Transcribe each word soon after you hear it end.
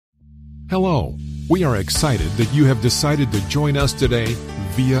Hello. We are excited that you have decided to join us today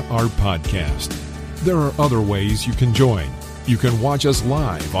via our podcast. There are other ways you can join. You can watch us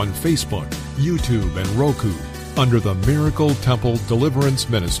live on Facebook, YouTube, and Roku under the Miracle Temple Deliverance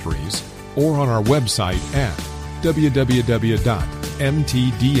Ministries or on our website at www.mtdm.org.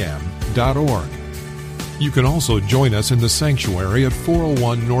 You can also join us in the sanctuary at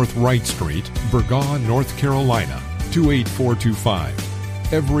 401 North Wright Street, Burgaw, North Carolina, 28425,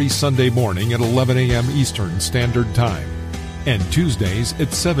 every Sunday morning at 11 a.m. Eastern Standard Time, and Tuesdays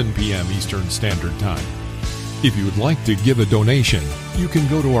at 7 p.m. Eastern Standard Time. If you would like to give a donation, you can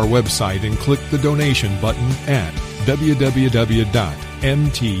go to our website and click the donation button at www.mtdm.org.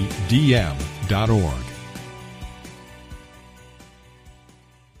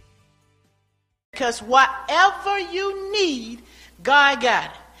 Because whatever you need, God got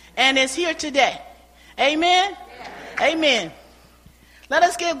it. And it's here today. Amen? Yeah. Amen. Let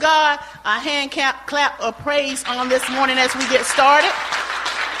us give God a hand clap of praise on this morning as we get started.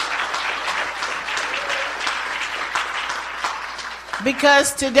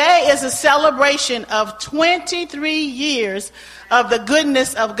 Because today is a celebration of 23 years of the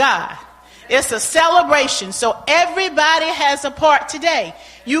goodness of God. It's a celebration. So everybody has a part today.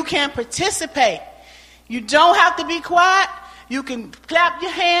 You can participate. You don't have to be quiet. You can clap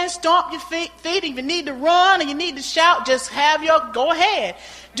your hands, stomp your feet. If you need to run or you need to shout, just go ahead.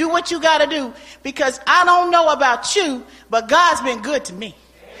 Do what you got to do. Because I don't know about you, but God's been good to me.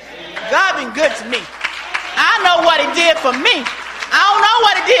 God been good to me. I know what he did for me. I don't know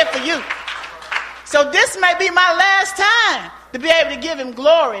what he did for you. So this may be my last time to be able to give him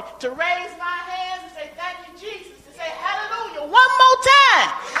glory, to raise my hands and say, thank you, Jesus, to say hallelujah one more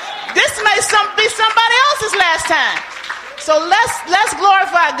time. This may be somebody else's last time. So let's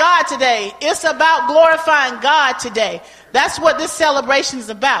glorify God today. It's about glorifying God today. That's what this celebration is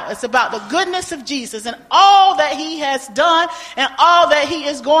about. It's about the goodness of Jesus and all that he has done and all that he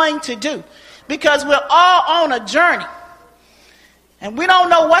is going to do. Because we're all on a journey. And we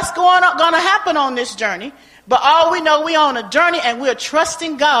don't know what's going to happen on this journey. But all we know, we're on a journey and we're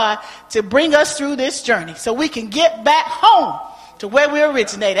trusting God to bring us through this journey so we can get back home to where we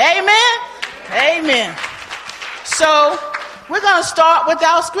originated. Amen? Amen. So we're going to start with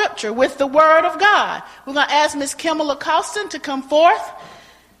our scripture, with the word of God. We're going to ask Miss Kimala Costin to come forth.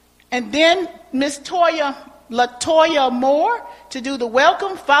 And then Miss Latoya Moore to do the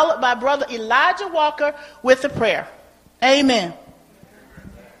welcome, followed by Brother Elijah Walker with the prayer. Amen.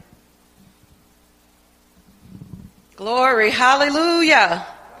 Glory, hallelujah.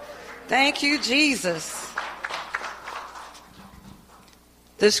 Thank you, Jesus.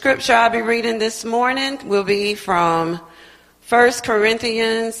 The scripture I'll be reading this morning will be from 1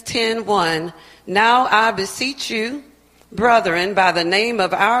 Corinthians 10:1. Now I beseech you, brethren, by the name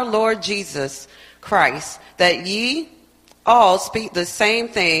of our Lord Jesus Christ, that ye all speak the same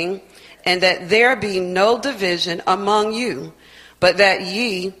thing, and that there be no division among you, but that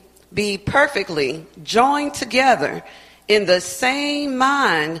ye be perfectly joined together in the same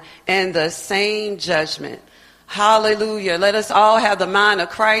mind and the same judgment. Hallelujah. Let us all have the mind of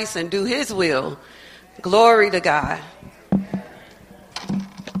Christ and do his will. Glory to God.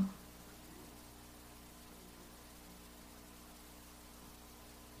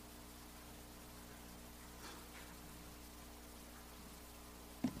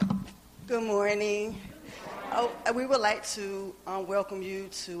 Good morning. We would like to welcome you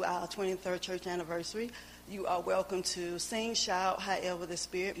to our 23rd church anniversary. You are welcome to sing, shout, however the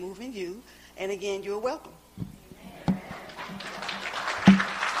Spirit move in you. And again, you're welcome.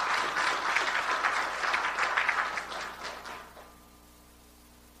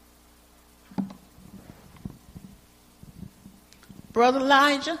 Brother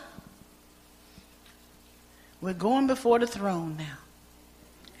Elijah, we're going before the throne now.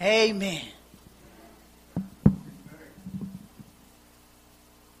 Amen.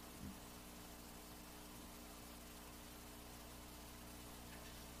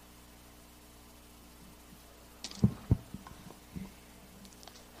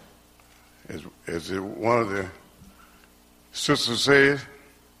 As one of the sisters said,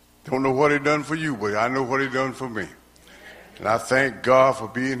 don't know what he done for you, but I know what he done for me. And I thank God for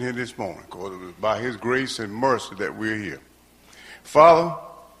being here this morning, because it was by his grace and mercy that we're here. Father,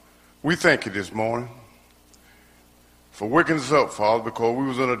 we thank you this morning for waking us up, Father, because we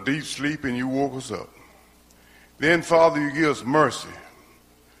was in a deep sleep and you woke us up. Then, Father, you give us mercy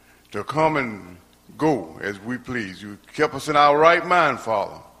to come and go as we please. You kept us in our right mind,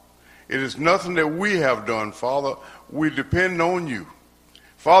 Father. It is nothing that we have done, Father. We depend on you.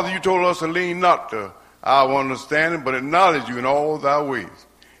 Father, you told us to lean not to our understanding, but acknowledge you in all thy ways.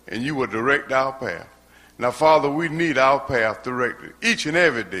 and you will direct our path. Now, Father, we need our path directed each and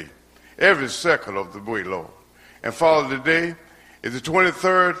every day, every second of the way, Lord. And Father, today is the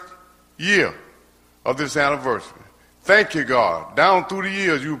 23rd year of this anniversary. Thank you, God. Down through the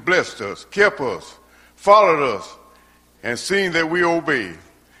years, you blessed us, kept us, followed us, and seen that we obeyed.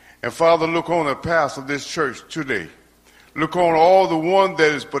 And Father, look on the path of this church today. Look on all the one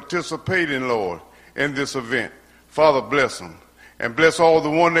that is participating, Lord, in this event. Father, bless them. And bless all the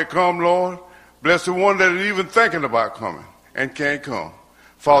one that come, Lord. Bless the one that is even thinking about coming and can't come.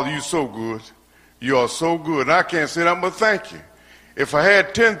 Father, you're so good. You are so good. And I can't say nothing but thank you. If I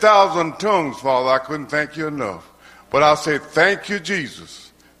had 10,000 tongues, Father, I couldn't thank you enough. But I'll say thank you,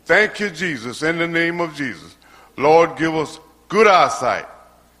 Jesus. Thank you, Jesus, in the name of Jesus. Lord, give us good eyesight,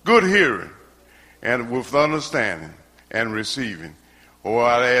 good hearing, and with understanding and receiving. Oh,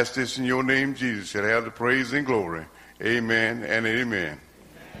 I ask this in your name, Jesus, shall have the praise and glory. Amen and amen.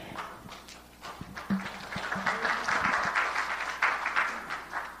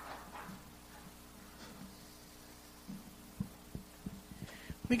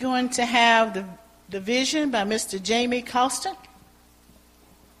 We're going to have the vision by Mr. Jamie Costin.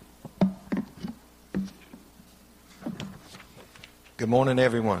 Good morning,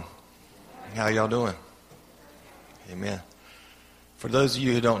 everyone. How y'all doing? Amen. For those of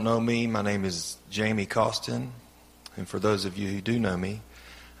you who don't know me, my name is Jamie Costin. And for those of you who do know me,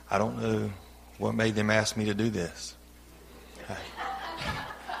 I don't know what made them ask me to do this.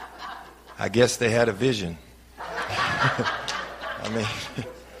 I guess they had a vision.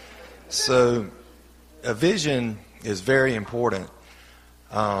 So a vision is very important.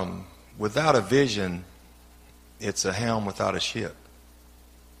 Without a vision, it's a helm without a ship.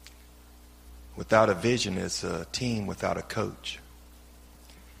 Without a vision, it's a team without a coach.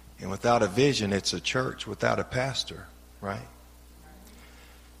 And without a vision, it's a church without a pastor, right?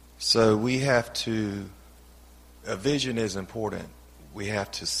 So a vision is important. We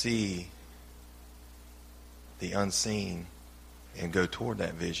have to see the unseen and go toward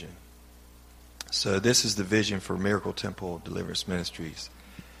that vision. So this is the vision for Miracle Temple Deliverance Ministries.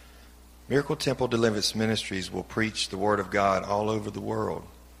 Miracle Temple Deliverance Ministries will preach the Word of God all over the world.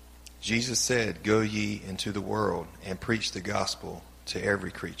 Jesus said, "Go ye into the world and preach the gospel to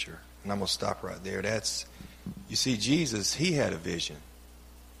every creature." And I'm going to stop right there. You see, Jesus, he had a vision.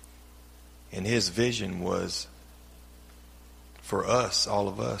 And his vision was for us, all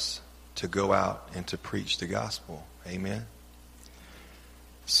of us, to go out and to preach the gospel. Amen.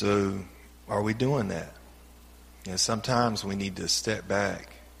 So, are we doing that? And sometimes we need to step back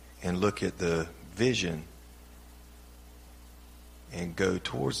and look at the vision and go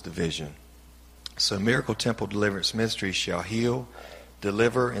towards the vision. So Miracle Temple Deliverance Ministries shall heal,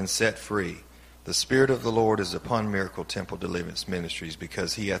 deliver, and set free. The Spirit of the Lord is upon Miracle Temple Deliverance Ministries,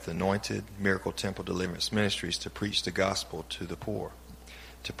 because he hath anointed Miracle Temple Deliverance Ministries to preach the gospel to the poor,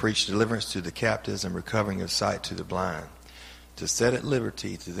 to preach deliverance to the captives and recovering of sight to the blind, to set at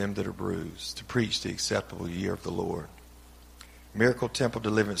liberty to them that are bruised, to preach the acceptable year of the Lord. Miracle Temple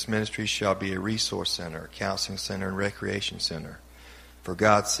Deliverance Ministries shall be a resource center, a counseling center, and recreation center. For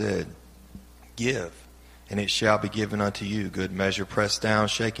God said, "Give, and it shall be given unto you. Good measure, pressed down,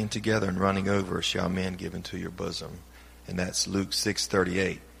 shaking together, and running over, shall men give into your bosom." And that's Luke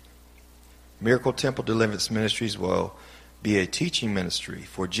 6:38. Miracle Temple Deliverance Ministries will be a teaching ministry.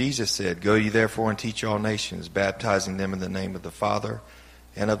 For Jesus said, "Go ye therefore and teach all nations, baptizing them in the name of the Father,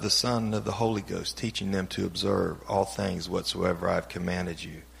 and of the Son, and of the Holy Ghost, teaching them to observe all things whatsoever I have commanded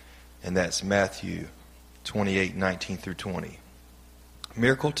you." And that's Matthew 28:19 through 20.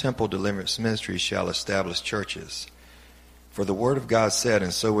 Miracle Temple Deliverance Ministries shall establish churches. For the Word of God said,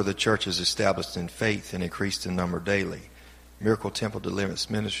 "And so were the churches established in faith and increased in number daily." Miracle Temple Deliverance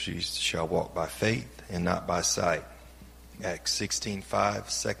Ministries shall walk by faith and not by sight. Acts 16:5,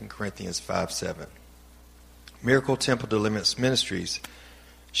 2 Corinthians 5:7. Miracle Temple Deliverance Ministries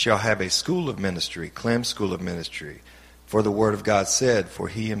shall have a school of ministry, Clem School of Ministry. For the Word of God said, "For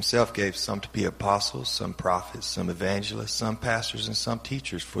he himself gave some to be apostles, some prophets, some evangelists, some pastors, and some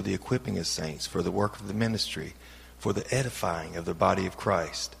teachers, for the equipping of saints, for the work of the ministry, for the edifying of the body of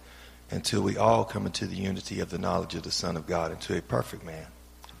Christ, until we all come into the unity of the knowledge of the Son of God, into a perfect man."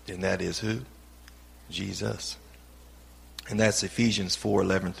 And that is who? Jesus. And that's Ephesians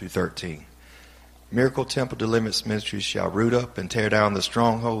 4:11 through 13. Miracle Temple Deliverance Ministries shall root up and tear down the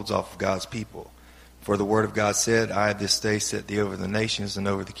strongholds off of God's people. For the Word of God said, "I this day set thee over the nations and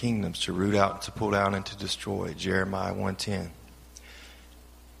over the kingdoms, to root out and to pull down and to destroy." Jeremiah 1:10.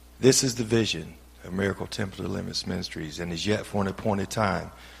 This is the vision of Miracle Temple Deliverance Ministries, and is yet for an appointed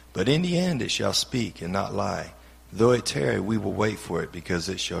time. But in the end it shall speak and not lie, Though it tarry, we will wait for it, because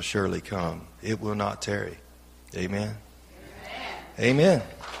it shall surely come. It will not tarry. Amen. Amen.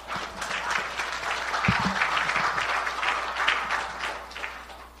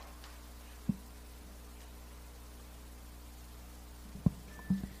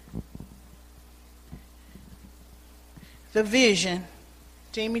 The vision.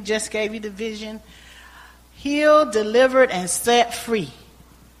 Jamie just gave you the vision. Healed, delivered, and set free.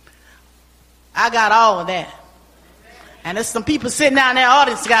 I got all of that. And there's some people sitting down in the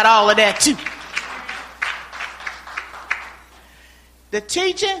audience got all of that too. The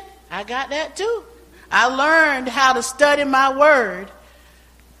teaching, I got that too. I learned how to study my word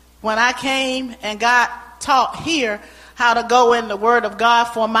when I came and got taught here how to go in the word of God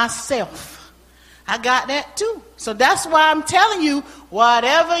for myself. I got that too. So that's why I'm telling you,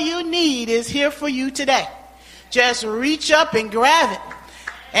 whatever you need is here for you today. Just reach up and grab it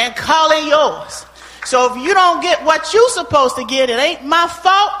and call it yours. So if you don't get what you're supposed to get, it ain't my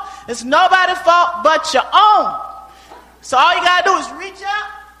fault. It's nobody's fault but your own. So all you got to do is reach out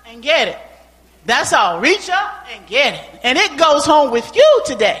and get it. That's all. Reach up and get it. And it goes home with you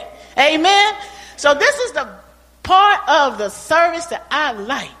today. Amen. So this is the part of the service that I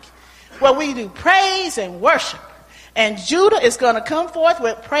like, where we do praise and worship. And Judah is going to come forth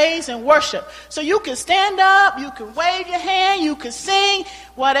with praise and worship. So you can stand up, you can wave your hand, you can sing,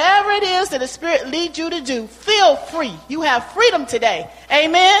 whatever it is that the Spirit leads you to do. Feel free. You have freedom today.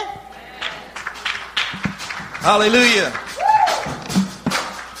 Amen. Hallelujah.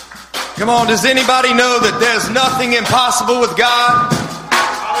 Come on, does anybody know that there's nothing impossible with God?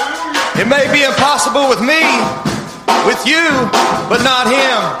 It may be impossible with me, with you, but not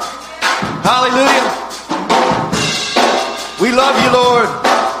Him. Hallelujah. We love you, Lord.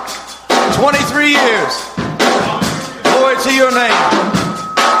 23 years. Glory to your name.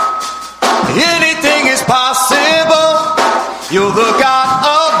 Anything is possible. You're the God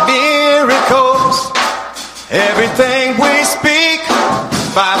of miracles. Everything we speak,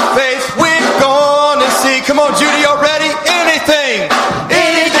 by faith we're gonna see. Come on, Judy, y'all ready? Anything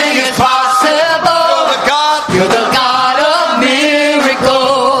is possible. You're the God of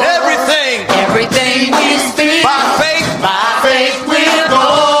miracles. Everything we speak, by faith we're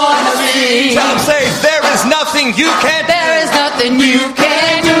gonna see. Tell them, say, there is nothing you can't do. There is nothing you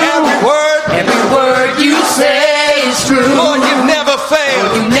can do. Every word you say is true. Lord, you've never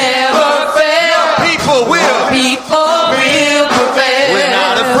failed. You never fail. People will prevail. We're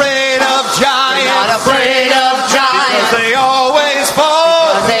not afraid of giants. We're not afraid of giants. Because they always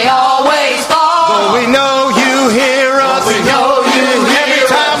fall. But we know you hear us. Every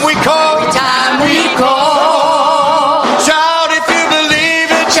time we call. Child, if you believe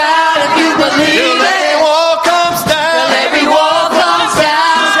it. Till every wall comes down.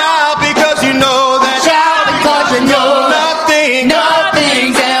 Child, because you know that.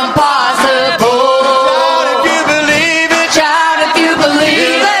 Nothing's impossible. Child, if you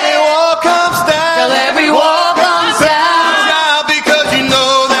believe it. Till every wall comes down. Child, because you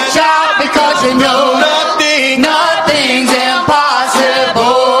know that. Nothing's impossible.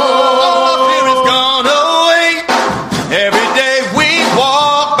 All fear is gone away. Every day we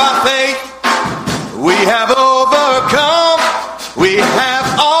walk by faith. We have overcome. We have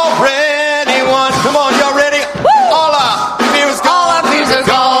already won. Come on, y'all ready? All our fear is gone. All our fears are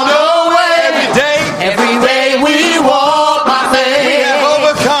gone away. Every day Every way we walk by we faith. have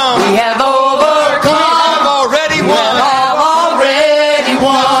overcome. We have We overcome. have already We won. have already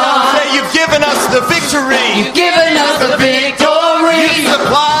won. Say, you've given us the victory. You've given us the victory. You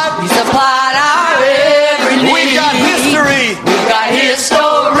supplied. You supplied our every need. We got history. We've got history.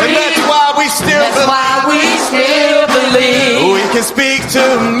 And that's why we still That's why we still believe. We can speak to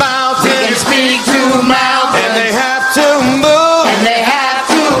mountains. We can speak to mountains. And they have to move. And they have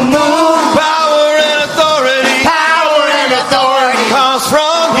to move. Power and authority Power and authority comes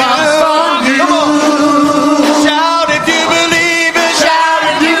from you. comes from you. Come on. Shout if you believe it. Shout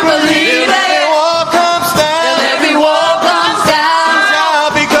if you believe Till every it. wall comes down. Till every wall comes down. Shout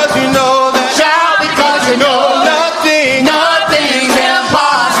because you know that. Shout because you know nothing's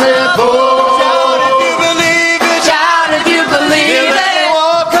impossible. Shout if you believe it. Shout if you believe Till every it.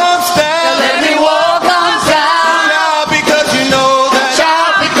 wall comes down. Till every wall comes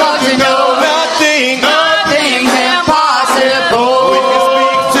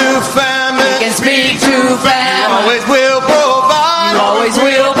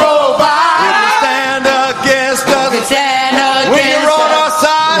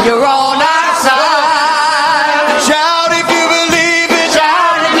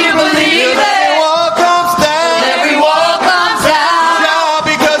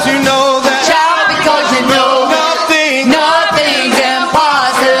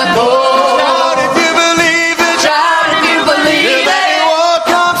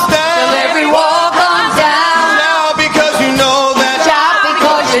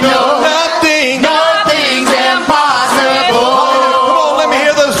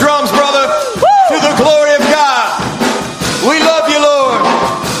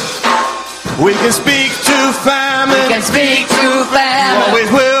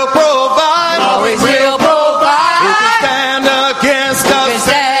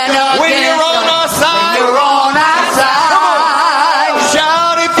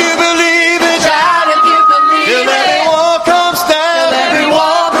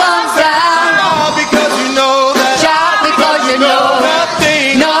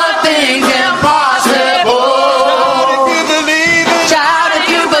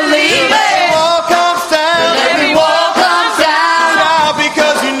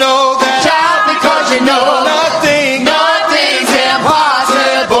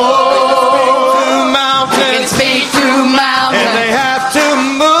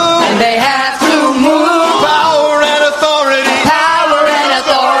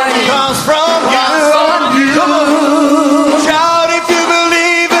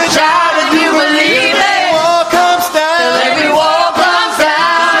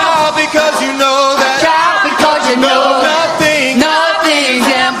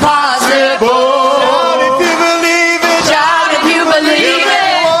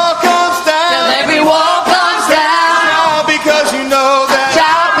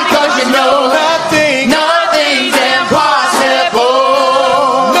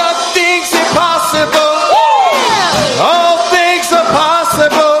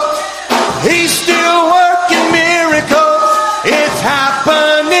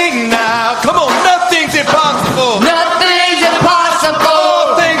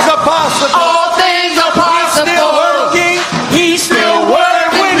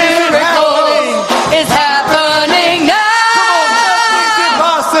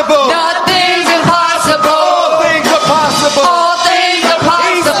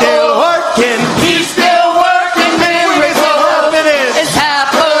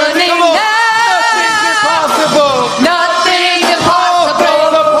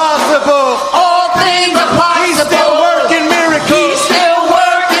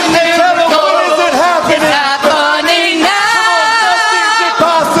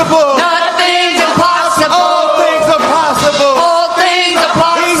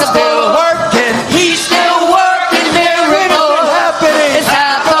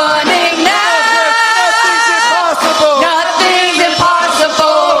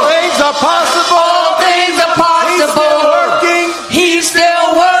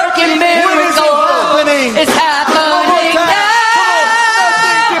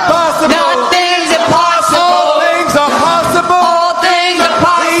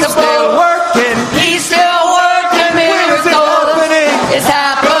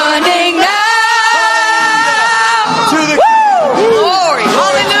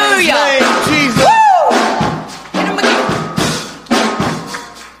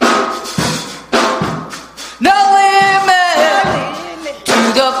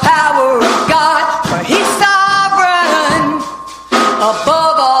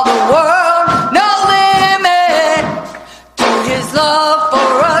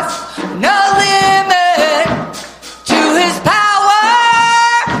for us. No limit to his power.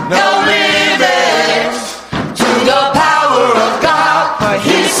 No limit to the power of God. For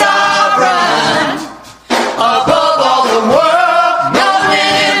he's sovereign above all the world. No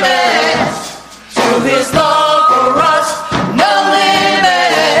limit to his love for us. No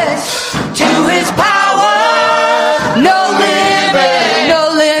limit to his power. No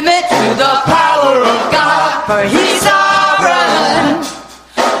limit to the power of God. For he's sovereign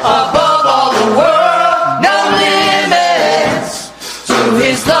above all the world. No limits to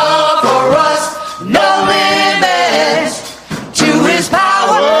his love for us. No limits to his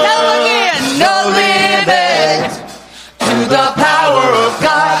power. No again. No limit to the power of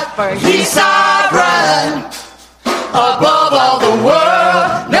God. For he's sovereign above all the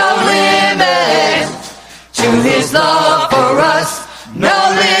world. No limit to his love for us. No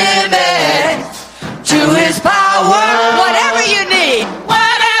limit to his power. Whatever you need.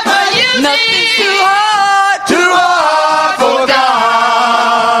 Whatever you need. Nothing's too hard. Too hard for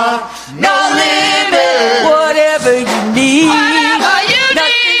God. No limit. Whatever you need. Whatever you need.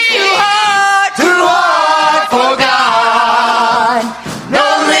 Nothing's too hard. Too hard for God. No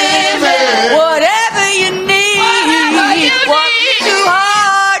limit. Whatever you need. Whatever you need. What's too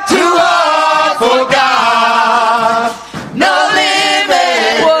hard. Too hard for God. No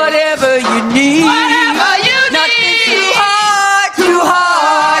limit. Whatever you need. Whatever you need. Nothing's too hard. Too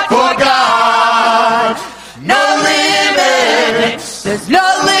hard for God. No limit. There's no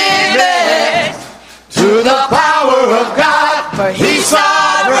limit to the power of God. For he's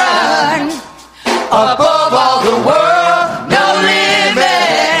sovereign above all the world. No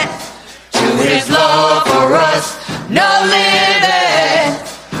limit to his love for us. No limit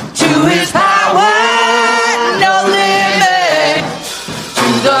to his power. No limit to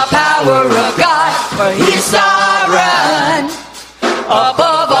the power of God. For he's sovereign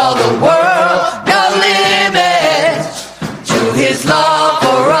above all the world. No limit to his love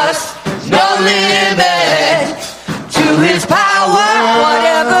for us. No limit to his power.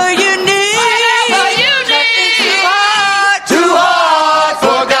 Whatever you need. Whatever you need. Too hard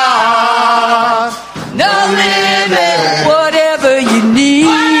for God. No limit. Whatever you need.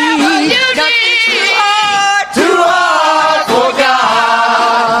 Whatever you need. Too hard for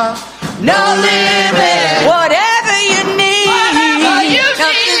God. No limit. Whatever you need. Whatever you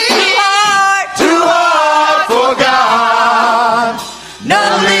need. Too hard for God. No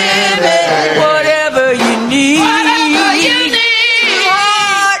limit. Whatever you need. Whatever you need.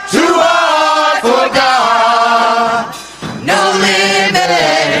 Too hard for God. No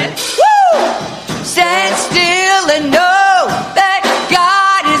limit. Woo! Stand still and know that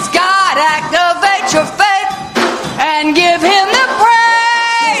God is God. Activate your faith and give him the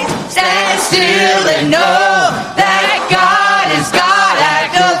praise. Stand still and know that God is God.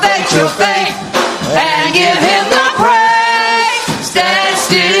 Activate your faith and give him the praise. Stand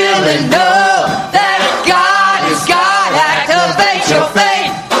still and know that God is God. Activate your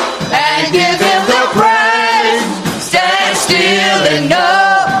faith and give him the praise. Stand still and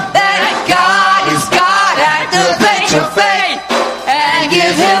know that God is God. Activate your faith and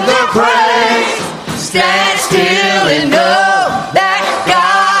give him the praise. Stand still and know that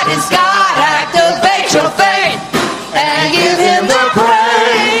God is God. Activate your faith and give him the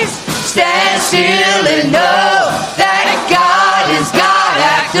praise. Stand still and know that God is God.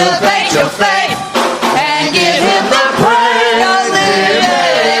 Activate your faith and give him the praise. No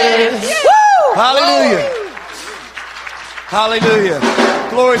limit. Woo! Hallelujah. Hallelujah.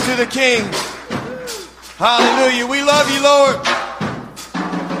 Glory to the King. Hallelujah. We love you, Lord.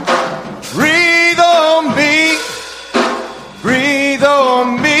 Breathe on me. Breathe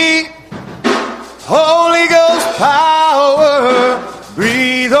on me. Holy Ghost power.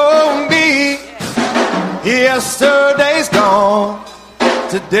 Breathe on me. Yesterday's gone.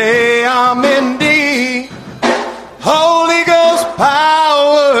 Today I'm in need. Holy Ghost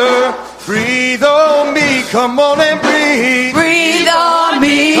power. Breathe on me. Come on and breathe. Breathe on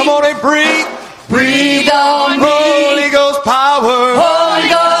me. Come on and breathe. Breathe on me. Holy Ghost power. Holy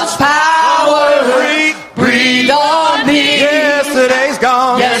Ghost power. Breathe. Breathe on me. Yesterday's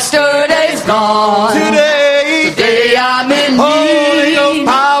gone. Yesterday's gone. Today I'm in Holy need. Ghost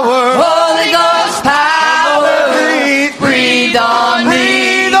power. Holy Ghost power. Breathe. Breathe on me.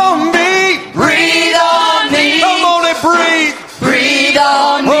 Breathe on me. Breathe on me. Come on and breathe. Breathe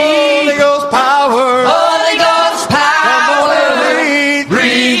on me. Holy Ghost power. Holy Ghost Come on power. and breathe.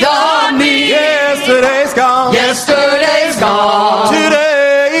 Breathe on me.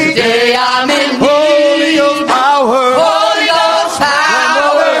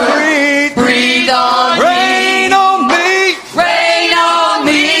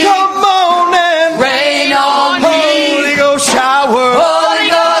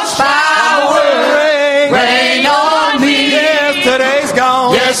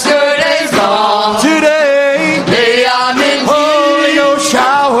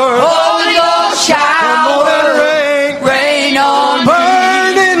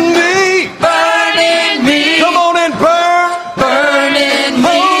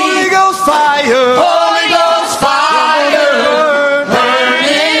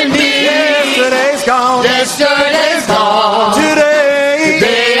 Yesterday's gone.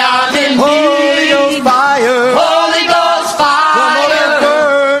 Today I'm in Holy Ghost need. fire. Holy Ghost fire.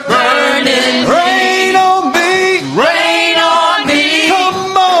 Burn. Burning Rain on me. Rain on me.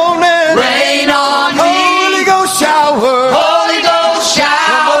 Come on and Rain on me. Holy Ghost shower. Holy Ghost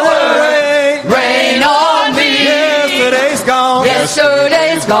shower. Rain. Rain on me. Yesterday's gone.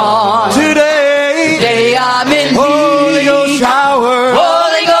 Yesterday's gone. Today I'm in Holy need. Ghost shower.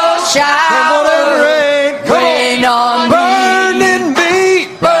 Holy Ghost shower. Rain. Rain on me. Burning me.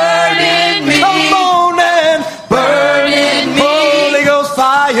 Burning me. Come on and Burning me. Holy Ghost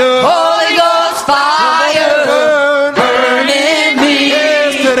fire. Holy Ghost fire. Burn. Burning me.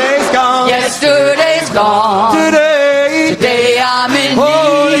 Yesterday's gone. Yesterday's gone. Today I'm in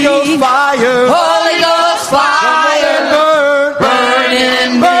Holy need. Ghost fire. Holy Ghost fire. Burn.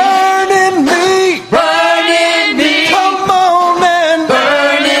 Burning me. Burning me. Burning me. Come on and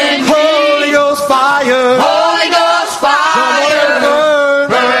Burning me. Holy Ghost fire. Holy Ghost fire. Burn.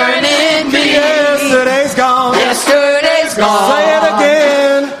 Burning me. Yesterday's gone. Yesterday's gone. Say it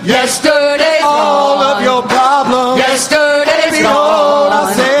again. Yesterday's All gone. of your problems. Yesterday's Behold, I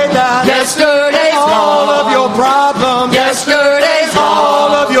gone. say that. Yesterday's All gone. of your problems. Yesterday's All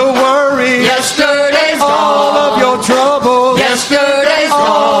gone. of your worries. Yesterday's gone. All of your troubles. Yesterday's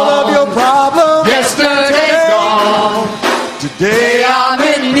All gone. of your problems. Yesterday's gone. Today I'm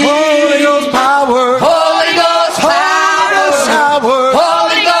in need. Holy Ghost power. Holy Ghost Holy Ghost power. shower.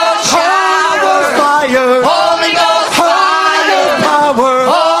 Holy Ghost Holy Ghost shower. fire. Holy Ghost Holy Ghost fire. power.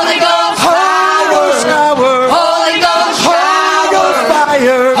 Holy Ghost Holy Ghost fire. shower. Holy Ghost Holy Ghost shower.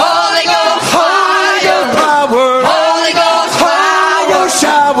 fire. Holy Ghost Holy Ghost fire. power. Holy Ghost Holy Ghost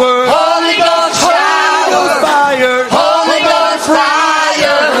fire. shower. Holy Ghost Holy Ghost shower. fire. Holy Ghost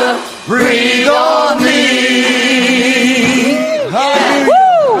fire. Breathe on me.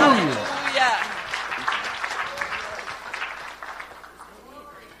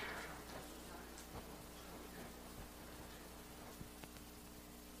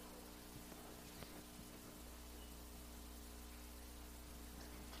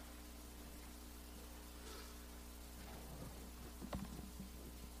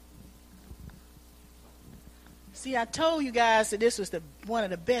 See, I told you guys that this was one of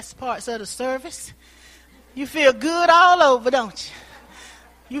the best parts of the service. You feel good all over, don't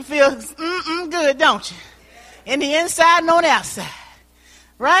you? You feel good, don't you? In the inside and on the outside.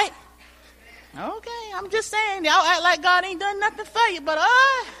 Right? Okay, I'm just saying. Y'all act like God ain't done nothing for you, but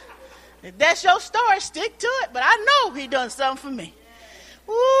if that's your story, stick to it. But I know he done something for me.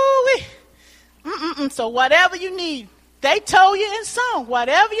 Woo-wee. So whatever you need, they told you in song,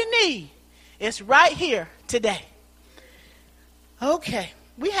 whatever you need, it's right here today. Okay,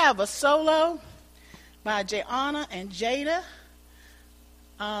 we have a solo by Jayana and Jada.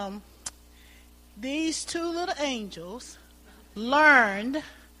 These two little angels learned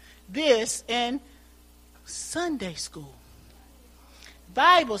this in Sunday school,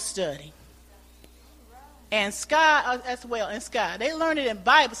 Bible study, and Sky as well. And Sky, they learned it in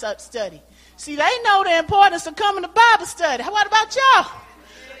Bible study. See, they know the importance of coming to Bible study. What about y'all?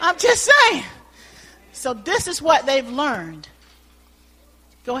 I'm just saying. So this is what they've learned.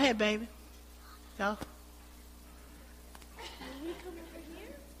 Go ahead, baby. Go.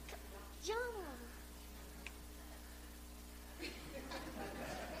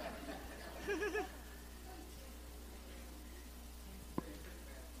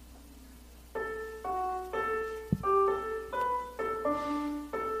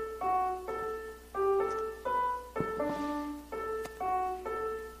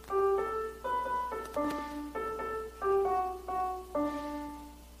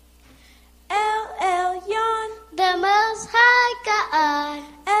 The Most High God,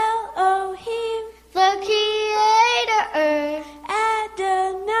 Elohim, the Creator,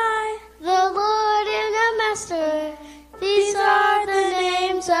 Adonai, the Lord and the Master. These are the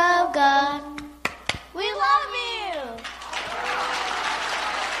names of God. We love you.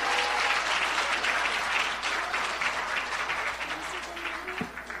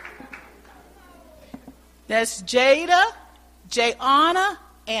 That's Jada, Jayana,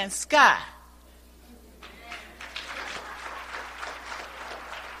 and Sky.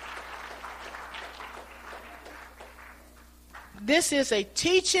 This is a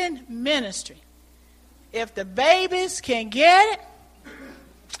teaching ministry. If the babies can get it,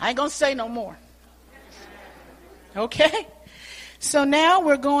 I ain't going to say no more. Okay? So now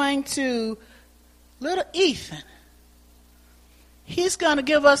we're going to little Ethan. He's going to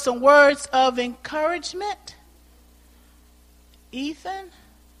give us some words of encouragement. Ethan?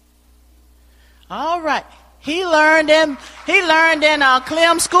 All right. He learned in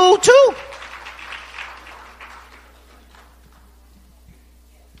Clem school too.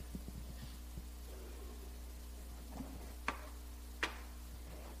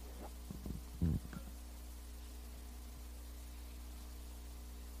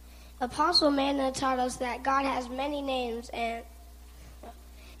 Apostle Amanda taught us that God has many names, and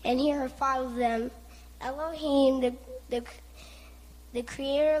here are 5 of them. Elohim, the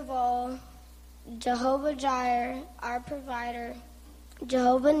creator of all. Jehovah Jireh, our provider.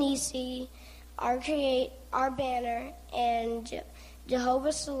 Jehovah Nissi, our banner. And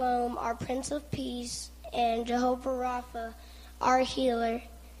Jehovah Shalom, our Prince of Peace. And Jehovah Rapha, our healer.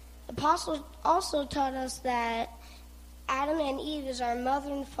 Apostle also taught us that Adam and Eve is our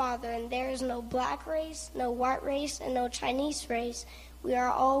mother and father, and there is no black race, no white race, and no Chinese race. We are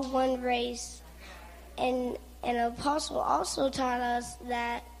all one race. And Apostle also taught us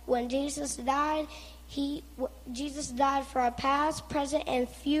that when Jesus died, Jesus died for our past, present, and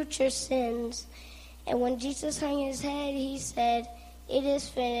future sins. And when Jesus hung his head, he said, "It is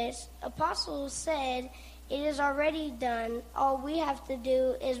finished." Apostle said, "It is already done. All we have to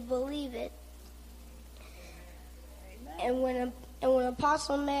do is believe it." And when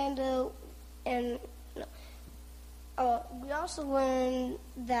Apostle Amanda we also learned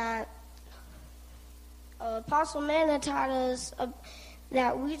that Apostle Amanda taught us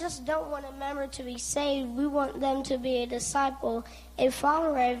that we just don't want a member to be saved. We want them to be a disciple, a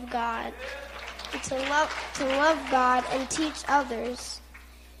follower of God, to love God and teach others.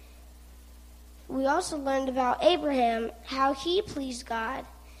 We also learned about Abraham, how he pleased God,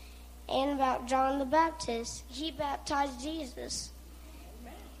 and about John the Baptist. He baptized Jesus.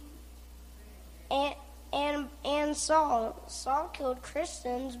 And Saul. Saul killed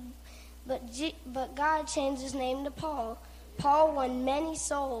Christians, but God changed his name to Paul. Paul won many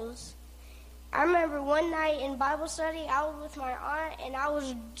souls. I remember one night in Bible study, I was with my aunt, and I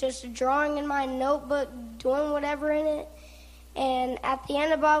was just drawing in my notebook, doing whatever in it. And at the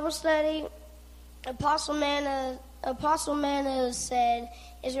end of Bible study, Apostle Manna said,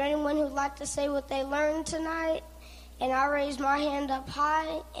 "Is there anyone who'd like to say what they learned tonight?" And I raised my hand up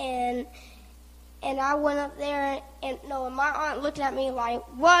high, and I went up there, and my aunt looked at me like,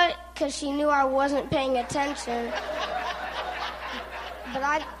 "What?" Because she knew I wasn't paying attention.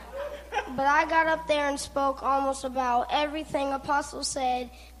 But I got up there and spoke almost about everything Apostle said,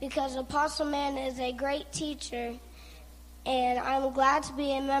 because Apostle Man is a great teacher, and I'm glad to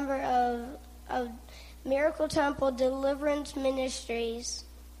be a member of Miracle Temple Deliverance Ministries.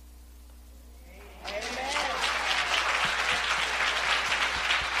 Amen.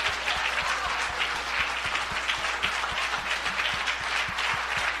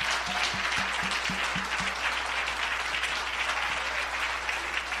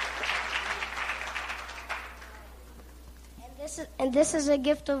 And this is a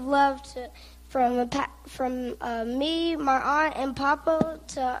gift of love from me, my aunt, and Papa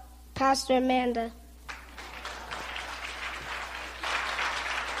to Pastor Amanda.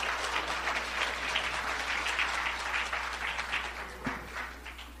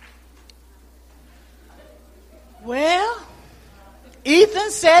 Well,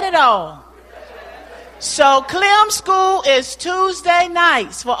 Ethan said it all. So Clem School is Tuesday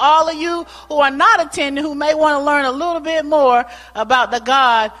nights for all of you who are not attending, who may want to learn a little bit more about the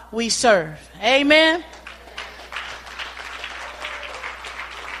God we serve. Amen.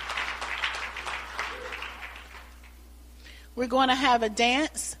 We're going to have a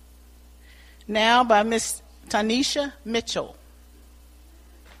dance now by Miss Tanisha Mitchell.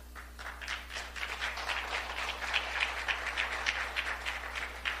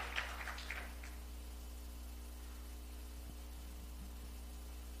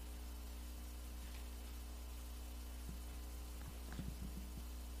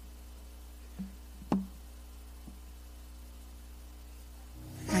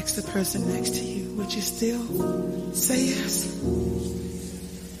 Ask the person next to you, would you still say yes?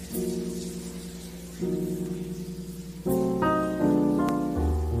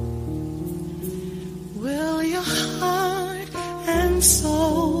 Will your heart and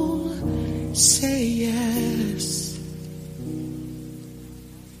soul say yes?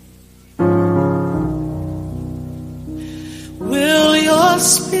 Will your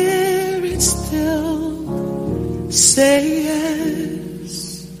spirit still say yes?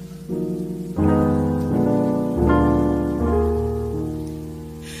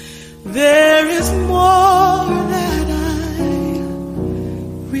 There is more that I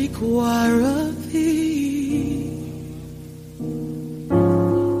require of thee.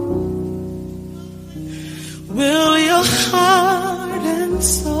 Will your heart and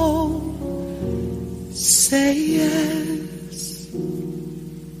soul say yes?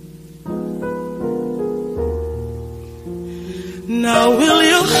 Now will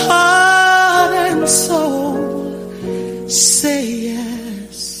your heart and soul say yes?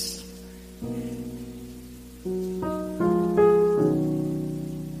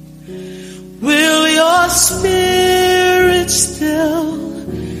 spirit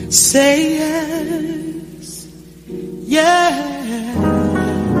still say yes, yes.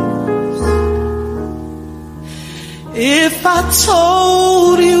 If I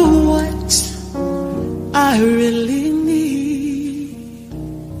told you what I really need,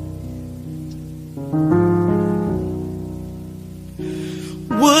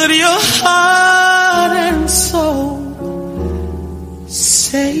 would your heart and soul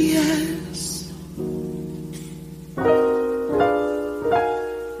say yes?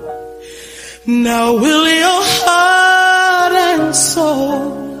 Now will your heart and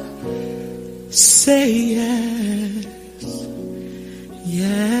soul say yes?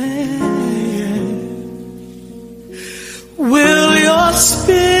 Yeah. Will your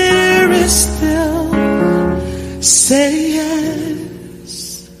spirit still say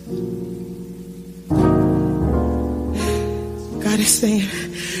yes? God is saying,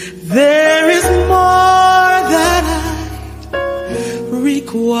 there is more that I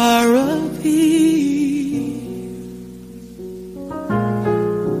require of thee.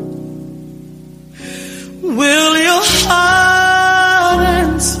 Will your heart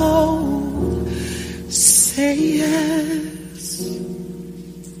and soul say yes?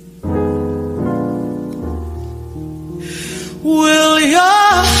 Will your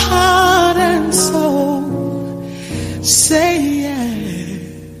heart and soul say yes?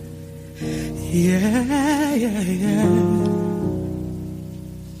 Yeah, yeah, yeah.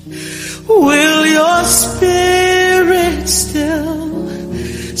 Will your spirit still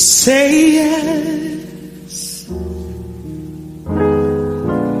say yes?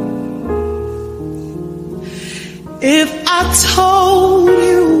 If I told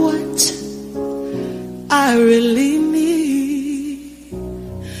you what I really need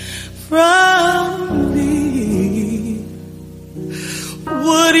from thee,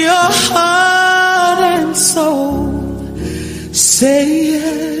 would your heart and soul say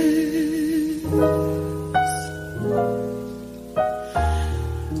yes?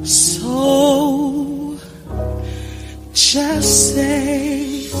 So just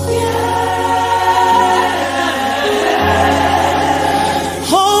say yes.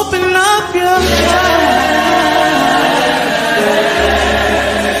 Open up your heart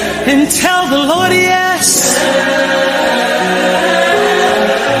and tell the Lord yes.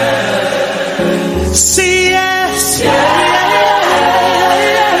 Say yes.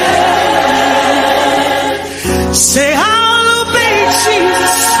 Say I'll obey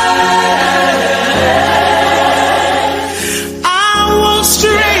Jesus. I won't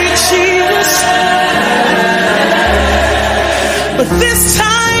stray, Jesus. But this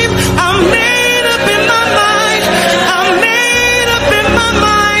time I'm made up in my mind. I'm made up in my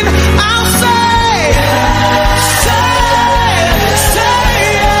mind. I'll say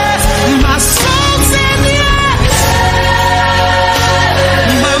yes. My soul says yes.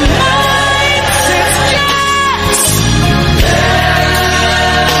 My mind says yes.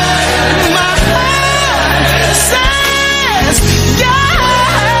 My heart says yes.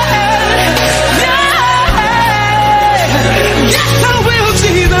 Yes, I will,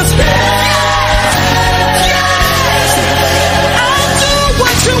 Jesus. Yes. I'll do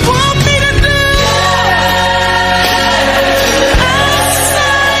what you want me to do. I'll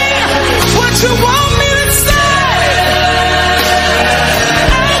say what you want me to say.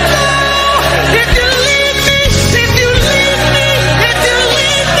 I'll go if you lead me, if you lead me, if you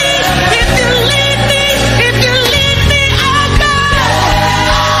lead me, if you lead me, if you lead me, I'll go.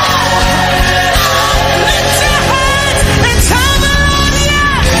 Lift your hands and tell the Lord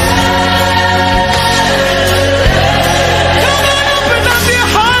yes. Come on, open up your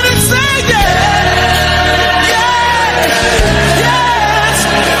heart and say yes. Yes. Yes.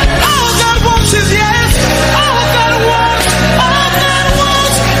 All God wants is yes.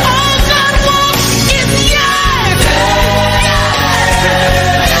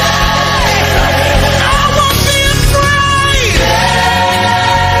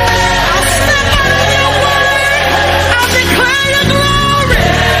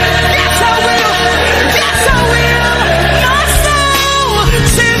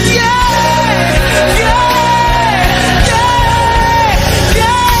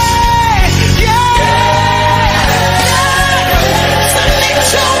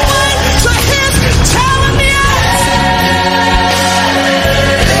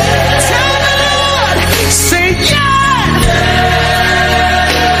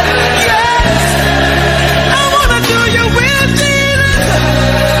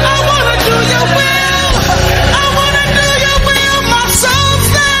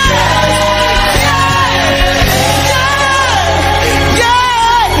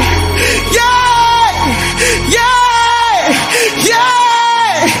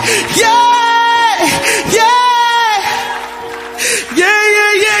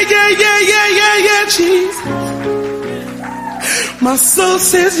 My soul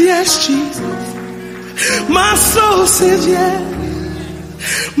says yes, Jesus. My soul says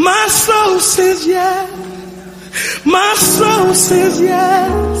yes. My soul says yes. My soul says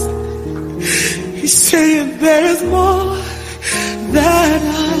yes. He's saying there is more that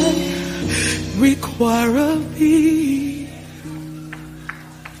I require of thee.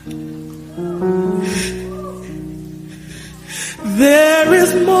 There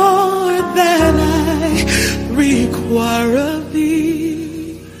is more that I require of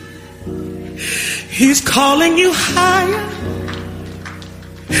thee. He's calling you higher.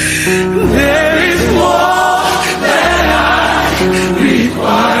 There is more that I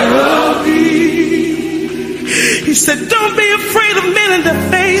require of thee. He said, don't be afraid of men in their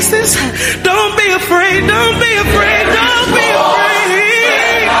faces. Don't be afraid, don't be afraid, don't be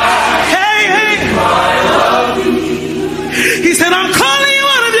afraid. Hey, hey. He said, I'm calling you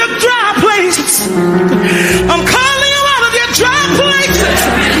out of your dry places. I'm calling you out of your dry places.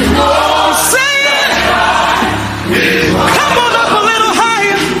 I'm saying, come on up a little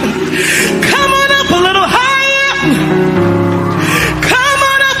higher. Come on up a little higher. Come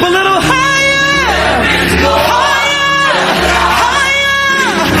on up a little higher.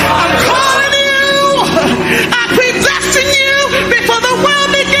 I'm calling you. I predestined you before the world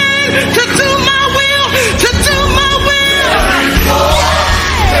began to do my will, to do my will.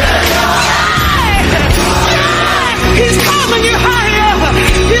 He's calling you higher.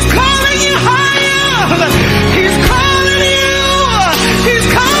 He's calling you higher. He's calling you. He's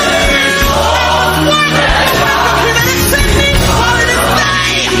calling you.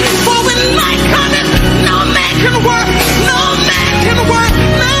 For when night cometh, no man can work. No man can work.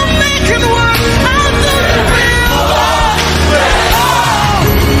 No man can work. I'll do the will.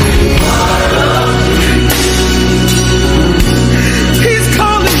 He's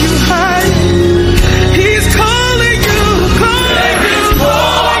calling you higher. He's calling you, calling you,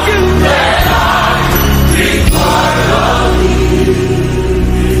 calling you.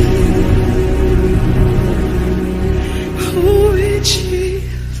 Oh, Jesus,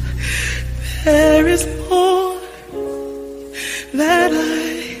 there is more that I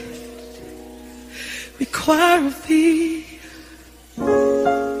require of thee.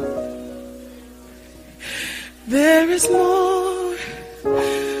 There is more,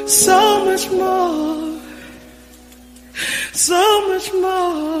 so much more, so much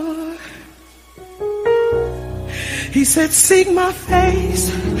more. He said, seek my face.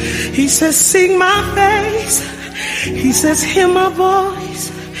 He says, seek my face. He says, hear my voice.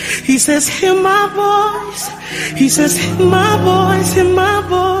 He says, hear my voice. He says, hear my voice, hear my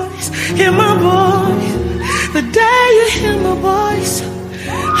voice, hear my voice. The day you hear my voice,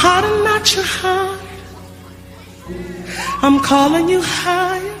 harden not your heart. I'm calling you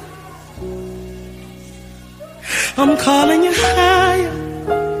higher. I'm calling you higher.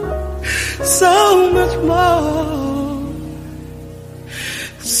 So much more.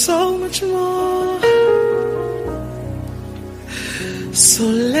 So much more. So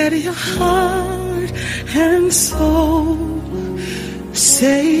let your heart and soul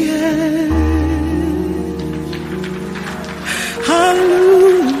say yes.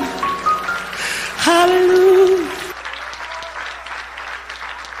 Hallelujah. Hallelujah.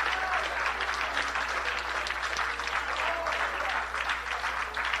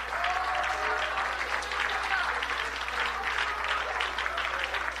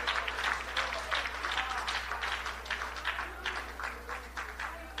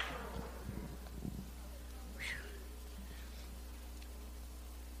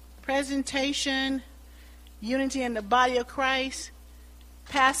 Presentation, Unity in the Body of Christ,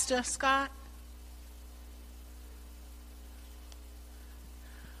 Pastor Scott.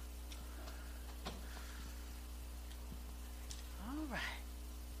 All right.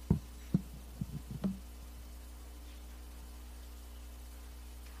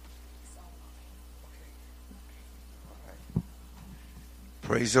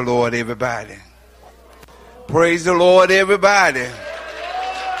 Praise the Lord, everybody. Praise the Lord, everybody.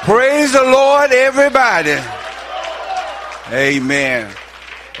 Praise the Lord, everybody. Amen.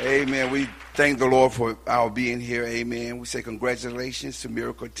 Amen. We thank the Lord for our being here. Amen. We say congratulations to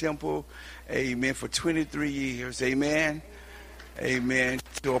Miracle Temple. Amen. For 23 years. Amen. Amen.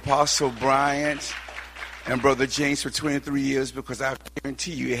 To Apostle Bryant and Brother James for 23 years, because I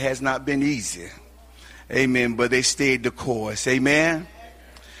guarantee you it has not been easy. Amen. But they stayed the course. Amen.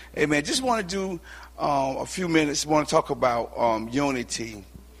 Amen. Just want to do a few minutes. Want to talk about unity.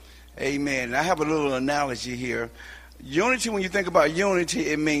 Amen. I have a little analogy here. Unity, when you think about unity,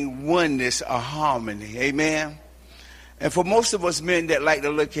 it means oneness or harmony. Amen. And for most of us men that like to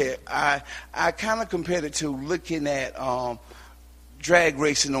look at, I kind of compared it to looking at drag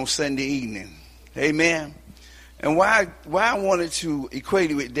racing on Sunday evening. Amen. And why I wanted to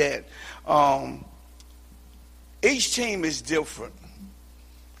equate it with that, each team is different,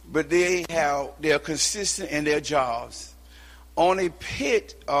 but they're consistent in their jobs. On a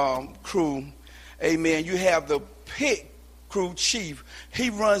pit crew, amen, you have the pit crew chief. He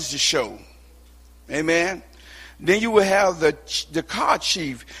runs the show. Amen. Then you will have the car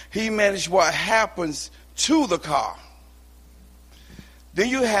chief. He manages what happens to the car. Then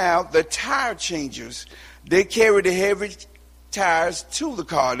you have the tire changers. They carry the heavy tires to the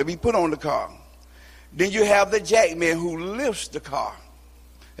car to be put on the car. Then you have the jackman who lifts the car.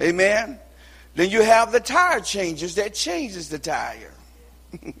 Amen. Then you have the tire changers that changes the tire.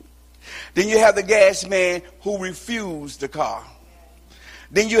 Then you have the gas man who refuels the car.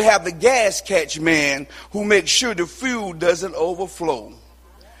 Then you have the gas catch man who makes sure the fuel doesn't overflow.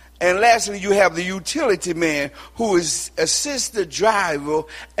 And lastly, you have the utility man who assists the driver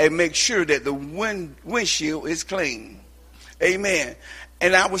and makes sure that the windshield is clean. Amen.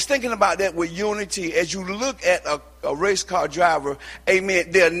 And I was thinking about that with unity. As you look at a race car driver,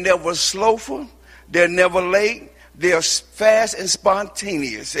 amen, they're never slothful. They're never late. They're fast and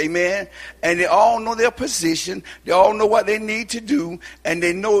spontaneous, amen. And they all know their position. They all know what they need to do. And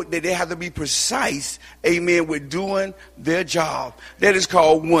they know that they have to be precise, amen, with doing their job. That is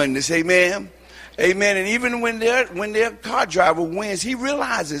called oneness, amen. Amen. And even when their car driver wins, he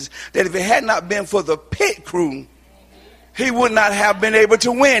realizes that if it had not been for the pit crew, he would not have been able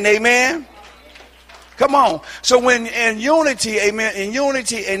to win, amen. Come on. So when in unity, amen, in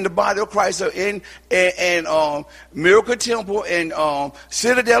unity in the body of Christ, in Miracle Temple and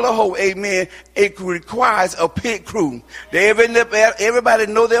Citadel of Hope, amen, it requires a pit crew. Everybody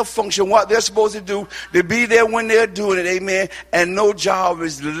know their function, what they're supposed to do, to be there when they're doing it, amen. And no job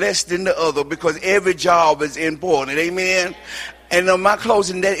is less than the other because every job is important, amen. And my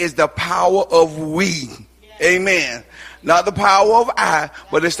closing, that is the power of we, amen. Not the power of I,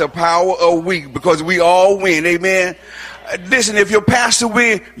 but it's the power of we, because we all win, amen. Listen, if your pastor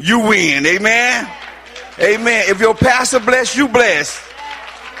win, you win, amen. Amen. If your pastor bless, you bless.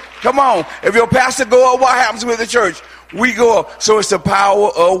 Come on. If your pastor go up, what happens with the church? We go up. So it's the power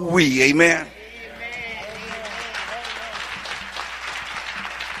of we, amen.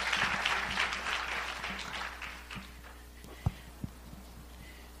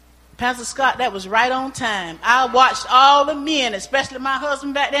 Pastor Scott, that was right on time. I watched all the men, especially my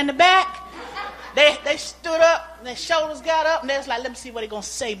husband back there in the back. They stood up, their shoulders got up, and they was like, let me see what they're going to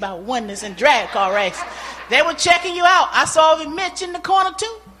say about oneness and drag car race. They were checking you out. I saw Mitch in the corner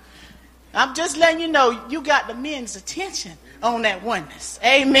too. I'm just letting you know, you got the men's attention on that oneness.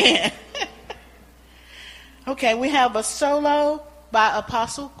 Amen. Okay, we have a solo by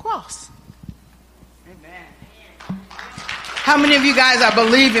Apostle Cross. How many of you guys are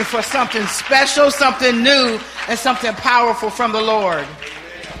believing for something special, something new, and something powerful from the Lord?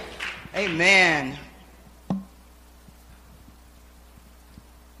 Amen.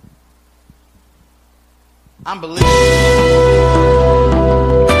 I'm believing.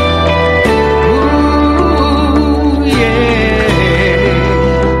 Ooh, yeah.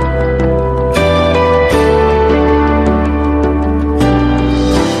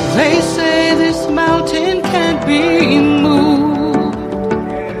 They say this mountain can't be moved.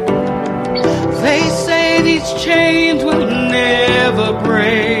 They say these chains will never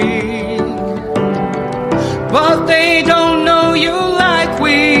break, but they don't know you like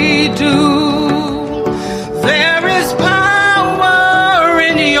we do. There is power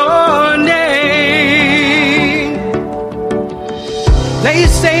in your name. They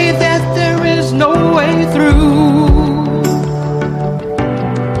say that there is no way through.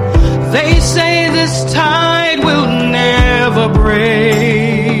 They say this tide will never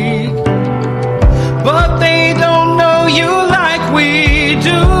break, but they don't know you like we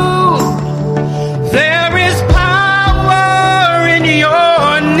do.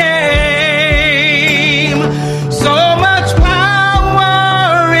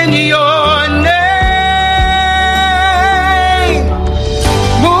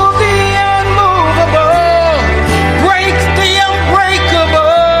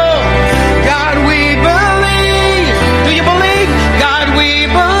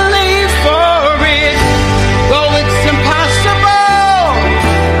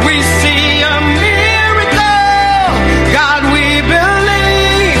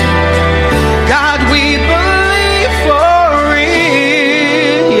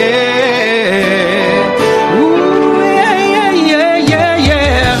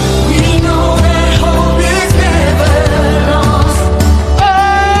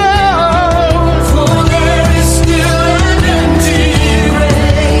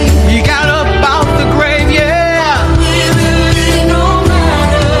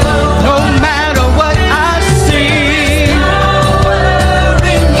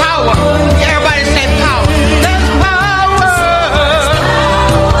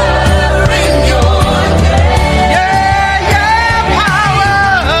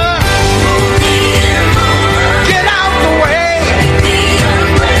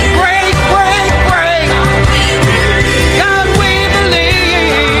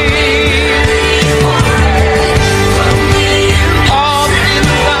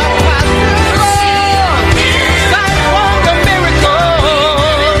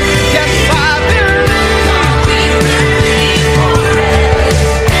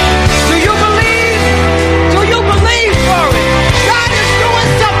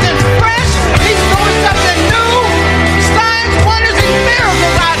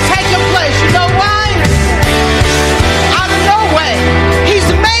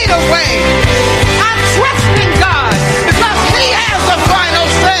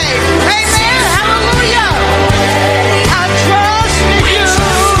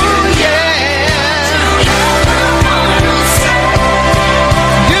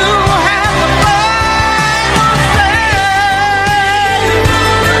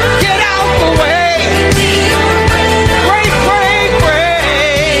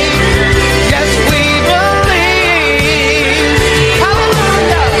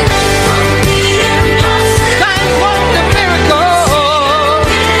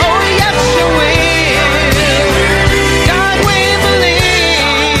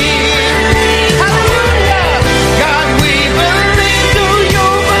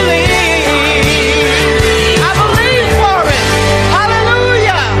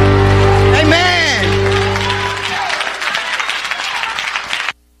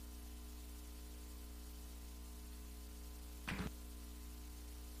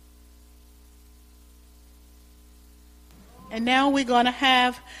 And now we're going to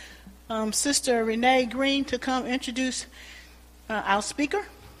have Sister Renee Green to come introduce our speaker.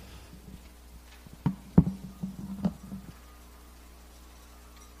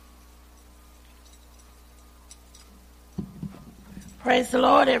 Praise the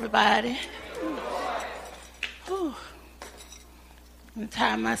Lord, everybody. Whew. The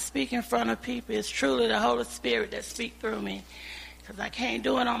time I speak in front of people, it's truly the Holy Spirit that speaks through me, because I can't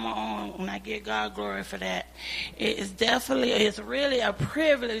do it on my own, and I give God glory for that. It's really a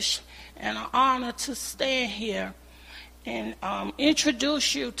privilege and an honor to stand here and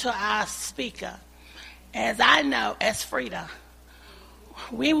introduce you to our speaker. As I know, as Frida,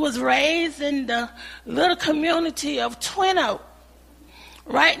 we was raised in the little community of Twin Oak,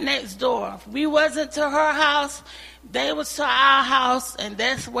 right next door. We wasn't to her house, they was to our house, and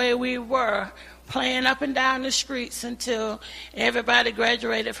that's where we were, playing up and down the streets until everybody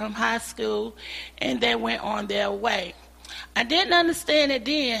graduated from high school and they went on their way. I didn't understand it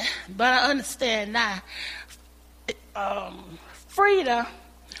then, but I understand now. Frida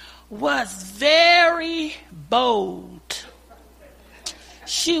was very bold.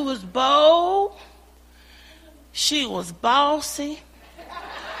 She was bold. She was bossy.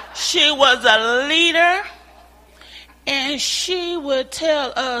 She was a leader, and she would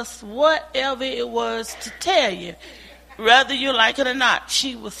tell us whatever it was to tell you, whether you like it or not.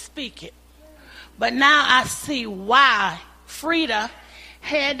 She would speak it. But now I see why Frida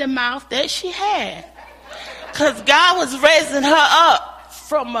had the mouth that she had, because God was raising her up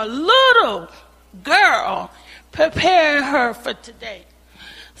from a little girl, preparing her for today.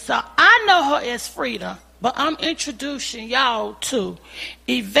 So I know her as Frida, but I'm introducing y'all to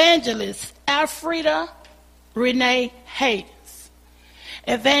Evangelist Alfreda Renee Hagins.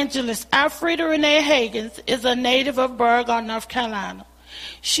 Evangelist Alfreda Renee Hagins is a native of Burgard, North Carolina.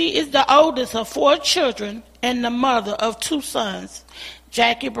 She is the oldest of 4 children and the mother of 2 sons,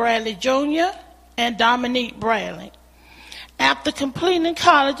 Jackie Bradley Jr. and Dominique Bradley. After completing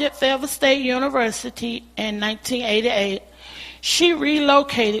college at Fayetteville State University in 1988, she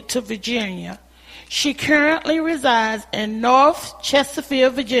relocated to Virginia. She currently resides in North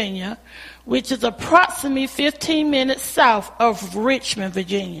Chesterfield, Virginia, which is approximately 15 minutes south of Richmond,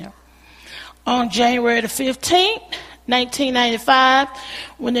 Virginia. On January the 15th, 1995,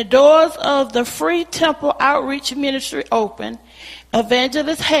 when the doors of the Free Temple Outreach Ministry opened,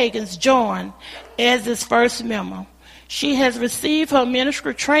 Evangelist Hagins joined as its first member. She has received her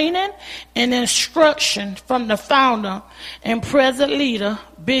ministry training and instruction from the founder and present leader,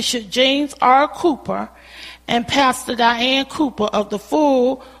 Bishop James R. Cooper, and Pastor Diane Cooper of the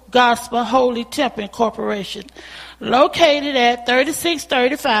Full Gospel Holy Temple Corporation, located at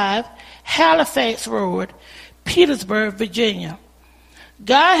 3635 Halifax Road, Petersburg, Virginia.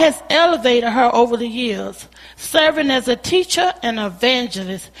 God has elevated her over the years, serving as a teacher and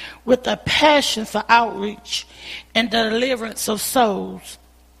evangelist with a passion for outreach and the deliverance of souls.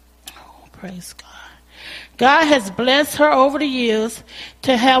 Oh, praise God. God has blessed her over the years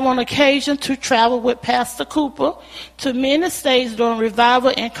to have on occasion to travel with Pastor Cooper to many states during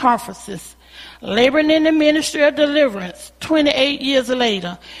revival and conferences. Laboring in the ministry of deliverance 28 years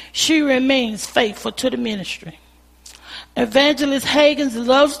later, she remains faithful to the ministry. Evangelist Hagins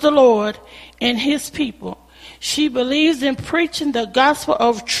loves the Lord and his people. She believes in preaching the gospel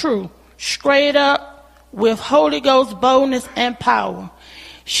of truth, straight up, with Holy Ghost boldness and power.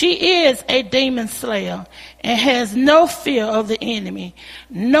 She is a demon slayer and has no fear of the enemy,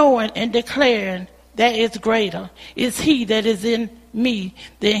 knowing and declaring that is greater is he that is in me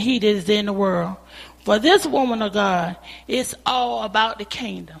than he that is in the world. For this woman of God, it's all about the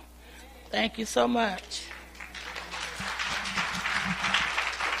kingdom. Thank you so much.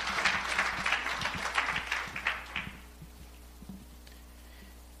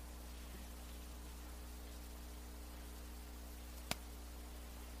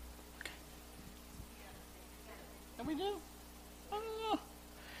 We do? Oh,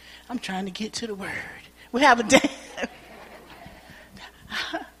 I'm trying to get to the word. We have a dance.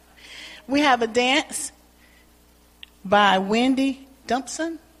 We have a dance by Wendy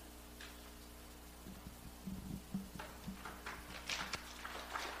Dumpson.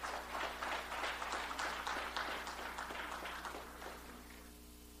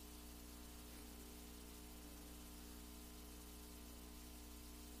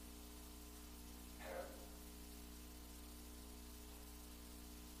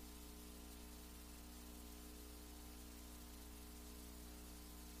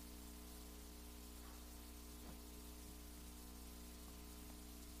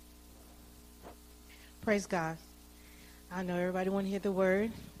 Praise God. I know everybody want to hear the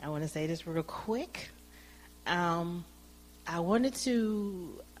word. I want to say this real quick. I wanted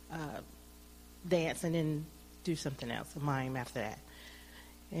to dance and then do something else, a mime after that.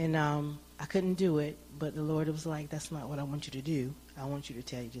 And I couldn't do it, but the Lord was like, that's not what I want you to do. I want you to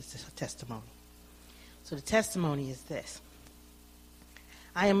tell you just a testimony. So the testimony is this.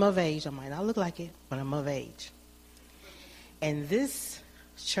 I am of age. I might not look like it, but I'm of age. And this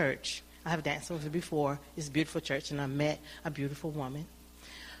church, I have danced with it before. It's a beautiful church, and I met a beautiful woman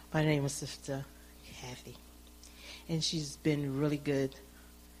by the name of Sister Kathy. And she's been really good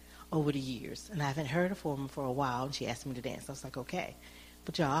over the years. And I haven't heard her for a while, and she asked me to dance. I was like, okay.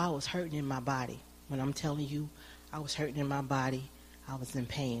 But y'all, I was hurting in my body. When I'm telling you, I was hurting in my body. I was in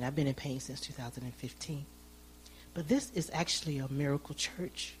pain. I've been in pain since 2015. But this is actually a miracle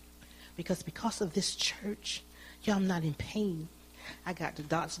church. Because of this church, y'all, I'm not in pain. I got the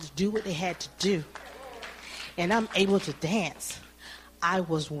doctors to do what they had to do. And I'm able to dance. I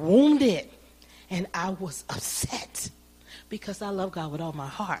was wounded. And I was upset. Because I love God with all my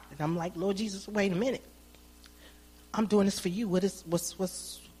heart. And I'm like, Lord Jesus, wait a minute. I'm doing this for you.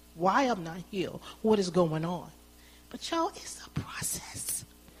 Why I'm not healed? What is going on? But y'all, it's a process.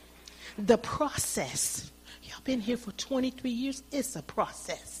 The process. Y'all been here for 23 years. It's a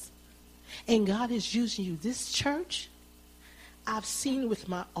process. And God is using you. This church, I've seen with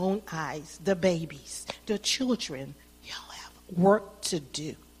my own eyes, the babies, the children. Y'all have work to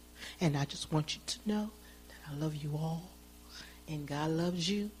do. And I just want you to know that I love you all. And God loves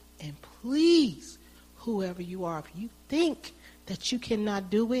you. And please, whoever you are, if you think that you cannot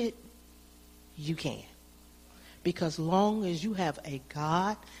do it, you can. Because long as you have a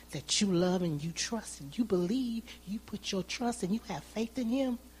God that you love and you trust and you believe, you put your trust and you have faith in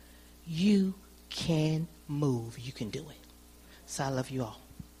him, you can move. You can do it. So I love you all.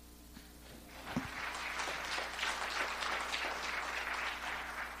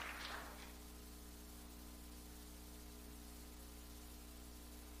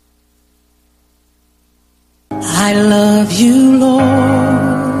 I love you, Lord,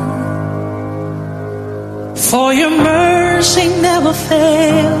 for your mercy never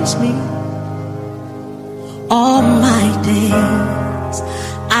fails me. All my days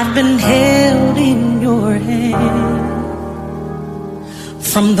I've been held in your hand.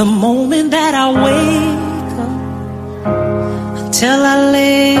 From the moment that I wake up until I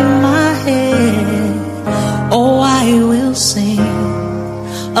lay my head, oh, I will sing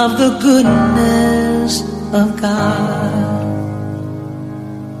of the goodness of God.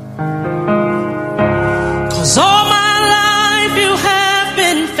 'Cause all my life you have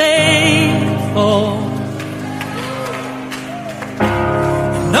been faithful,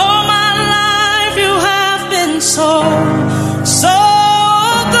 and all my life you have been so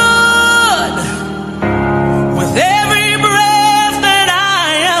good. With every breath that I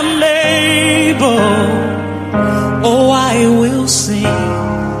am able, oh, I will sing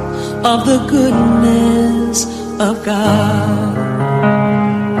of the goodness of God.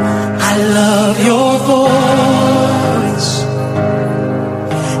 I love your voice.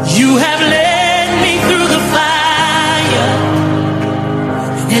 You have led me through the fire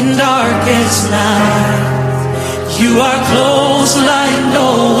in darkest night. You are close like no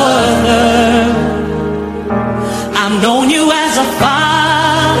other. I've known you as a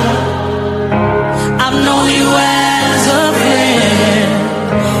father. I've known you as a friend.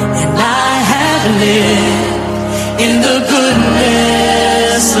 Live in the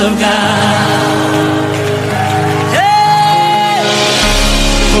goodness of God. Hey,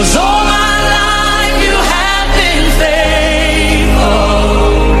 'cause all my life you have been faithful.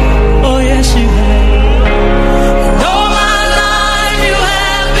 Oh yes, you have. And all my life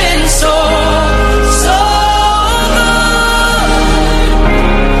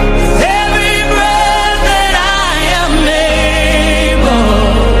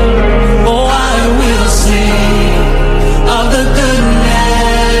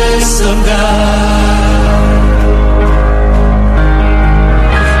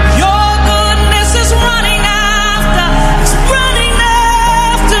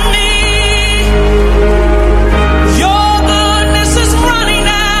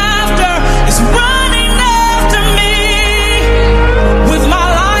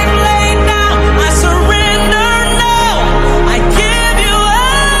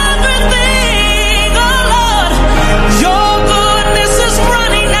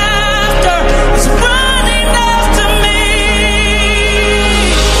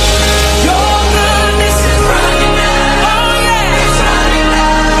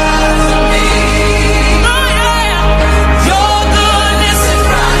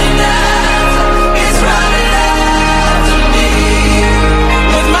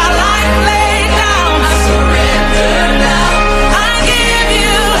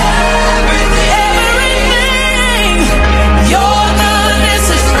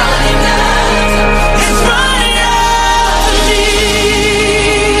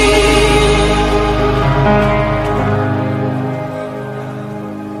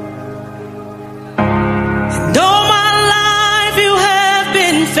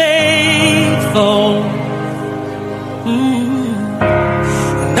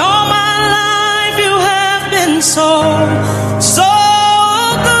been so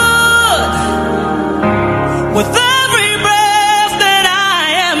good. With every breath that I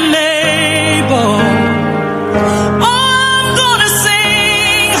am able, oh, I'm gonna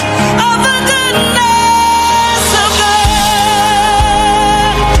sing of the goodness of God.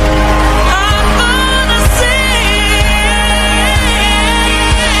 I'm gonna sing.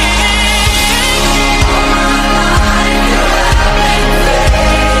 All of my life you have been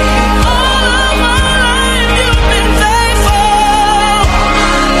faithful. All of my life you've been faithful.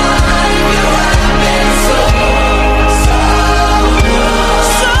 All my life you have been so good.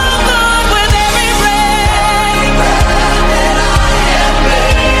 So good with every breath that I am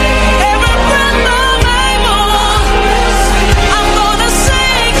breathing. Every breath I'm able, I'm gonna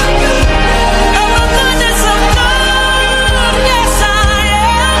sing of the goodness of God. Yes, I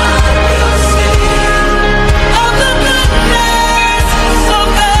am. Of the goodness of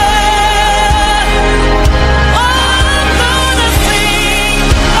God. Oh, I'm gonna sing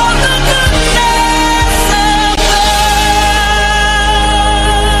of the goodness of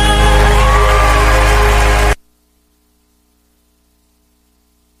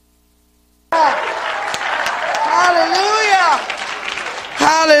Hallelujah.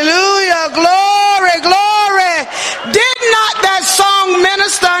 Hallelujah. Glory, glory. Did not that song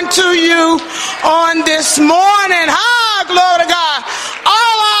minister unto you on this morning? Hi, glory to God.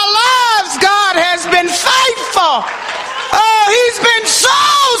 All our lives, God has been faithful. Oh, he's been so,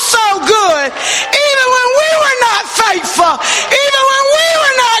 so good. Even when we were not faithful, even when we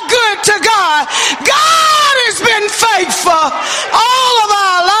were not good to God, God has been faithful all of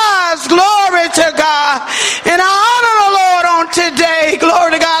our lives. Glory to God. And I honor the Lord on today.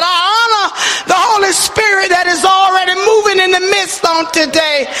 Glory to God. I honor the Holy Spirit that is already moving in the midst on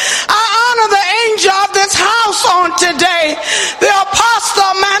today. I honor the angel of this house on today, the Apostle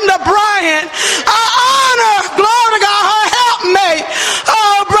Amanda Bryant. I honor, glory to God, her helpmate,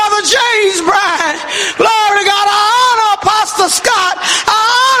 Brother James Bryant. Glory to God. I honor Apostle Scott. I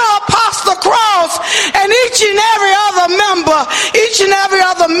honor Apostle Cross and each and every other member, each and every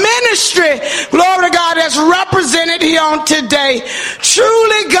other ministry, glory to God, that's represented here on today.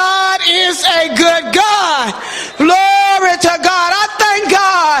 Truly, God is a good God. Glory to God. I thank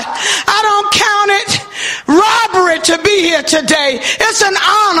God. I don't count it robbery to be here today. It's an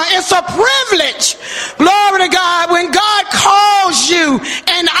honor. It's a privilege. Glory to God. When God calls you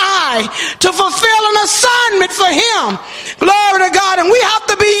and I to fulfill an assignment for him. Glory to God. And we have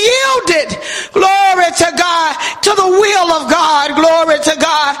to be yielded. Glory to God. To the will of God. Glory to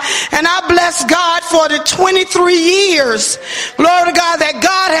God. And I bless God for the 23 years. Glory to God, that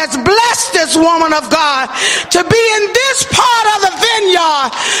God has blessed this woman of God to be in this part of the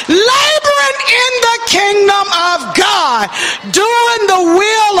vineyard, laboring in the kingdom of God, doing the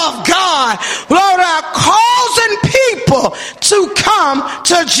will of God. Glory to God, causing people to come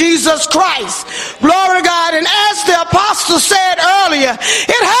to Jesus Christ. Glory to God. And as the apostle said earlier,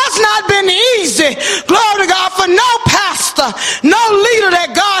 it has not been easy, glory to God, for no pastor, no leader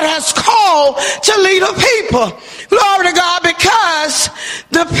that God has called to lead a people. Glory to God, because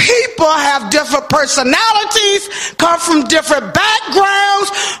the people have different personalities, come from different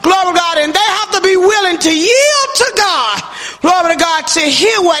backgrounds, glory to God, and they have to be willing to yield to God, glory to God, to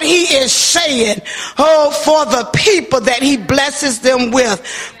hear what he is saying, for the people that he blesses them with.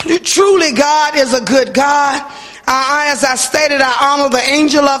 Truly, God is a good God. As I stated, I honor the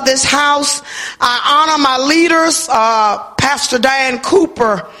angel of this house. I honor my leaders, Pastor Diane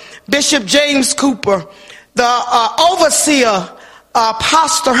Cooper, Bishop James Cooper, the overseer,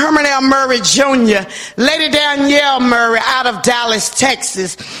 Pastor Herman L. Murray Jr., Lady Danielle Murray out of Dallas,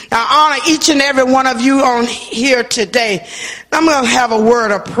 Texas. I honor each and every one of you on here today. I'm going to have a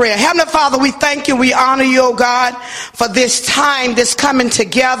word of prayer. Heavenly Father, we thank you. We honor you, oh God, for this time, this coming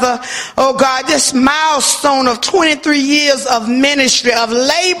together. Oh God, this milestone of 23 years of ministry, of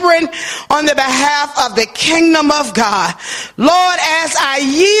laboring on the behalf of the kingdom of God. Lord, as I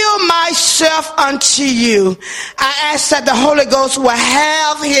yield myself unto you, I ask that the Holy Ghost will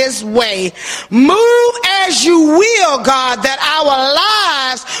have his way. Move as you will, God, that our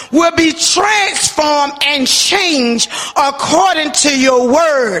lives will be transformed and changed according to your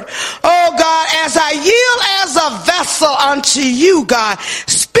word. Oh God, as I yield as a vessel unto you, God,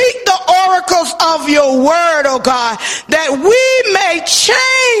 speak the oracles of your word, oh God, that we may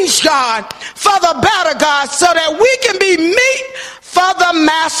change, God, for the better, God, so that we can be meet for the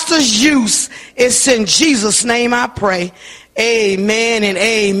master's use. It's in Jesus' name I pray. Amen and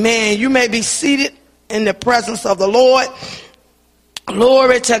amen. You may be seated in the presence of the Lord.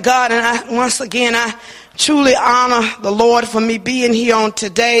 Glory to God. And once again, I truly honor the Lord for me being here on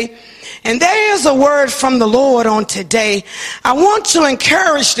today. And there is a word from the Lord on today. I want to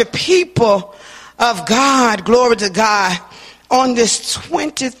encourage the people of God, glory to God, on this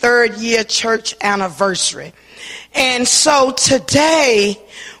 23rd year church anniversary. And so today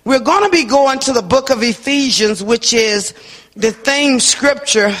we're going to be going to the book of Ephesians, which is the theme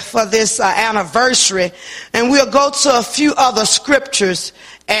scripture for this anniversary. And we'll go to a few other scriptures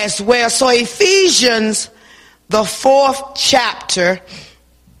as well. So Ephesians, the 4th chapter,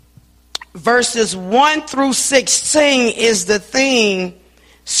 verses 1 through 16 is the theme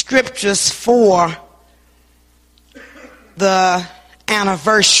scriptures for the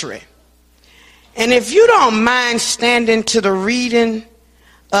anniversary. And if you don't mind standing to the reading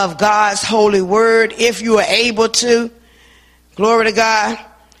of God's holy word, if you are able to, glory to God.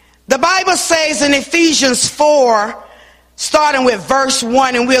 The Bible says in Ephesians 4, starting with verse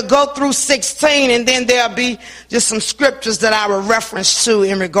 1, and we'll go through 16, and then there'll be just some scriptures that I will reference to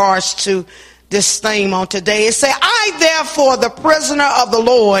in regards to this theme on today. It says, I therefore, the prisoner of the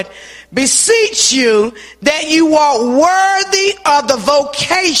Lord, beseech you that you walk worthy of the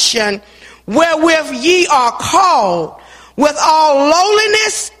vocation wherewith ye are called, with all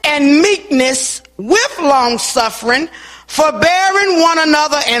lowliness and meekness, with long suffering, forbearing one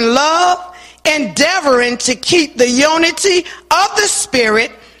another in love, endeavoring to keep the unity of the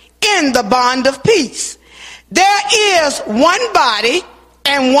Spirit in the bond of peace. There is one body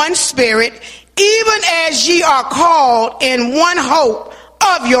and one Spirit, even as ye are called in one hope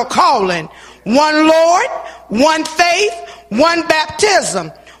of your calling, one Lord, one faith, one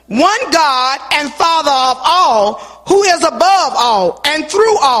baptism, one God and Father of all, who is above all and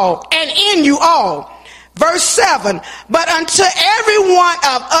through all and in you all. Verse 7, but unto every one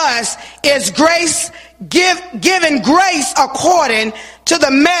of us is grace given grace according to the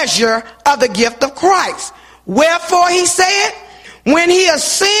measure of the gift of Christ. Wherefore he said, when he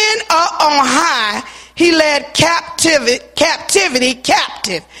ascended up on high, he led captivity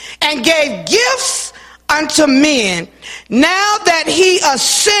captive and gave gifts unto men. Now that he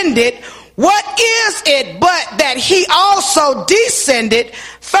ascended, what is it but that he also descended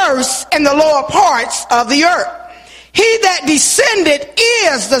first in the lower parts of the earth? He that descended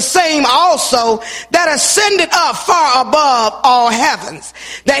is the same also that ascended up far above all heavens,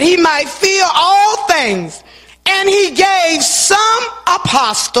 that he might fill all things. And he gave some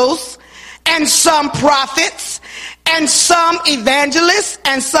apostles, and some prophets, and some evangelists,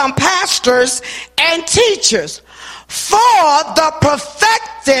 and some pastors and teachers, for the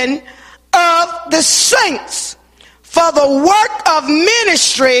perfecting of the saints, for the work of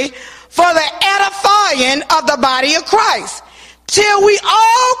ministry, for the edifying of the body of Christ, till we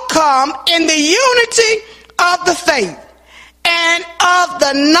all come in the unity of the faith and of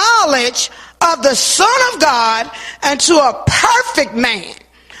the knowledge of the Son of God, unto a perfect man,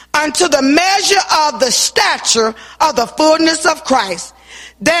 unto the measure of the stature of the fullness of Christ,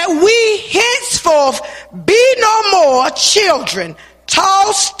 that we henceforth be no more children,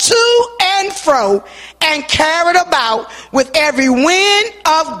 tossed to and fro, and carried about with every wind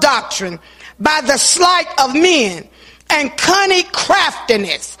of doctrine, by the sleight of men, and cunning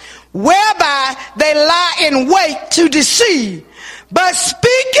craftiness, whereby they lie in wait to deceive. But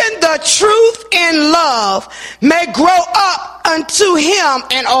speaking the truth in love may grow up unto him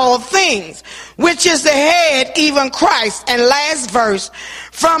in all things, which is the head, even Christ. And last verse,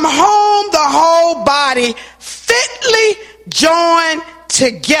 from whom the whole body fitly joined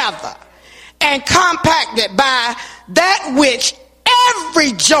together and compacted by that which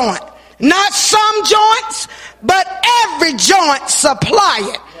every joint, not some joints, but every joint supply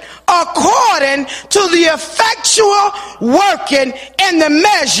it, according to the effectual working in the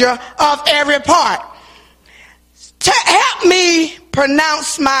measure of every part. Help me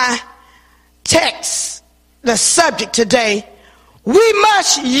pronounce my text, the subject today. We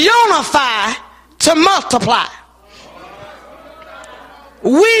must unify to multiply.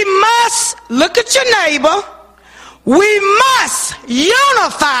 We must, look at your neighbor, we must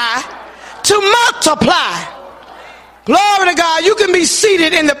unify to multiply. Glory to God. You can be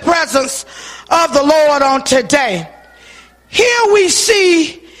seated in the presence of the Lord on today. Here we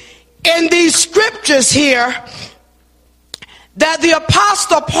see in these scriptures here that the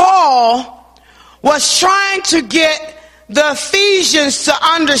Apostle Paul was trying to get the Ephesians to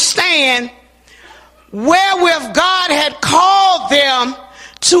understand wherewith God had called them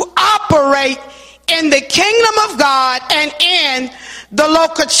to operate in the kingdom of God and in the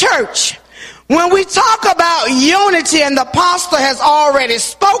local church. When we talk about unity, and the apostle has already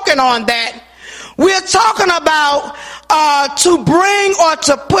spoken on that, we're talking about to bring or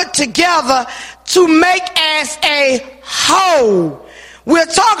to put together to make as a whole. We're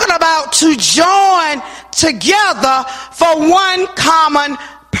talking about to join together for one common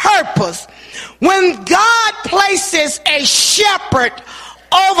purpose. When God places a shepherd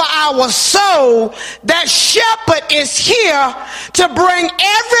over our soul, that shepherd is here to bring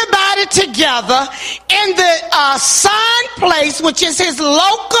everybody together in the assigned place, which is his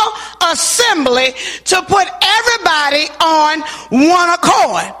local assembly, to put everybody on one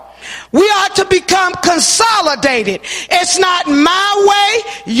accord. We are to become consolidated. It's not my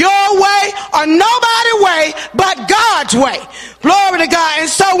way, your way, or nobody's way, but God's way. Glory to God. And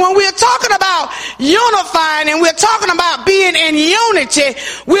so when we're talking about unifying and we're talking about being in unity,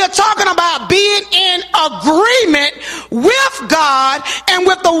 we're talking about being in agreement with God and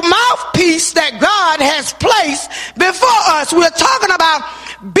with the mouthpiece that God has placed before us. We're talking about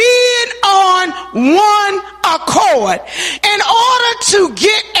being on one accord. In order to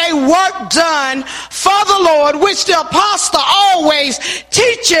get a work done for the Lord, which the apostle always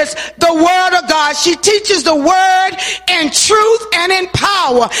teaches the word of God. She teaches the word in truth and in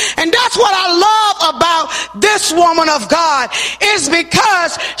power. And that's what I love about this woman of God, is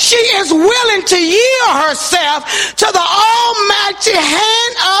because she is willing to yield herself to the almighty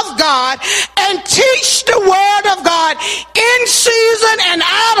hand of God and teach the word of God in season and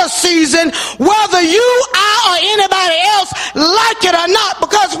out of season, whether you, I, or anybody else like it or not,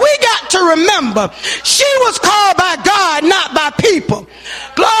 because we got to remember she was called by God, not by people.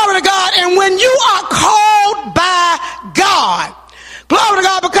 Glory to God. And when you are called by God, glory to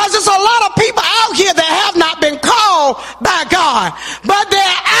God, because there's a lot of people out here that have not been called by God, but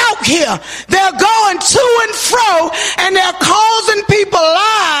they're out here. They're going to and fro, and they're causing people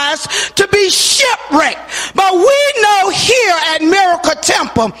lives to be shipwrecked. But we know here at Miracle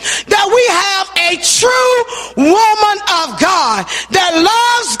Temple that we have a true woman of God that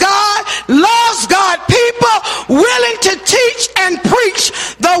loves God people, willing to teach and preach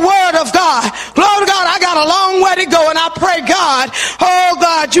the word of God. Glory to God. I got a long way to go, and I pray God, oh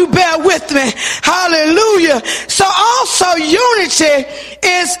God, you bear with me. Hallelujah. So also unity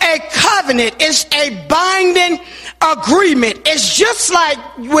is a covenant. It's a binding agreement. It's just like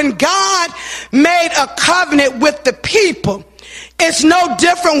when God made a covenant with the people. It's no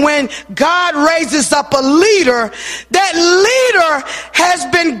different when God raises up a leader. That leader has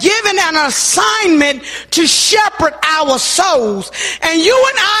been given an assignment to shepherd our souls. And you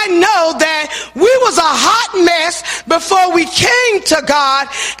and I know that we was a hot mess before we came to God,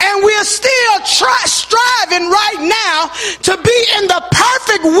 and we're still striving right now to be in the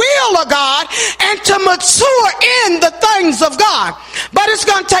perfect will of God and to mature in the things of God. But it's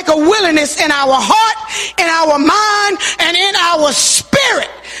going to take a willingness in our heart, in our mind, and in our spirit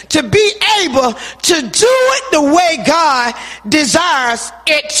to be able to do it the way God desires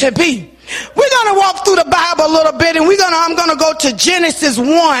it to be. We're going to walk through the Bible a little bit, and I'm going to go to Genesis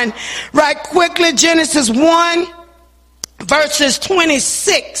 1 right quickly. Genesis 1 verses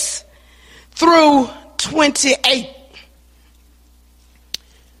 26 through 28.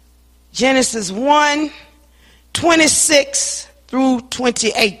 Genesis 1, 26 through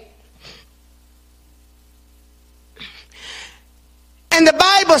 28. And the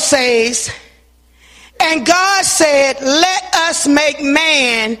Bible says, and God said, let us make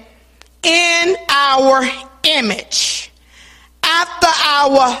man in our image, after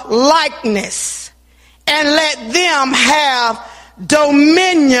our likeness, and let them have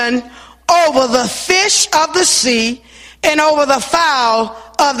dominion over the fish of the sea, and over the fowl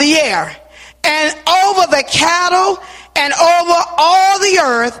of the air, and over the cattle, and over all the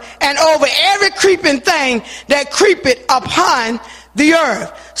earth, and over every creeping thing that creepeth upon the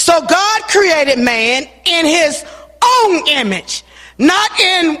earth. So God created man in his own image, not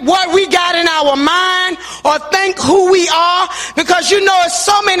in what we got in our mind or think who we are, because you know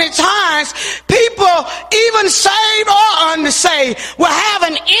so many times people, even saved or unsaved, will have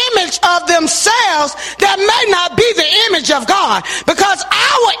an image of themselves that may not be the image of God, because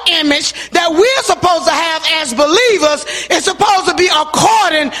our image that we're supposed to have as believers is supposed to be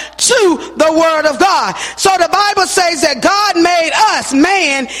according to the word of God. So the Bible says that God made us,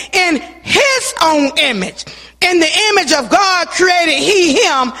 man, in his own image. In the image of God created he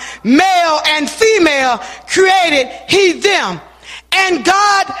him, male and female created he them. And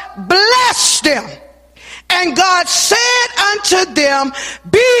God blessed them. And God said unto them,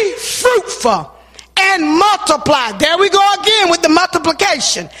 be fruitful and multiply. There we go again with the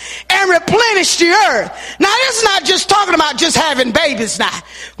multiplication. And replenish the earth. Now this is not just talking about just having babies now.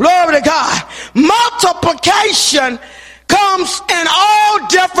 Glory to God. Multiplication comes in all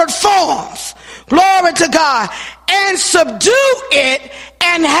different forms. Glory to God. And subdue it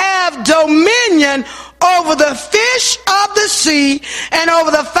and have dominion over the fish of the sea and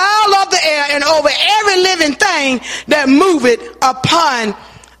over the fowl of the air and over every living thing that moveth upon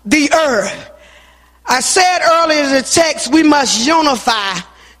the earth. I said earlier in the text, we must unify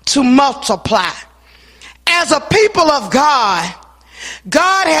to multiply. As a people of God,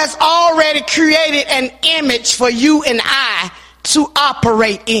 God has already created an image for you and I to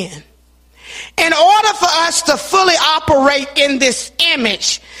operate in. In order for us to fully operate in this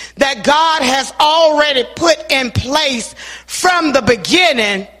image that God has already put in place from the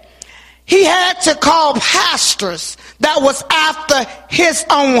beginning, he had to call pastors that was after his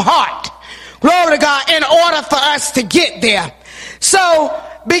own heart. Glory to God, in order for us to get there. So,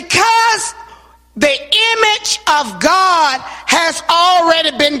 because the image of God has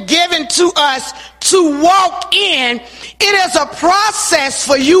already been given to us to walk in, it is a process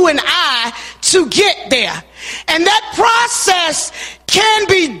for you and I to get there. And that process can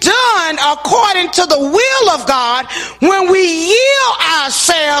be done according to the will of God when we yield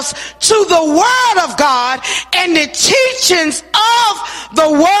ourselves to the Word of God and the teachings of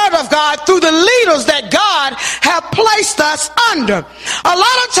the Word of God through the leaders that God have placed us under. A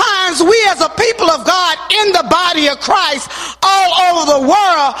lot of times we as a people of God in the body of Christ all over the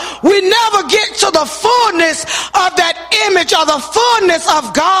world, we never get to the fullness of that image or the fullness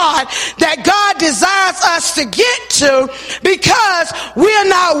of God that God desires us to get to, because we are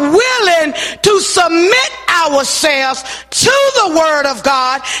not willing to submit ourselves to the Word of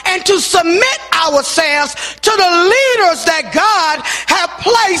God and to submit ourselves to the leaders that God have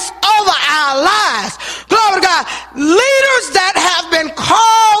placed over our lives. Glory to God. Leaders that have been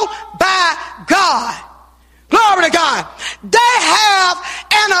called by God. Glory to God. They have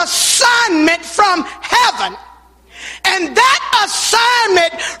an assignment from heaven. And that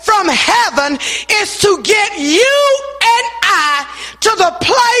assignment from heaven is to get you and I to the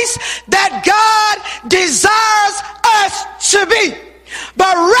place that God desires us to be.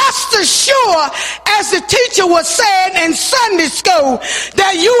 But rest assured, as the teacher was saying in Sunday school,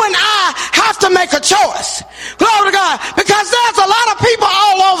 that you and I have to make a choice. Glory to God. Because there's a lot of people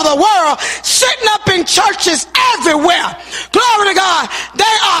all over the world sitting up in churches everywhere. Glory to God.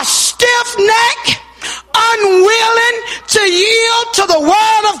 They are stiff-necked, unwilling to yield to the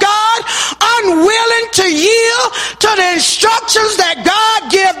Word of God, unwilling to yield to the instructions that God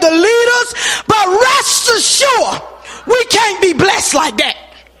gives the leaders. But rest assured, we can't be blessed like that.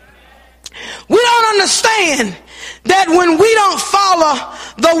 We don't understand that when we don't follow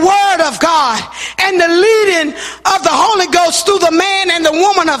the Word of God and the leading of the Holy Ghost through the man and the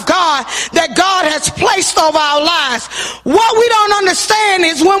woman of God that God has placed over our lives, what we don't understand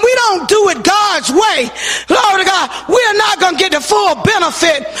is when we don't do it God's way, glory to God, we are not going to get the full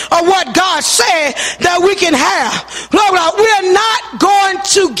benefit of what God said that we can have. Glory to God, we are not going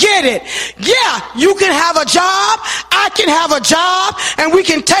to get it. Yeah, you can have a job, I can have a job, and we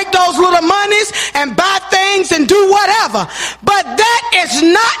can take those little monies and buy things and do whatever. But that is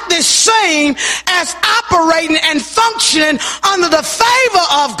not the same as operating and functioning under the favor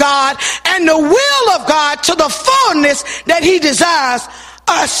of God and the will of God to the fullness that he desires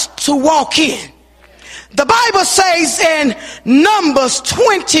us to walk in. The Bible says in Numbers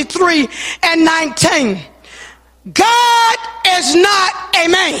 23 and 19, God is not a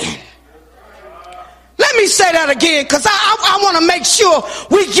man. Let me say that again, because I want to make sure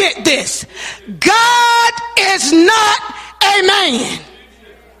we get this. God is not a man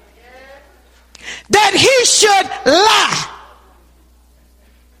that he should lie,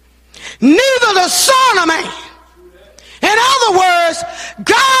 neither the Son of Man. In other words,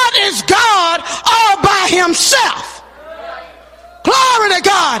 God is God all by himself. Glory to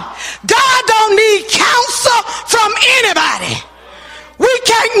God. God don't need counsel from anybody. We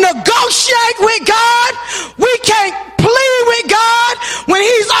can't negotiate with God. We can't plead with God when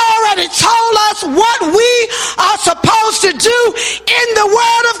he's already told us what we are supposed to do in the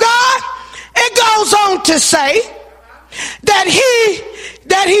Word of God. It goes on to say that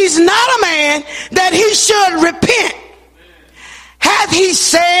he's not a man that he should repent. Hath he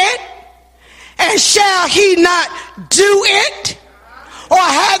said, and shall he not do it? Or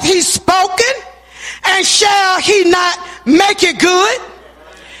hath he spoken, and shall he not make it good?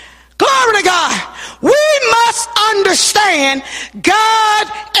 Glory to God. We must understand God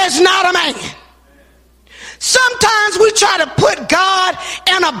is not a man. Sometimes we try to put God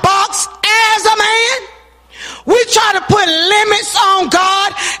in a box as a man. We try to put limits on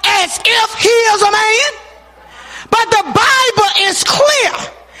God as if he is a man. But the Bible is clear.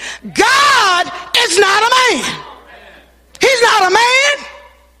 God is not a man. He's not a man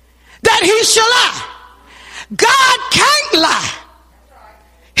that that he shall lie. God can't lie.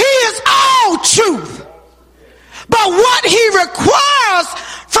 He is all truth. But what he requires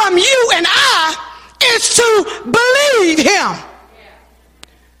from you and I is to believe him.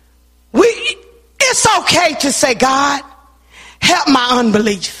 It's okay to say, God, help my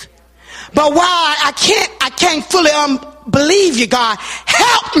unbelief. But while I can't fully believe you, God,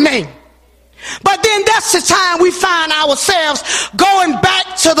 help me. But then that's the time we find ourselves going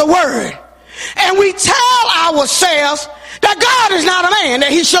back to the word. And we tell ourselves that God is not a man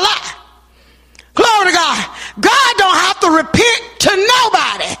that he shall lie. Glory to God. God don't have to repent to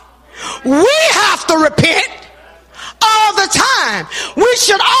nobody. We have to repent all the time. We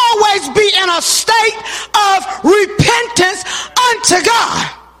should always be in a state of repentance unto God.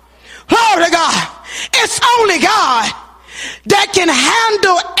 Glory to God. It's only God that can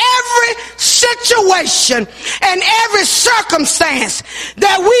handle every situation and every circumstance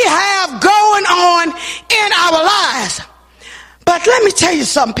that we have going on in our lives. But let me tell you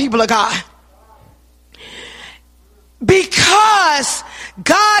something, people of God. Because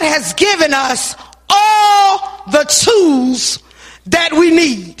God has given us all the tools that we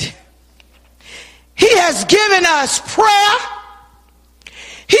need. He has given us prayer.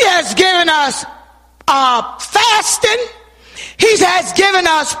 He has given us fasting. He has given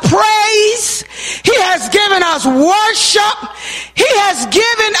us praise. He has given us worship. He has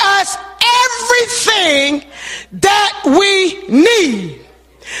given us everything that we need.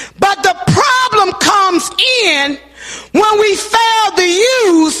 But the problem comes in when we fail to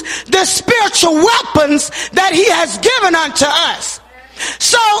use the spiritual weapons that he has given unto us.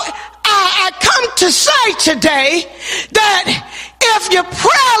 So I come to say today that if your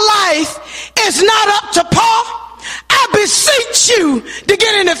prayer life is not up to par, I beseech you to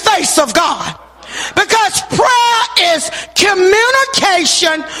get in the face of God. Because prayer is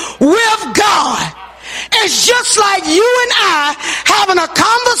communication with God. It's just like you and I having a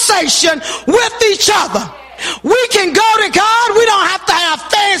conversation with each other. We can go to God. We don't have to have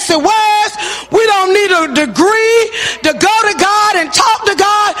fancy words. We don't need a degree to go to God and talk to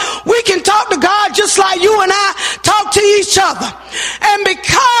God. We can talk to God just like you and I talk to each other. And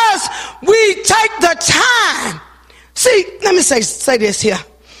because we take the time, see, let me say this here.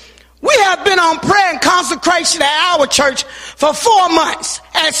 We have been on prayer and consecration at our church for 4 months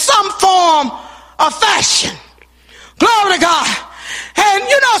at some form of fashion. Glory to God. And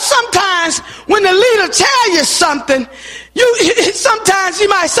you know, sometimes when the leader tell you something, sometimes you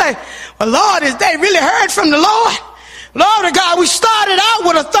might say, well, Lord, is they really heard from the Lord? Glory to God. We started out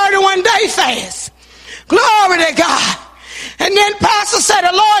with a 31-day fast. Glory to God. And then pastor said,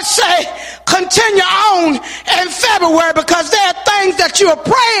 the Lord say, continue on in February because there are things that you are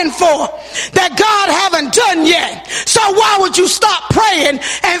praying for that God haven't done yet. So why would you stop praying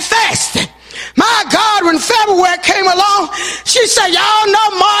and fasting? My God, when February came along, she said, y'all know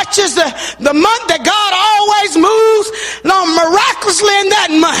March is the month that God always moves miraculously in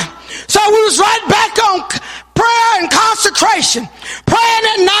that month. So we was right back on prayer and consecration, praying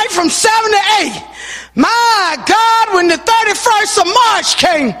at night from 7 to 8. My God, when the 31st of March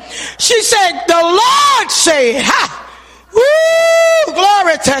came, she said, the Lord said, woo,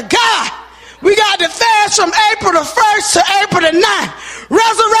 glory to God. We got to fast from April the 1st to April the 9th.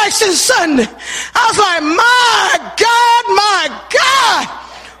 Resurrection Sunday. I was like, my God.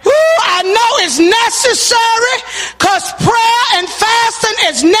 I know it's necessary because prayer and fasting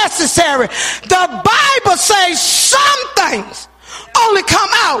is necessary. The Bible says some things only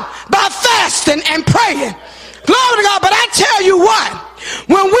come out by fasting and praying. Glory to God. But I tell you what,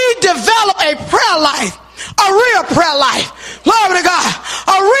 when we develop a prayer life, a real prayer life, glory to God,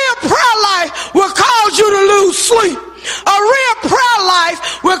 a real prayer life will cause you to lose sleep. A real prayer life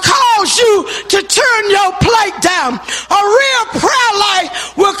will cause you to turn your plate down. A real prayer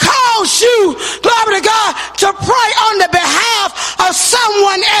life will cause you, glory to God, to pray on the behalf of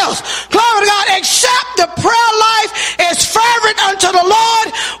someone else. Glory to God, except the prayer life is fervent unto the Lord,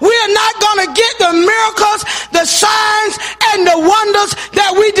 we are not going to get the miracles, the signs, and the wonders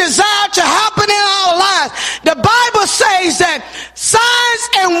that we desire to happen in our lives. The Bible says that signs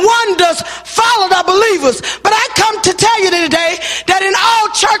and wonders follow the believers. But I come to tell you today that in all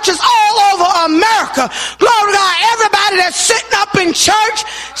churches all over America, glory to God, everybody that's sitting up in church,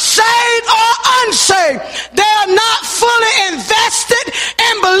 saved or unsaved, they are not fully invested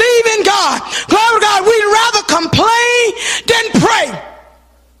in believing God. Glory to God, we'd rather complain than pray.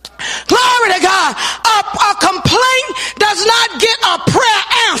 Glory to God. A complaint does not get a prayer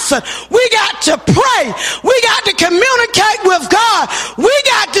answered. We got to pray. We got to communicate with God. We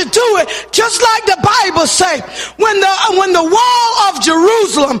got to do it just like the Bible say. When the wall of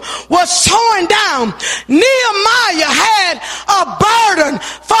Jerusalem was torn down, Nehemiah had a burden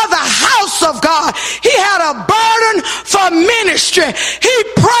for the house of God. He had a burden for ministry. He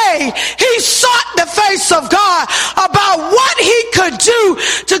prayed. He sought the face of God about what he could do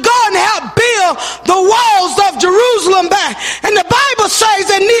to go and help build the walls of Jerusalem back. And the Bible says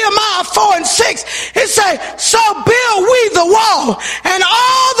in Nehemiah 4:6, it says, so build we the wall, and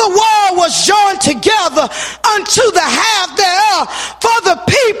all the wall was joined together unto the half thereof, for the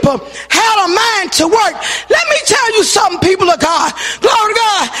people had a mind to work. Let me tell you something, people of God. Glory to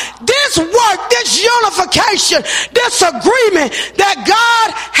God. This work, this unification, this agreement that God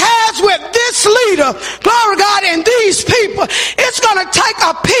has with this leader, glory to God, and these people, it's going to take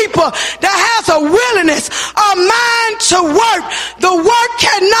a people that has a willingness, a mind to work. The work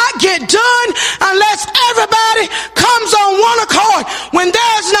cannot get done unless everybody comes on one accord. When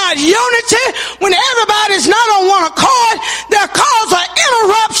there's not unity, when everybody's not on one accord, there causes an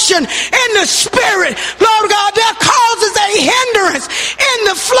interruption in the spirit. Lord God, that causes a hindrance in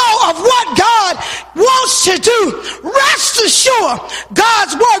the flow of what God wants to do. Rest assured,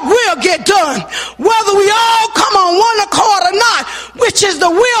 God's work will get done, whether we all come on one accord or not, which is the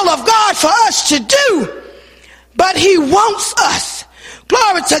will of God for us to do. But he wants us,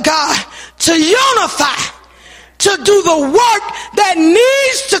 glory to God, to unify, to do the work that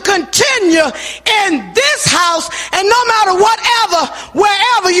needs to continue in this house, and no matter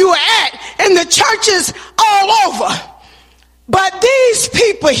wherever you are at, in the churches all over. But these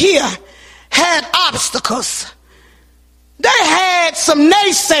people here had obstacles. They had some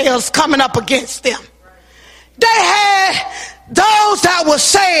naysayers coming up against them. They had those that were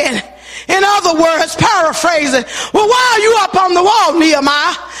saying, in other words, paraphrasing, well, why are you up on the wall,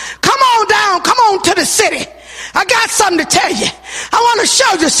 Nehemiah? Come on down, come on to the city. I got something to tell you. I want to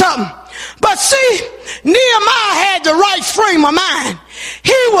show you something. But see, Nehemiah had the right frame of mind.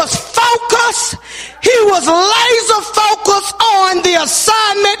 He was focused. He was laser focused on the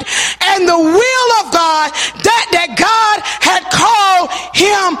assignment and the will of God that God had called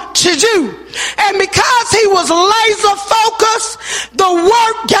him to do. And because he was laser focused, the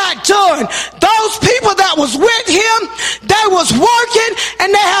work got done. Those people that was with him, they was working and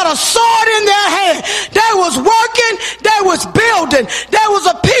they had a sword in their hand. They was working, they was building. There was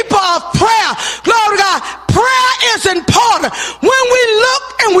a people of prayer. Glory to God. Prayer is important. When we look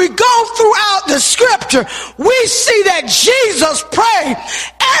and we go throughout the scripture, we see that Jesus prayed.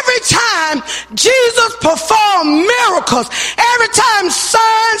 Every time Jesus performed miracles, every time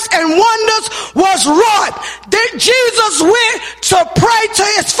signs and wonders was wrought, that Jesus went to pray to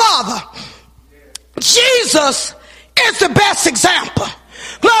his Father. Jesus is the best example.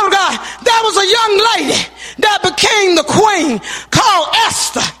 Glory to God. There was a young lady that became the queen called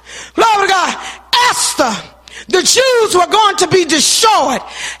Esther. Glory to God. Esther, the Jews were going to be destroyed.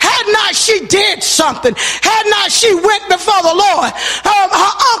 Had not she did something, had not she went before the Lord, her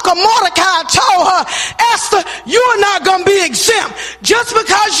uncle Mordecai told her, Esther, you're not going to be exempt. Just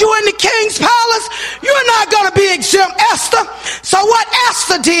because you're in the king's palace, you're not going to be exempt, Esther. So what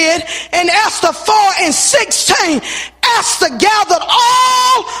Esther did in Esther 4:16, Esther gathered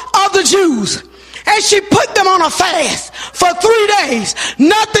all of the Jews and she put them on a fast for 3 days.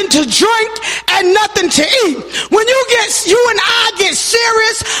 Nothing to drink and nothing to eat. When you and I get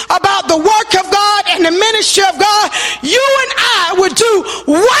serious about the work of God and the ministry of God, you and I would do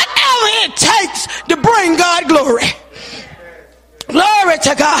whatever it takes to bring God glory. Glory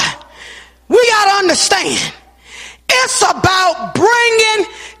to God. We got to understand, it's about bringing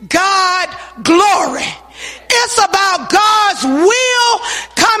God glory. It's about God's will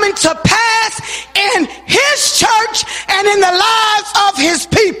coming to pass in his church and in the lives of his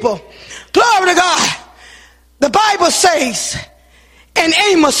people. Glory to God. The Bible says in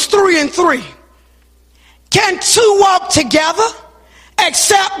Amos 3:3, can two walk together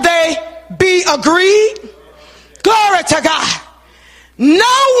except they be agreed? Glory to God.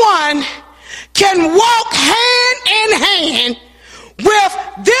 No one can walk hand in hand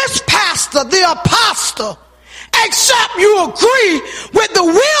with this pastor, the apostle, except you agree with the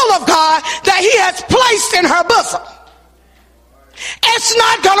will of God that he has placed in her bosom. It's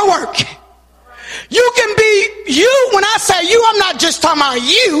not going to work. You can be you. When I say you, I'm not just talking about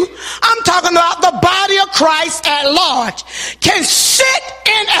you. I'm talking about the body of Christ at large. Can sit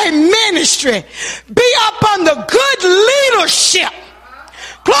in a ministry, be up under good leadership.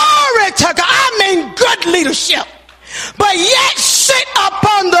 Glory to God. I mean good leadership. But yet sit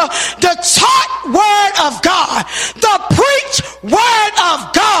upon the taught word of God, the preached word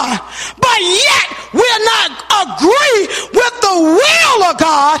of God, but yet we're not agree with the will of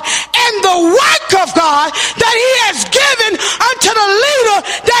God and the work of God that he has given unto the leader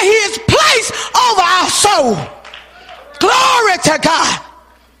that he has placed over our soul. Glory to God.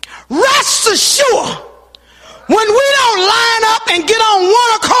 Rest assured, when we don't line up and get on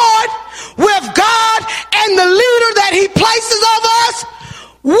one accord with God and the leader that he places over us,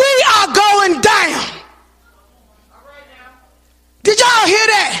 we are going down. Did y'all hear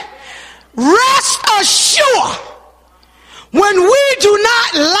that? Rest assured, when we do not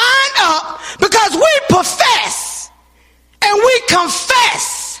line up, because we profess and we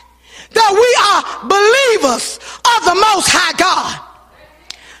confess that we are believers of the Most High God.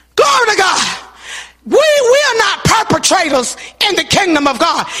 Glory to God. We are not perpetrators in the kingdom of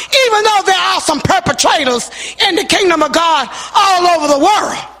God, even though there are some perpetrators in the kingdom of God all over the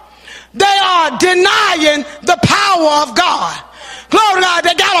world. They are denying the power of God. Glory to God.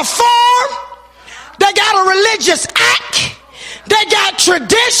 They got a form. They got a religious act. They got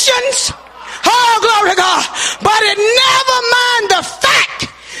traditions. Oh, glory to God. But it never mind the fact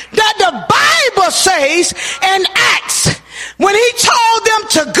that the Bible says in Acts, when he told them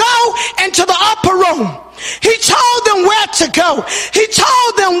to go into the upper room, he told them where to go. He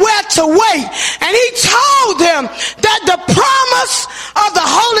told them where to wait. And he told them that the promise of the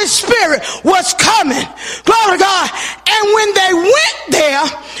Holy Spirit was coming. Glory to God. And when they went there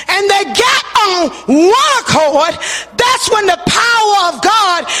and they got on one accord, that's when the power of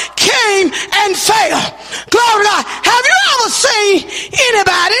God came and fell. Glory to God. Have you ever seen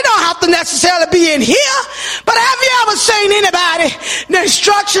anybody, it don't have to necessarily be in here, but have you ever seen anybody, the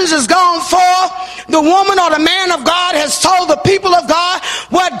instructions is gone forth, the woman or the man of God has told the people of God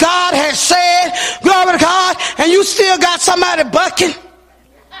what God has said, glory to God, and you still got somebody bucking?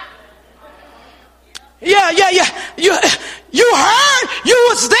 Yeah. You heard, you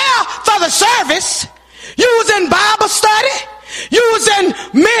was there for the service. You was in Bible study. You was in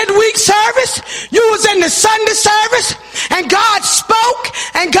midweek service. You was in the Sunday service. And God spoke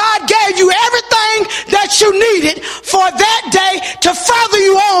and God gave you everything that you needed for that day to further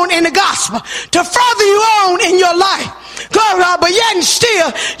you on in the gospel, to further you on in your life. Glory to God. But yet and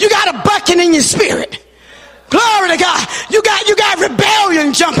still, you got a bucking in your spirit. Glory to God. You got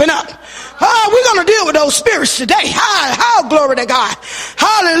rebellion jumping up. Oh, we're going to deal with those spirits today. How glory to God.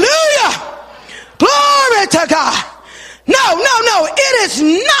 Hallelujah. Glory to God. No. It is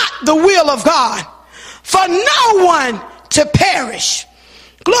not the will of God for no one to perish.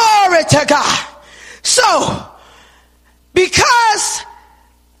 Glory to God. So, because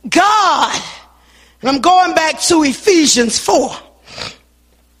God, and I'm going back to Ephesians 4.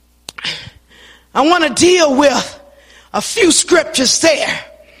 I want to deal with a few scriptures there.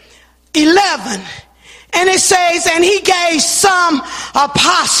 11. And it says, and he gave some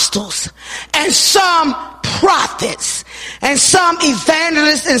apostles and some prophets and some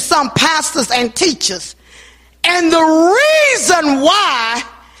evangelists and some pastors and teachers. And the reason why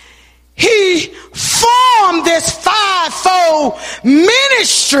he formed this fivefold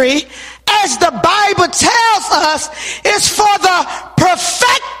ministry, as the Bible tells us, is for the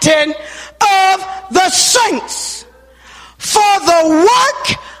perfecting of the saints, for the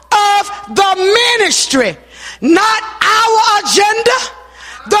work of the ministry, not our agenda,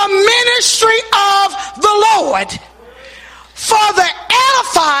 the ministry of the Lord, for the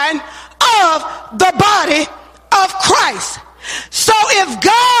edifying of the body of Christ. So if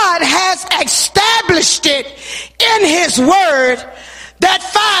God has established it in his word, that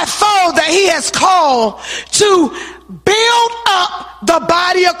fivefold that he has called to build up the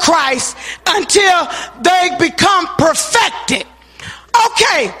body of Christ until they become perfected.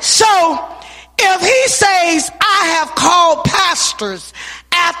 Okay, so if he says, I have called pastors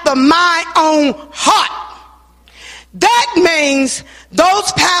after my own heart, that means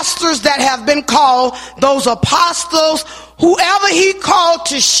those pastors that have been called, those apostles, whoever he called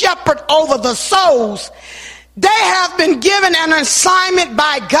to shepherd over the souls, they have been given an assignment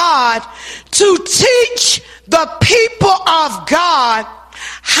by God to teach the people of God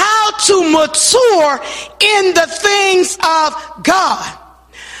how to mature in the things of God.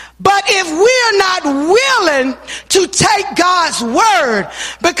 But if we're not willing to take God's word,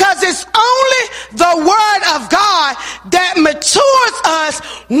 because it's only the word of God that matures us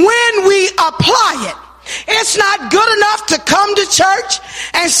when we apply it. It's not good enough to come to church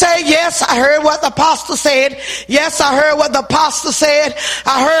and say, yes, I heard what the apostle said. Yes, I heard what the apostle said.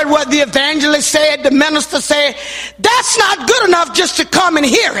 I heard what the evangelist said, the minister said. That's not good enough just to come and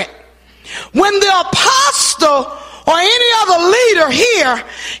hear it. When the apostle or any other leader here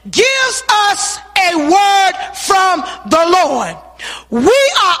gives us a word from the Lord,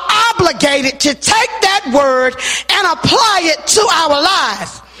 we are obligated to take that word and apply it to our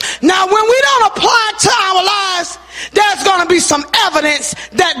lives. Now, when we don't apply it to our lives, there's going to be some evidence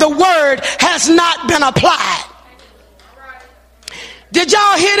that the word has not been applied. Did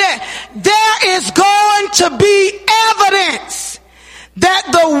y'all hear that? There is going to be evidence that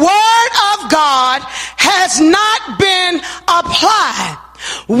the word of God has not been applied.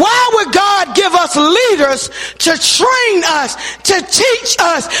 Why would God give us leaders to train us, to teach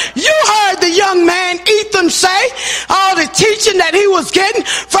us? You heard the young man Ethan say all the teaching that he was getting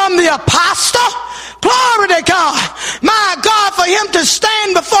from the apostle. Glory to God. My God, for him to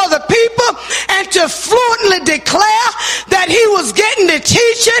stand before the people and to fluently declare that he was getting the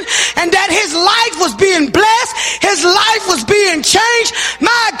teaching and that his life was being blessed, his life was being changed.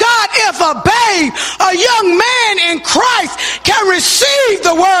 My God, if a babe, a young man in Christ can receive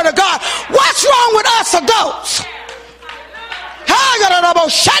the word of God, what's wrong with us adults?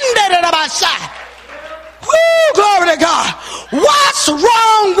 Woo, glory to God. What's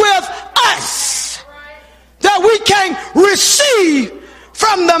wrong with us that we can't receive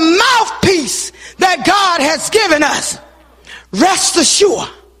from the mouthpiece that God has given us? Rest assured,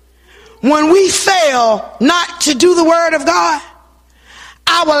 when we fail not to do the word of God,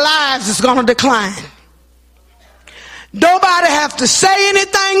 our lives is going to decline. Nobody have to say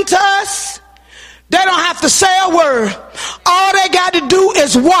anything to us. They don't have to say a word. All they got to do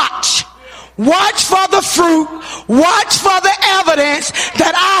is watch. Watch for the fruit. Watch for the evidence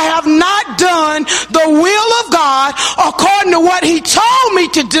that I have not done the will of God according to what he told me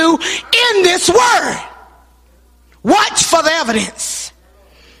to do in this word. Watch for the evidence.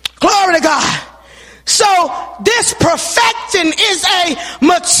 Glory to God. So this perfecting is a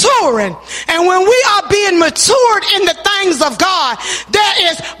maturing. And when we are being matured in the things of God,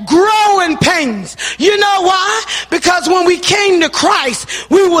 there is growing pains. You know why? Because when we came to Christ,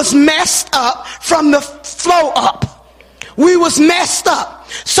 we was messed up from the flow up. We was messed up.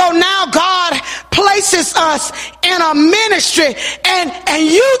 So now God places us in a ministry, and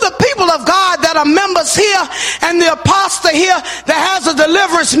you, the people of God that are members here and the apostle here that has a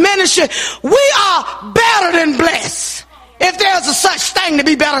deliverance ministry, we are better than blessed. If there's a such thing to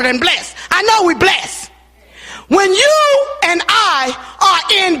be better than blessed. I know we blessed. When you and I are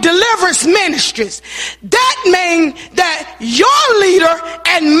in deliverance ministries, that means that your leader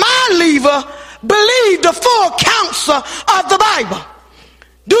and my leader believe the full counsel of the Bible.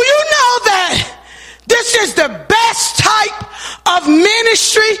 Do you know that this is the best type of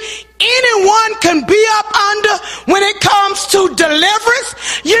ministry anyone can be up under when it comes to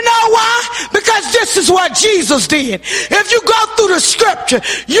deliverance? You know why? Because this is what Jesus did. If you go through the scripture,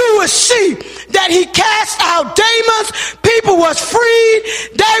 you will see that he cast out demons, people was freed,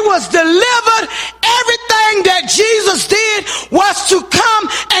 they was delivered. Everything that Jesus did was to come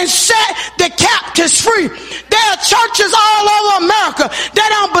and set the captives free. There are churches all over America that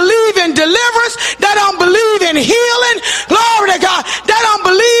don't believe in deliverance, that don't believe in healing, glory to God, that don't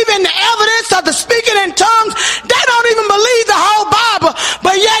believe in the evidence of the speaking in tongues, they don't even believe the whole Bible,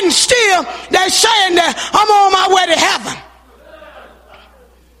 but yet and still they're saying that I'm on my way to heaven.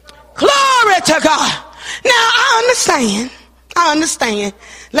 Glory to God. Now I understand.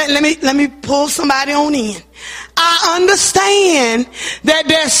 Let me pull somebody on in. I understand that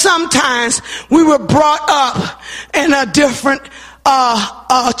there's sometimes we were brought up in a different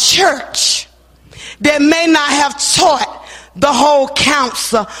church that may not have taught the whole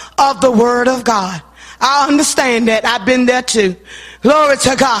counsel of the word of God. I understand that. I've been there too. Glory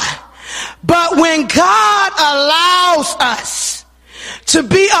to God. But when God allows us to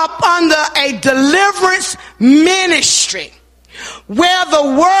be up under a deliverance ministry where the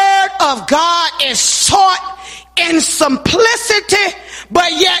word of God is taught in simplicity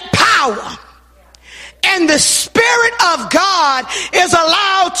but yet power, and the Spirit of God is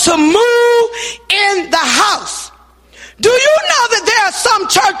allowed to move in the house. Do you know that there are some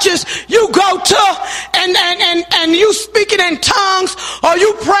churches you go to and you speaking in tongues or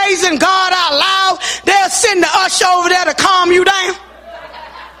you praising God out loud, they'll send the usher over there to calm you down?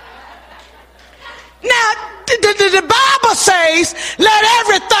 Now, the Bible says, let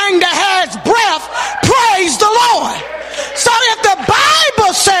everything that has breath praise the Lord. So if the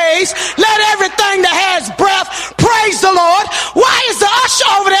Bible says, let everything that has breath praise the Lord, why is the usher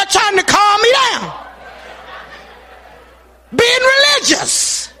over there trying to calm me down? Being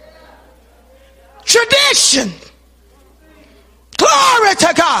religious. Tradition. Glory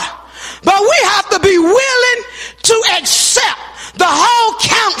to God. But we have to be willing to accept the whole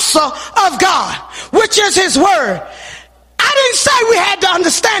counsel counsel of God, which is his word. I didn't say we had to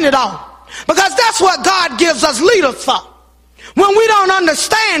understand it all, because that's what God gives us leaders for. When we don't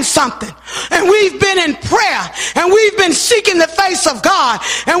understand something, and we've been in prayer, and we've been seeking the face of God,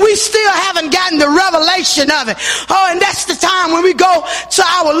 and we still haven't gotten the revelation of it. Oh, and that's the time when we go to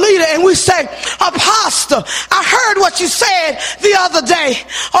our leader and we say, Apostle, I heard what you said the other day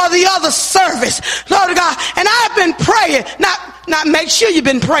or the other service, Lord of God, and I've been praying. Now make sure you've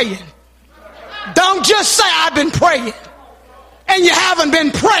been praying. Don't just say I've been praying and you haven't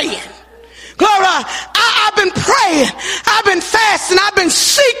been praying. Glory, I've been praying, I've been fasting, I've been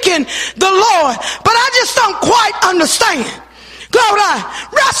seeking the Lord, but I just don't quite understand. Glory,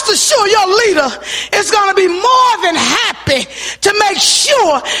 rest assured your leader is going to be more than happy to make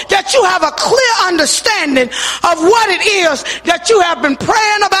sure that you have a clear understanding of what it is that you have been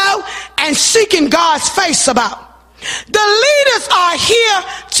praying about and seeking God's face about. The leaders are here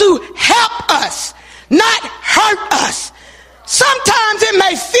to help us, not hurt us. Sometimes it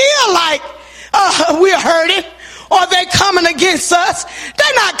may feel like we're hurting, or they're coming against us.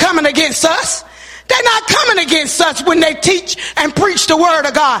 They're not coming against us. They're not coming against us when they teach and preach the word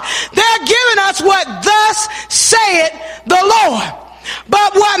of God. They're giving us what thus saith the Lord.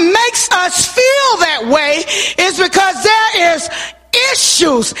 But what makes us feel that way is because there is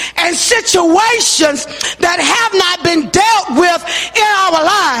issues and situations that have not been dealt with in our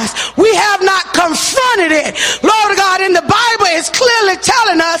lives. We have not confronted it. Lord God, in the Bible is clearly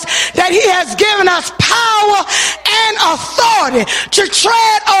telling us that he has given us power and authority to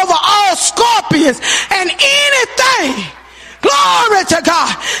tread over all scorpions and anything, glory to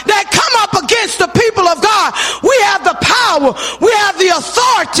God, that come up against the people of God. We have the power, we have the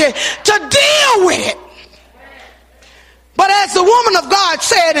authority to deal with it. But as the woman of God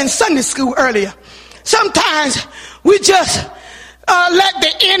said in Sunday school earlier, sometimes we just let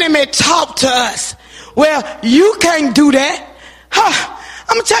the enemy talk to us. Well, you can't do that.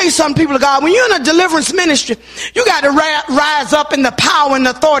 I'm going to tell you something, people of God. When you're in a deliverance ministry, you got to rise up in the power and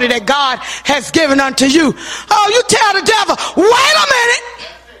authority that God has given unto you. Oh, you tell the devil, wait a minute.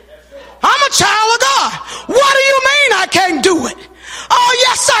 I'm a child of God. What do you mean I can't do it? Oh,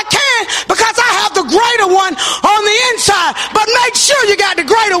 yes, I can, because I have the greater one on the inside. But make sure you got the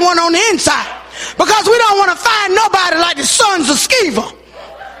greater one on the inside, because we don't want to find nobody like the sons of Sceva.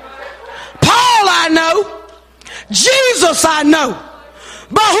 Paul I know. Jesus I know.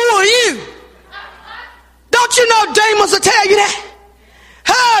 But who are you? Don't you know Demas will tell you that?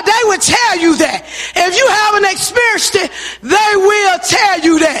 They will tell you that. If you haven't experienced it, they will tell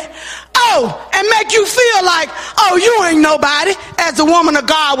you that. Oh, and make you feel like, oh, you ain't nobody, as the woman of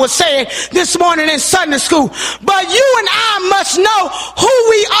God was saying this morning in Sunday school. But you and I must know who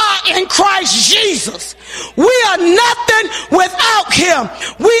we are in Christ Jesus. We are nothing without him.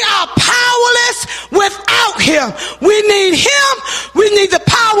 We are powerless without him. We need him. We need the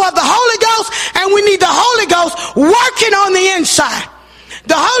power of the Holy Ghost, and we need the Holy Ghost working on the inside.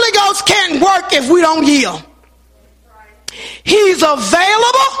 The Holy Ghost can't work if we don't yield. He's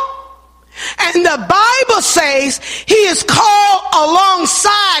available. And the Bible says he is called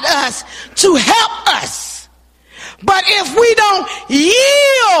alongside us to help us. But if we don't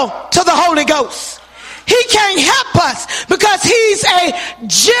yield to the Holy Ghost, he can't help us, because he's a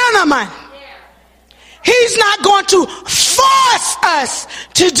gentleman. He's not going to force us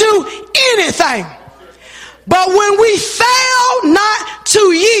to do anything. But when we fail not to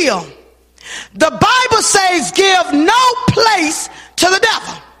yield, the Bible says give no place to the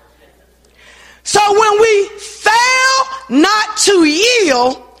devil. So when we fail not to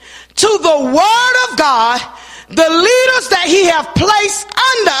yield to the word of God, the leaders that he have placed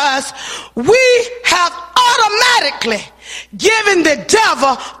under us, we have automatically given the devil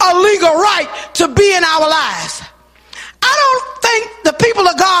a legal right to be in our lives. I don't think the people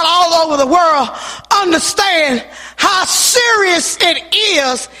of God all over the world understand how serious it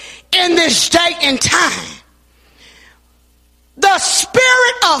is in this day and time. The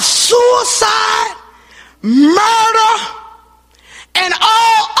spirit of suicide, murder, and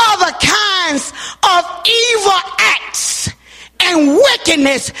all other kinds of evil acts and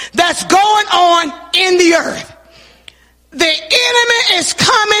wickedness that's going on in the earth. The enemy is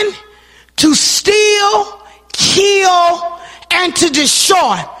coming to steal, kill, and to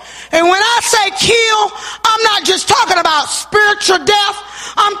destroy. And when I say kill, I'm not just talking about spiritual death.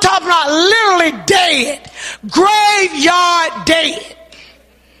 I'm talking about literally dead, graveyard dead.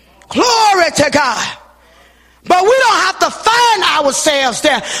 Glory to God. But we don't have to find ourselves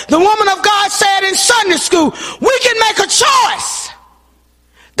there. The woman of God said in Sunday school, we can make a choice.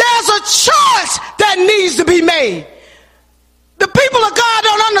 There's a choice that needs to be made. The people of God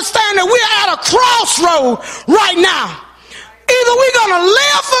don't understand crossroad right now. Either we're going to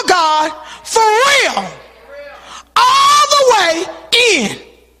live for God for real, all the way in,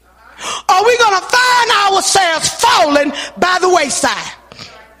 or we're going to find ourselves falling by the wayside.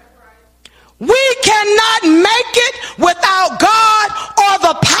 We cannot make it without God or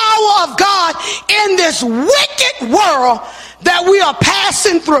the power of God in this wicked world that we are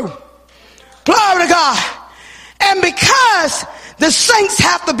passing through. Glory to God. And because the saints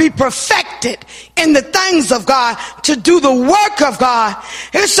have to be perfected in the things of God to do the work of God,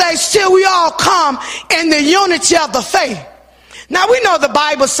 it says, till we all come in the unity of the faith. Now we know the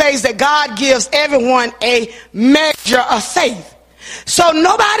Bible says that God gives everyone a measure of faith. So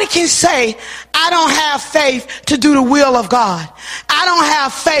nobody can say, I don't have faith to do the will of God. I don't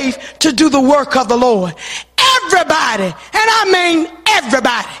have faith to do the work of the Lord. Everybody, and I mean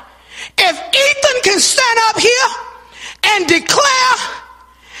everybody, if Ethan can stand up here and declare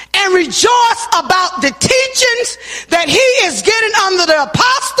and rejoice about the teachings that he is getting under the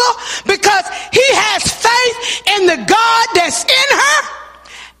apostle because he has faith in the God that's in her,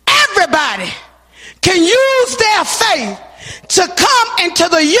 everybody can use their faith to come into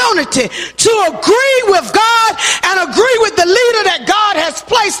the unity, to agree with God and agree with the leader that God has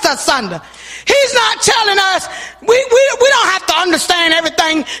placed us under. He's not telling us, we don't have to understand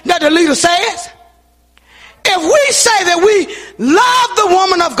everything that the leader says. If we say that we love the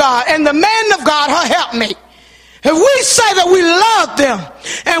woman of God and the man of God, her helpmate, if we say that we love them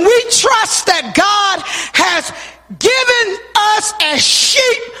and we trust that God has given us as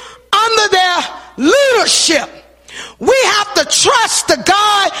sheep under their leadership, we have to trust the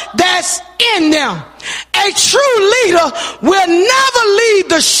God that's in them. A true leader will never lead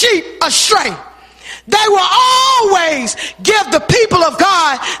the sheep astray. They will always give the people of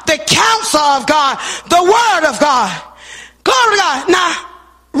God the counsel of God, the word of God. Glory to God. Now,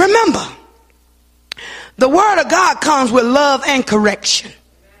 remember, the word of God comes with love and correction.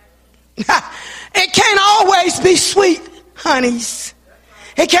 It can't always be sweet, honeys.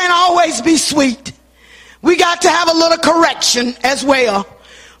 It can't always be sweet. We got to have a little correction as well.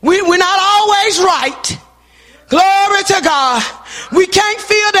 We're not always right. Glory to God. We can't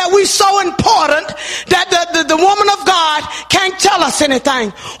feel that we're so important that the woman of God can't tell us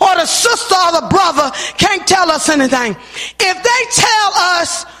anything, or the sister or the brother can't tell us anything. If they tell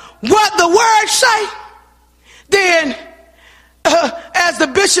us what the word say, then as the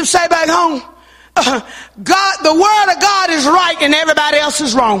bishop say back home, God, the word of God is right and everybody else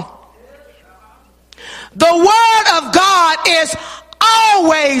is wrong. The word of God is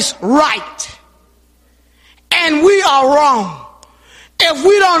always right, and we are wrong. If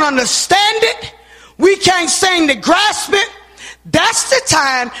we don't understand it, we can't seem to grasp it, that's the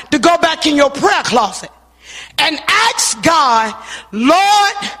time to go back in your prayer closet and ask God,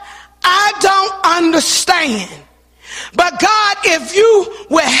 Lord, I don't understand, but God, if you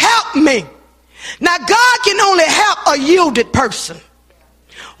will help me. Now, God can only help a yielded person.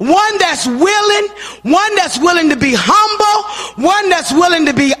 One that's willing to be humble, one that's willing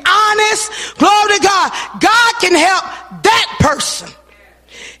to be honest. Glory to God. God can help that person.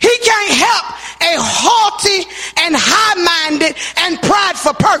 He can't help a haughty and high-minded and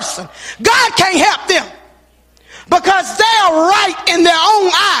prideful person. God can't help them because they are right in their own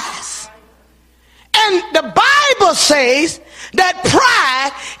eyes. And the Bible says that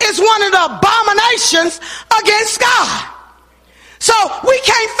pride is one of the abominations against God. So we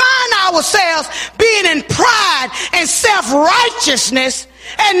can't find ourselves being in pride and self-righteousness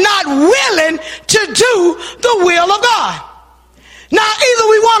and not willing to do the will of God. Now, either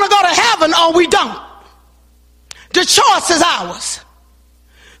we want to go to heaven or we don't. The choice is ours.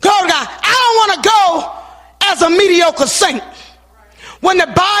 Glory to God. I don't want to go as a mediocre saint when the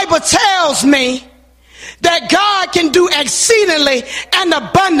Bible tells me that God can do exceedingly and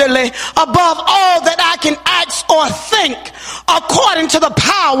abundantly above all that I can ask or think, according to the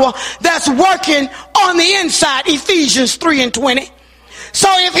power that's working on the inside, Ephesians 3:20. So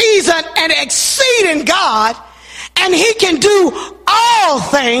if he's an exceeding God and he can do all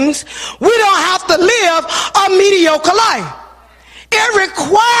things, we don't have to live a mediocre life. It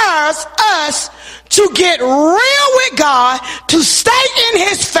requires us to get real with God, to stay in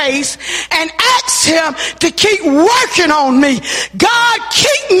his face and ask him to keep working on me. God,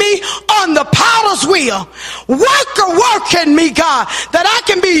 keep me on the potter's wheel. Work in me, God, that I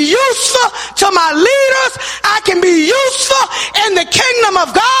can be useful to my leaders. I can be useful in the kingdom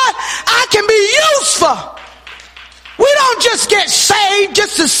of God. I can be useful. We don't just get saved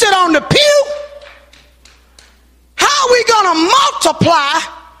just to sit on the pew. How are we going to multiply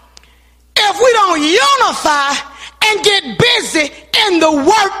if we don't unify and get busy in the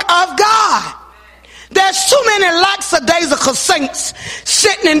work of God? There's too many lackadaisical saints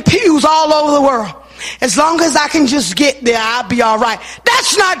sitting in pews all over the world. As long as I can just get there, I'll be all right.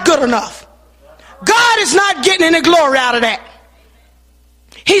 That's not good enough. God is not getting any glory out of that.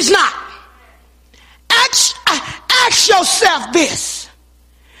 He's not. Ask yourself this.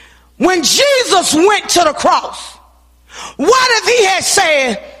 When Jesus went to the cross, what if he had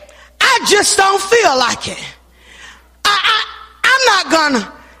said, I just don't feel like it. I'm not going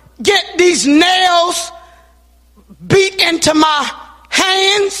to get these nails beat into my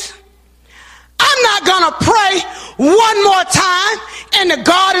hands. I'm not going to pray one more time in the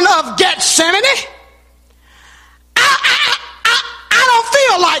Garden of Gethsemane. I don't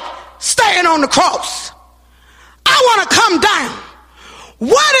feel like staying on the cross. I want to come down.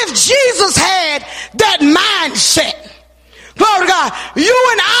 What if Jesus had that mindset? Glory to God. You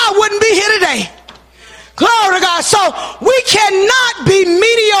and I wouldn't be here today. Glory to God. So we cannot be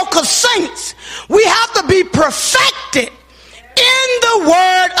mediocre saints. We have to be perfected in the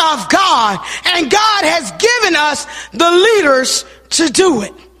word of God. And God has given us the leaders to do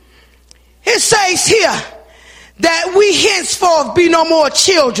it. It says here that we henceforth be no more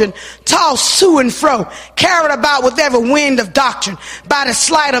children, tossed to and fro, carried about with every wind of doctrine, by the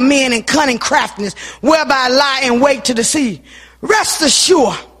sleight of men and cunning craftiness, whereby lie in wait to deceive. Rest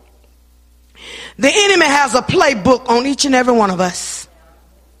assured, the enemy has a playbook on each and every one of us.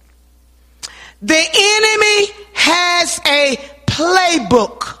 The enemy has a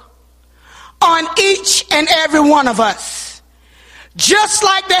playbook on each and every one of us. Just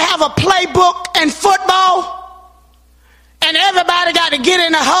like they have a playbook in football, and everybody got to get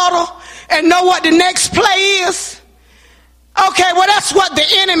in a huddle and know what the next play is. Okay, well, that's what the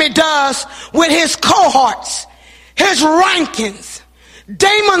enemy does with his cohorts, his rankings.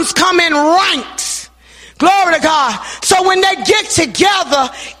 Demons come in ranks. Glory to God. So when they get together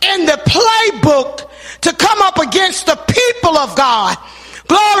in the playbook to come up against the people of God,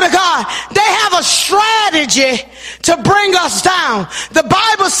 glory to God, they have a strategy to bring us down. The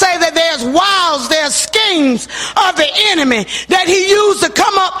Bible says that there's wiles, there's schemes of the enemy that he used to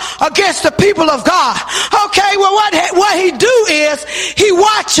come up against the people of God. Okay, well, what he do is he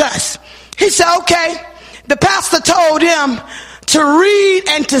watch us. He said, okay, the pastor told him to read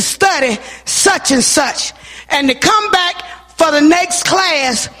and to study such and such, and to come back for the next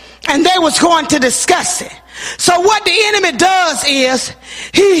class, and they was going to discuss it. So what the enemy does is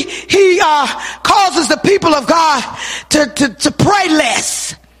he causes the people of God to pray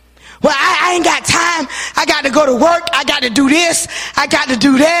less. Well, I ain't got time. I got to go to work. I got to do this. I got to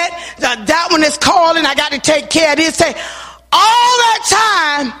do that. That one is calling. I got to take care of this. All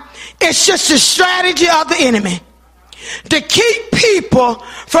that time, it's just a strategy of the enemy to keep people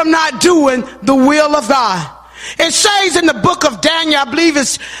from not doing the will of God. It says in the book of Daniel, I believe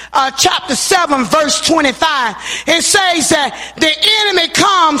it's chapter 7, verse 25. It says that the enemy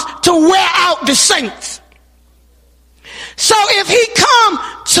comes to wear out the saints. So if he come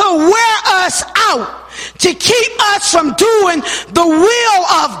to wear us out, to keep us from doing the will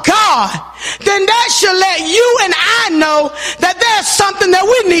of God, then that should let you and I know that there's something that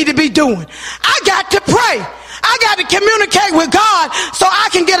we need to be doing. I got to pray. I got to communicate with God so I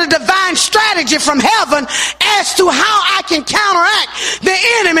can get a divine strategy from heaven as to how I can counteract the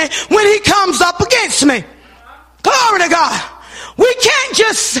enemy when he comes up against me. Glory to God. We can't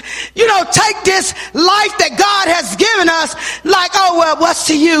just, take this life that God has given us like, oh, well, what's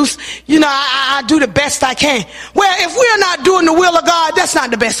the use? I do the best I can. Well, if we're not doing the will of God, that's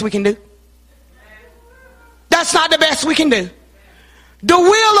not the best we can do. That's not the best we can do. The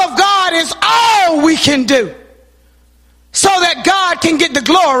will of God is all we can do, so that God can get the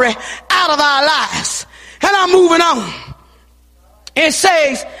glory out of our lives. And I'm moving on. It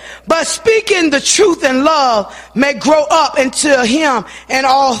says, but speaking the truth in love may grow up into him in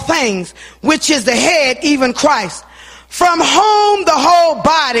all things, which is the head, even Christ, from whom the whole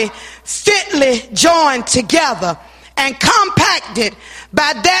body fitly joined together and compacted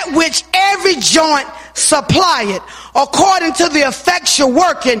by that which every joint supplieth, according to the effectual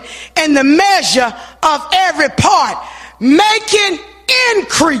working in the measure of every part, making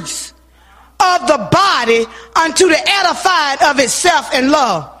increase of the body unto the edifying of itself in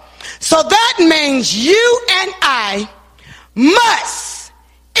love. So that means you and I must,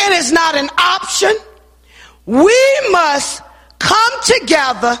 it is not an option, we must come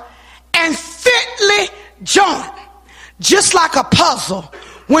together and fitly join. Just like a puzzle,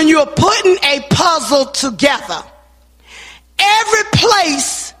 when you're putting a puzzle together, every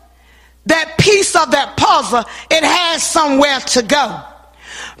place that piece of that puzzle, it has somewhere to go.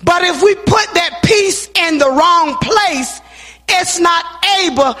 But if we put that piece in the wrong place, it's not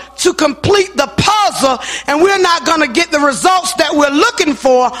able to complete the puzzle, and we're not going to get the results that we're looking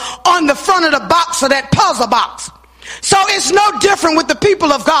for on the front of the box of that puzzle box. So it's no different with the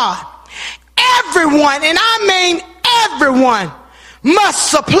people of God. Everyone, and I mean everyone, must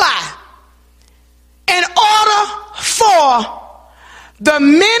supply in order for the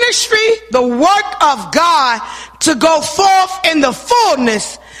ministry, the work of God to go forth in the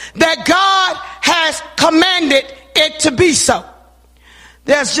fullness that God has commanded it to be so.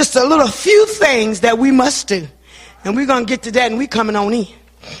 There's just a little few things that we must do. And we're going to get to that, and we're coming on in.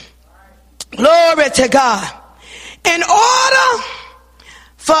 Glory to God. In order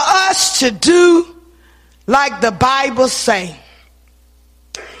for us to do like the Bible says,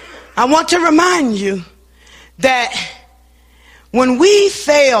 I want to remind you that when we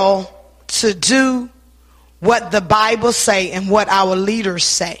fail to do what the Bible say and what our leaders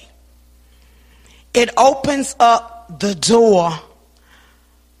say, it opens up the door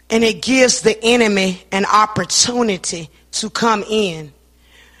and it gives the enemy an opportunity to come in.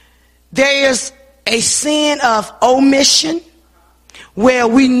 There is a sin of omission where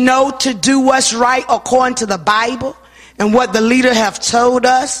we know to do what's right according to the Bible and what the leader have told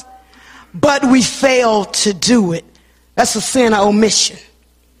us, but we fail to do it. That's a sin of omission.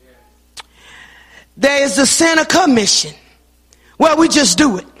 There is the sin of commission. Well, we just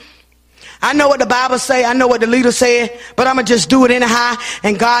do it. I know what the Bible say. I know what the leader said, but I'm going to just do it anyhow,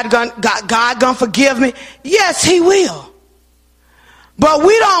 and God gonna forgive me. Yes, he will. But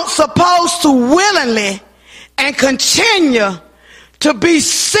we don't supposed to willingly and continue to be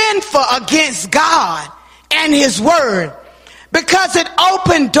sinful against God and his word, because it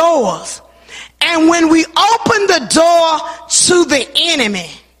opened doors. And when we open the door to the enemy,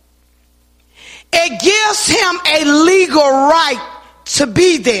 it gives him a legal right to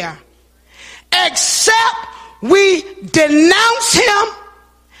be there, except we denounce him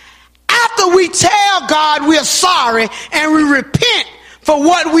after we tell God we're sorry and we repent for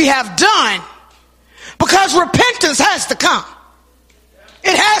what we have done. Because repentance has to come.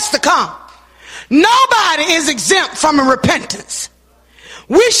 It has to come. Nobody is exempt from a repentance.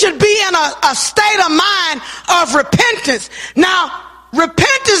 We should be in a state of mind of repentance. Now,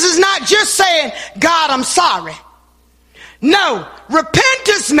 repentance is not just saying, God, I'm sorry. No,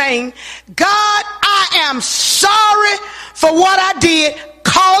 repentance means, God, I am sorry for what I did.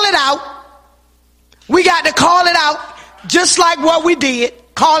 Call it out. We got to call it out, just like what we did.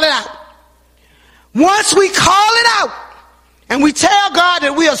 Call it out. Once we call it out and we tell God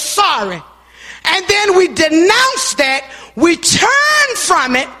that we are sorry, and then we denounce that, we turn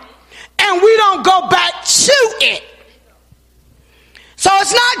from it, and we don't go back to it. So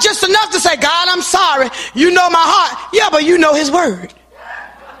it's not just enough to say, God, I'm sorry. You know my heart. Yeah, but you know his word.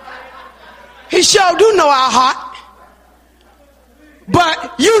 He sure do know our heart.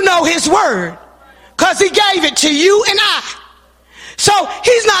 But you know his word, because he gave it to you and I. So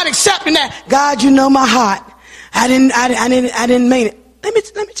he's not accepting that. God, you know my heart. I didn't mean it.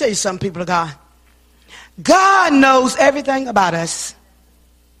 Let me tell you something, people of God. God knows everything about us.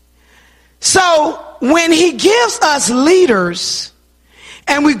 So when he gives us leaders,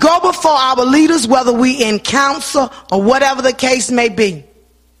 and we go before our leaders, whether we in council or whatever the case may be,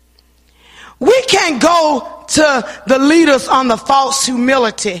 we can't go to the leaders on the false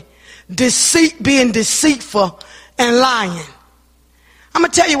humility, deceit, being deceitful and lying. I'm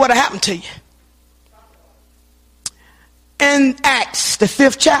going to tell you what happened to you. In Acts, the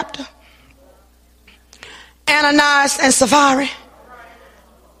 5th chapter, Ananias and Sapphira,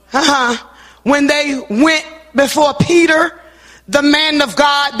 when they went before Peter, the man of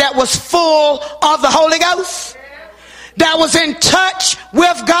God that was full of the Holy Ghost, that was in touch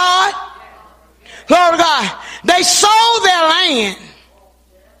with God, glory to God, they sold their land.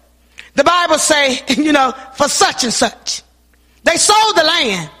 The Bible say, for such and such. They sold the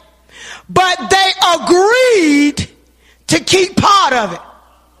land, but they agreed to keep part of it.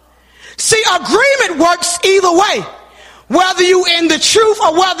 See, agreement works either way, whether you in the truth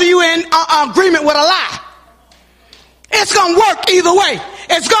or whether you in agreement with a lie. It's going to work either way.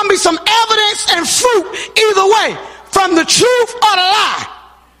 It's going to be some evidence and fruit either way, from the truth or the lie.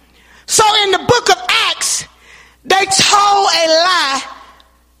 So in the book of Acts, they told a lie.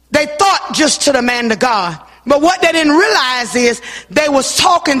 They thought just to the man of God. But what they didn't realize is they was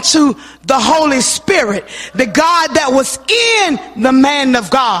talking to the Holy Spirit, the God that was in the man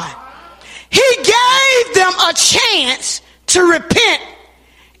of God. He gave them a chance to repent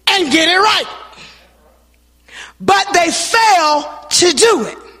and get it right. But they failed to do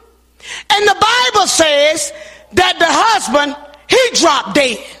it. And the Bible says that the husband, he dropped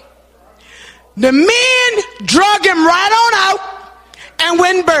dead. the men drug him right on out and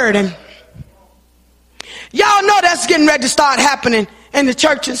went and buried him. Y'all know that's getting ready to start happening in the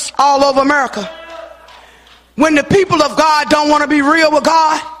churches all over America. When the people of God don't want to be real with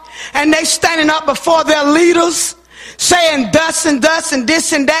God, and they standing up before their leaders saying thus and thus and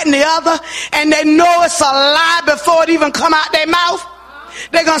this and that and the other, and they know it's a lie before it even come out their mouth,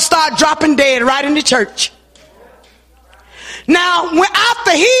 they're going to start dropping dead right in the church. Now,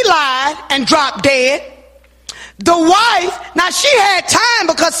 after he lied and dropped dead, the wife, now she had time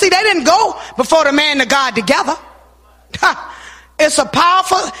because, see, they didn't go before the man and God together. It's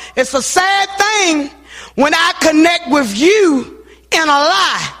a sad thing when I connect with you in a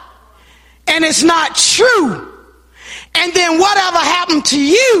lie and it's not true. And then whatever happened to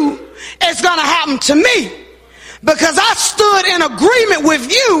you is going to happen to me because I stood in agreement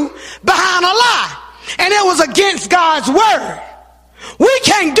with you behind a lie. And it was against God's word. We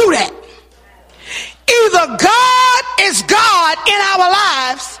can't do that. Either God is God in our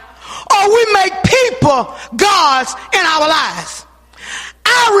lives or we make people gods in our lives.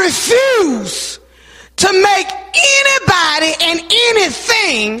 I refuse to make anybody and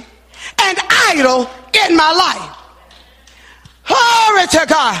anything an idol in my life. Glory to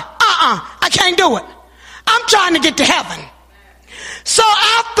God. I can't do it. I'm trying to get to heaven. So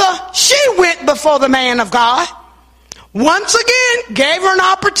after she went before the man of God, once again gave her an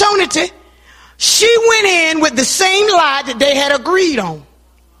opportunity, she went in with the same lie that they had agreed on.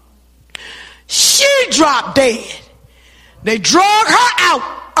 She dropped dead. They drug her out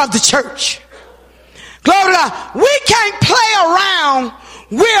of the church. Glory to God. We can't play around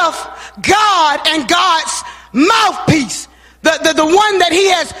with God and God's mouthpiece, the one that he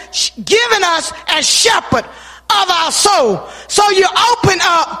has given us as shepherd of our soul. So you open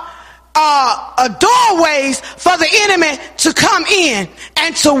up doorways for the enemy to come in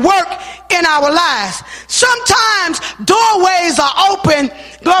and to work in our lives. Sometimes doorways are open,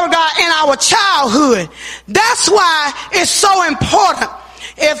 glory to God, in our childhood. That's why it's so important,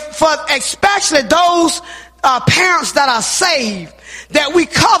 especially those parents that are saved, that we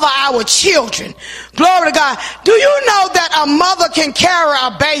cover our children. Glory to God. Do you know that a mother can carry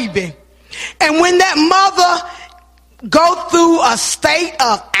a baby, and when that mother go through a state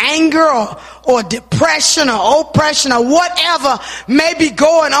of anger or depression or oppression or whatever may be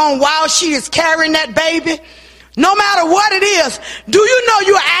going on while she is carrying that baby, no matter what it is, do you know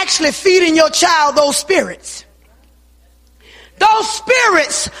you're actually feeding your child those spirits? Those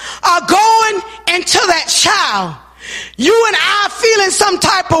spirits are going into that child. You and I are feeling some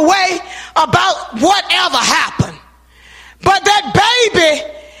type of way about whatever happened, but that baby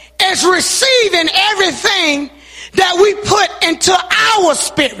is receiving everything that we put into our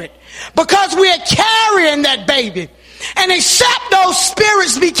spirit because we are carrying that baby. And except those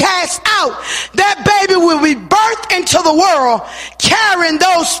spirits be cast out, that baby will be birthed into the world carrying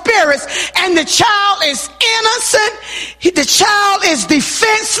those spirits, and the child is innocent. The child is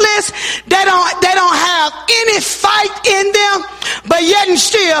defenseless. They don't have any fight in them, but yet and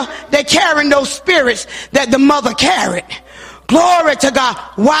still they're carrying those spirits that the mother carried. Glory to God.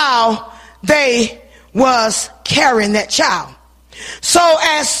 While they was carrying that child. So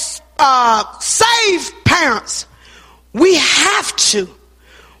as saved parents, we have to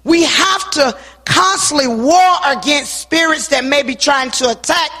constantly war against spirits that may be trying to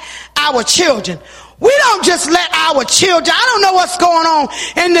attack our children. We don't just let our children, I don't know what's going on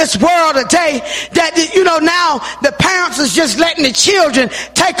in this world today that, now the parents is just letting the children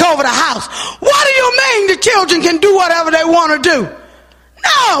take over the house. What do you mean the children can do whatever they want to do?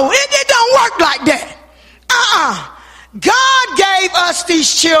 No, it don't work like that. God gave us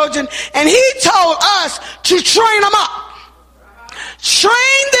these children and he told us to train them up.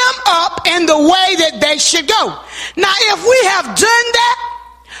 Train them up in the way that they should go. Now, if we have done that,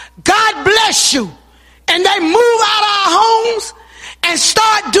 God bless you, and they move out of our homes and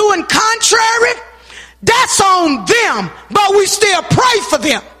start doing contrary, that's on them, but we still pray for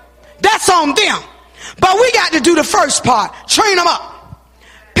them. That's on them. But we got to do the first part, train them up.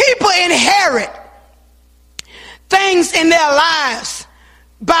 People inherit things in their lives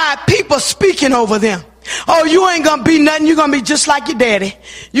by people speaking over them. Oh, you ain't gonna be nothing. You're gonna be just like your daddy.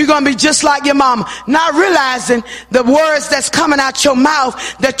 You're gonna be just like your mama. Not realizing the words that's coming out your mouth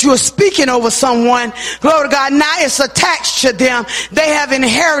that you're speaking over someone. Glory to God. Now it's attached to them. They have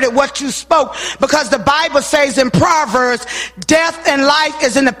inherited what you spoke, because the Bible says in Proverbs, death and life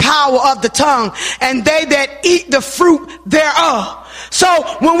is in the power of the tongue, and they that eat the fruit thereof.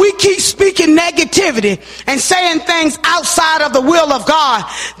 So when we keep speaking negativity and saying things outside of the will of God,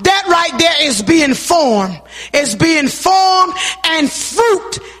 that right there is being formed. It's being formed, and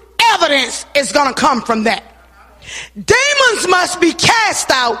fruit evidence is going to come from that. Demons must be cast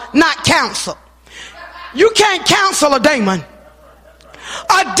out, not counseled. You can't counsel a demon.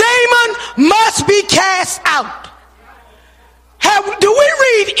 A demon must be cast out. Do we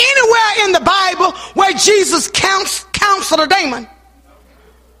read anywhere in the Bible where Jesus counseled a demon?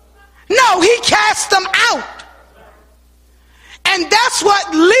 No, he cast them out. And that's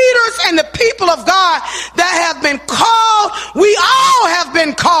what leaders and the people of God that have been called, we all have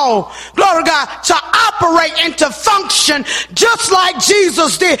been called, glory to God, to operate and to function just like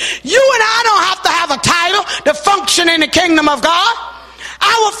Jesus did. You and I don't have to have a title to function in the kingdom of God.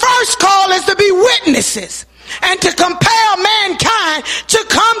 Our first call is to be witnesses and to compel mankind to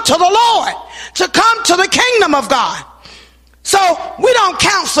come to the Lord, to come to the kingdom of God. So we don't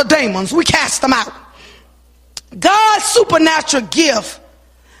counsel demons, we cast them out. God's supernatural gift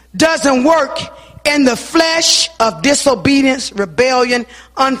doesn't work in the flesh of disobedience, rebellion,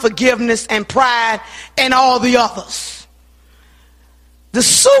 unforgiveness, and pride, and all the others. The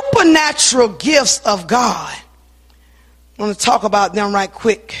supernatural gifts of God, I want to talk about them right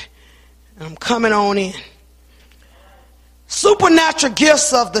quick. I'm coming on in. Supernatural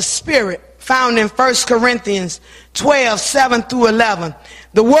gifts of the Spirit found in 1 Corinthians 12, 7 through 11.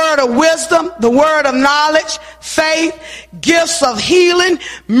 The word of wisdom, the word of knowledge, faith, gifts of healing,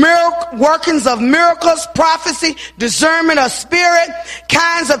 workings of miracles, prophecy, discernment of spirit,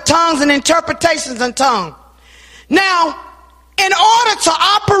 kinds of tongues, and interpretations of tongues. Now, in order to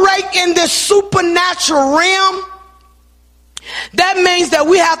operate in this supernatural realm, that means that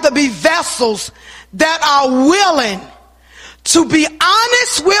we have to be vessels that are willing to be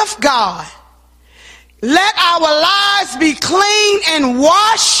honest with God. Let our lives be clean and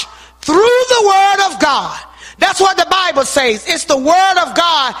washed through the word of God. That's what the Bible says. It's the word of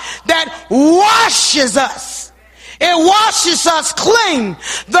God that washes us. It washes us clean.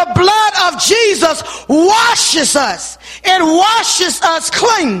 The blood of Jesus washes us. It washes us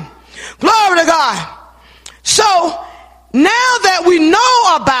clean. Glory to God. So now that we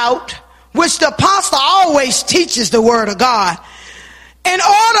know about, which the apostle always teaches the word of God, in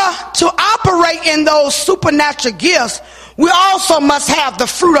order to operate in those supernatural gifts, we also must have the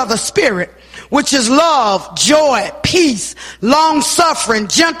fruit of the Spirit, which is love, joy, peace, long-suffering,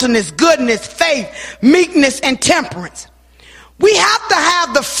 gentleness, goodness, faith, meekness, and temperance. We have to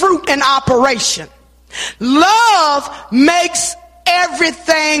have the fruit in operation. Love makes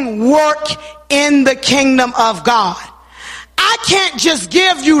everything work in the kingdom of God. I can't just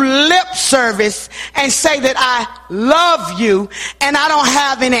give you lip service and say that I love you and I don't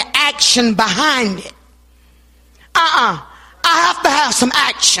have any action behind it. I have to have some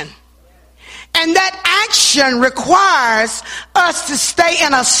action. And that action requires us to stay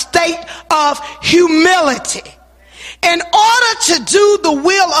in a state of humility. In order to do the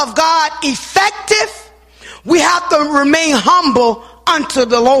will of God effective, we have to remain humble unto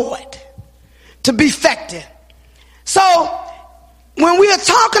the Lord to be effective. So, when we are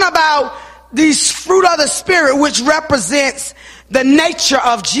talking about these fruit of the Spirit, which represents the nature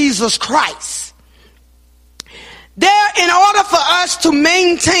of Jesus Christ, in order for us to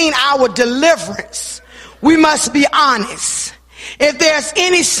maintain our deliverance, we must be honest. If there's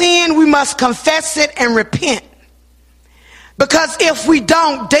any sin, we must confess it and repent. Because if we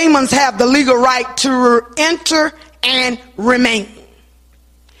don't, demons have the legal right to enter and remain.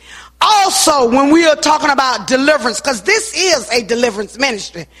 Also, when we are talking about deliverance, because this is a deliverance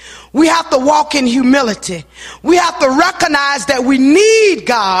ministry, we have to walk in humility. We have to recognize that we need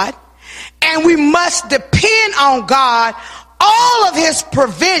God and we must depend on God, all of his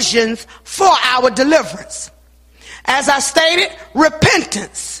provisions for our deliverance. As I stated,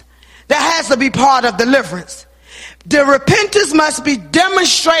 repentance, that has to be part of deliverance. The repentance must be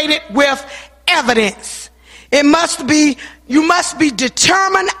demonstrated with evidence. It must be, you must be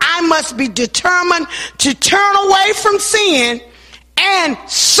determined, I must be determined to turn away from sin and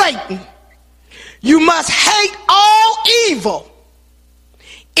Satan. You must hate all evil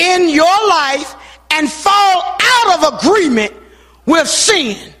in your life and fall out of agreement with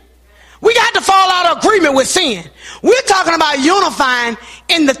sin. We got to fall out of agreement with sin. We're talking about unifying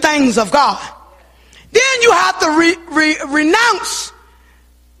in the things of God. Then you have to renounce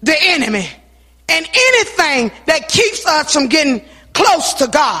the enemy and anything that keeps us from getting close to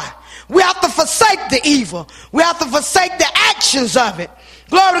God. We have to forsake the evil. We have to forsake the actions of it.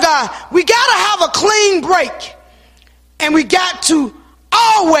 Glory to God. We got to have a clean break. And we got to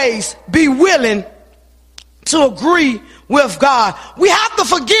always be willing to agree with God. We have to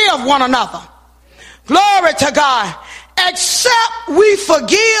forgive one another. Glory to God. Except we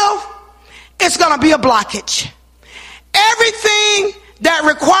forgive, it's going to be a blockage. Everything that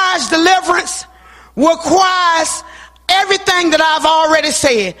requires deliverance requires everything that I've already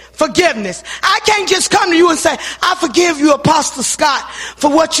said. Forgiveness. I can't just come to you and say, I forgive you, Apostle Scott, for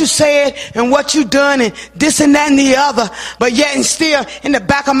what you said and what you done and this and that and the other. But yet and still in the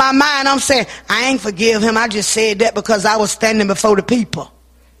back of my mind, I'm saying, I ain't forgive him. I just said that because I was standing before the people.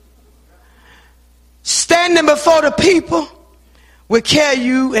 Standing before the people will carry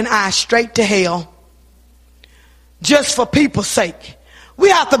you and I straight to hell. Just for people's sake. We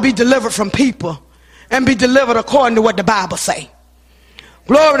have to be delivered from people and be delivered according to what the Bible say.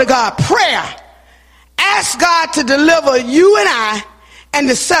 Glory to God. Prayer. Ask God to deliver you and I and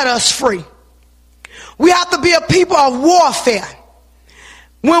to set us free. We have to be a people of warfare.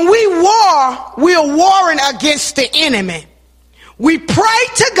 When we war, we are warring against the enemy. We pray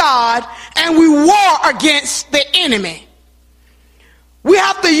to God and we war against the enemy. We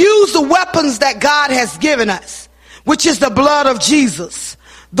have to use the weapons that God has given us, which is the blood of Jesus,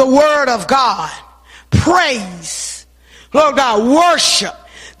 the word of God, praise, Lord God, worship.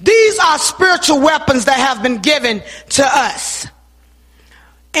 These are spiritual weapons that have been given to us.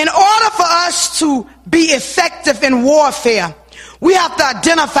 In order for us to be effective in warfare, we have to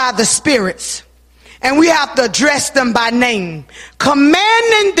identify the spirits and we have to address them by name,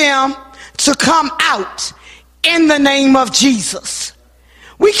 commanding them to come out in the name of Jesus.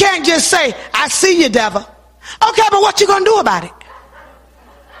 We can't just say, I see you, devil. Okay, but what you gonna do about it?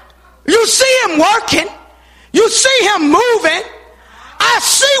 You see him working. You see him moving. I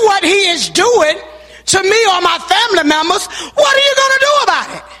see what he is doing to me or my family members. What are you going to do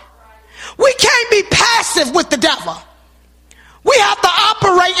about it? We can't be passive with the devil. We have to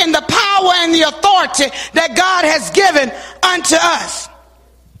operate in the power and the authority that God has given unto us.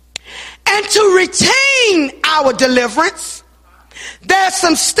 And to retain our deliverance, there's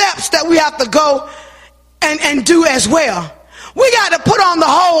some steps that we have to go and do as well. We got to put on the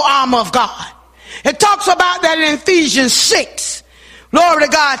whole armor of God. It talks about that in Ephesians 6. Glory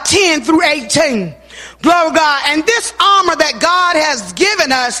to God, 10 through 18. Glory to God. And this armor that God has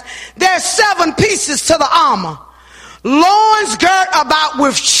given us, there's 7 pieces to the armor. Loins girt about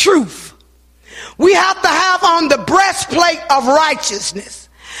with truth. We have to have on the breastplate of righteousness.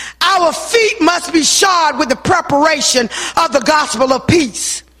 Our feet must be shod with the preparation of the gospel of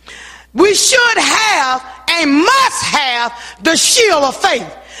peace. We should have and must have the shield of faith.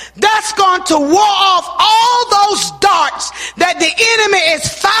 That's going to ward off all those darts that the enemy is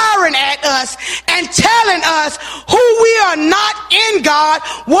firing at us and telling us who we are not in God,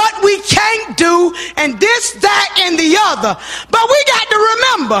 what we can't do, and this, that, and the other. But we got to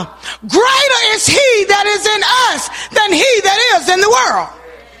remember, greater is he that is in us than he that is in the world.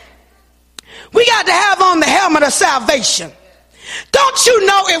 We got to have on the helmet of salvation. Don't you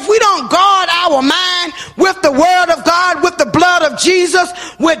know if we don't guard our mind with the word of God, with the blood of Jesus,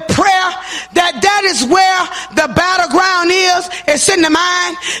 with prayer, that is where the battleground is. It's in the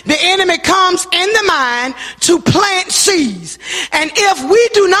mind. The enemy comes in the mind to plant seeds. And if we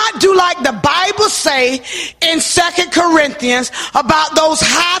do not do like the Bible say in 2 Corinthians about those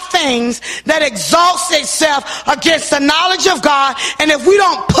high things that exalts itself against the knowledge of God, and if we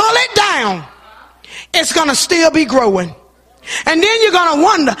don't pull it down, it's going to still be growing. And then you're going to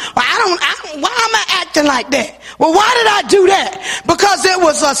wonder, well, why am I acting like that? Well, why did I do that? Because it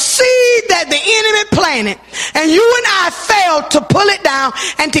was a seed that the enemy planted. And you and I failed to pull it down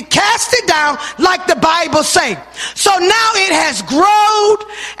and to cast it down like the Bible says. So now it has grown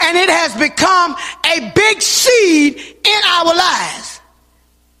and it has become a big seed in our lives.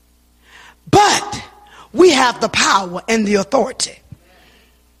 But we have the power and the authority.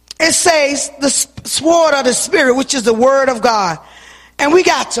 It says the sword of the Spirit, which is the word of God. And we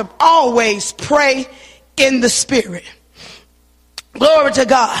got to always pray in the Spirit. Glory to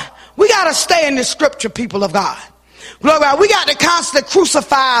God. We got to stay in the scripture, people of God. Glory to God. We got to constantly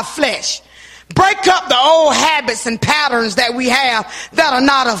crucify our flesh. Break up the old habits and patterns that we have that are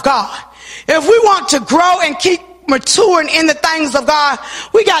not of God. If we want to grow and keep maturing in the things of God,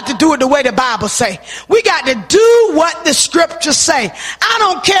 we got to do it the way the Bible say. We got to do what the scriptures say. I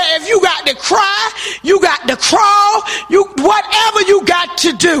don't care if you got to cry, you got to crawl, whatever you got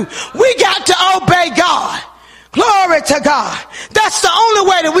to do. We got to obey God. Glory to God. That's the only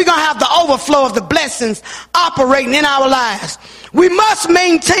way that we're going to have the overflow of the blessings operating in our lives. We must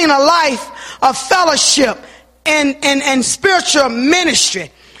maintain a life of fellowship and spiritual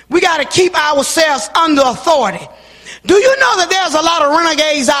ministry. We got to keep ourselves under authority. Do you know that there's a lot of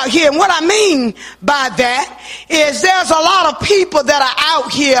renegades out here? And what I mean by that is there's a lot of people that are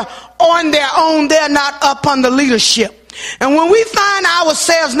out here on their own. They're not up under leadership. And when we find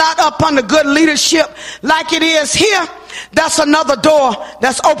ourselves not up under good leadership like it is here, that's another door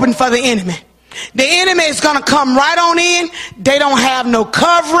that's open for the enemy. The enemy is going to come right on in. They don't have no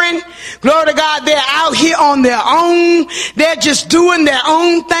covering. Glory to God. They're out here on their own. They're just doing their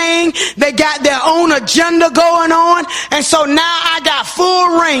own thing. They got their own agenda going on. And so now I got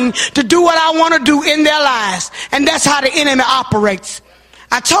full reign to do what I want to do in their lives. And that's how the enemy operates.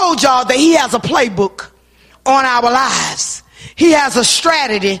 I told y'all that he has a playbook on our lives. He has a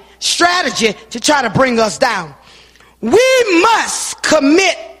strategy to try to bring us down. We must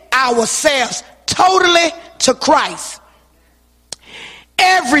commit ourselves totally to Christ.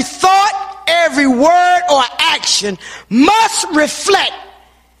 Every thought, every word or action must reflect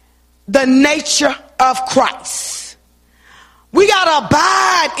the nature of Christ. We got to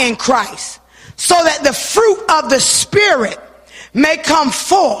abide in Christ so that the fruit of the Spirit may come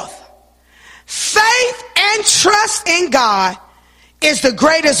forth. Faith and trust in God is the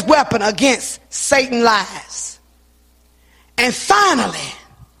greatest weapon against Satan's lies. And finally,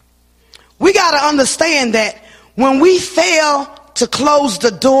 we got to understand that when we fail to close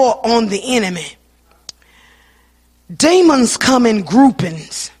the door on the enemy, demons come in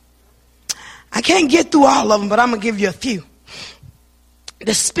groupings. I can't get through all of them, but I'm going to give you a few.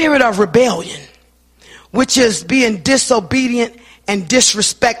 The spirit of rebellion, which is being disobedient and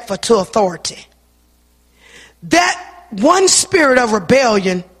disrespectful to authority. That one spirit of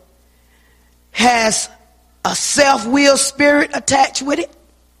rebellion has a self-will spirit attached with it.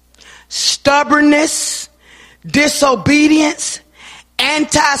 Stubbornness, disobedience,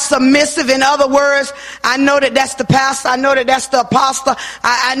 anti-submissive. In other words, I know that that's the pastor. I know that that's the apostle.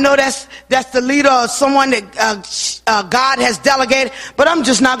 I know that's the leader or someone that God has delegated. But I'm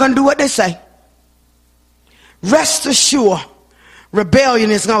just not going to do what they say. Rest assured,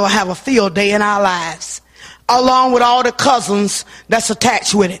 rebellion is going to have a field day in our lives, along with all the cousins that's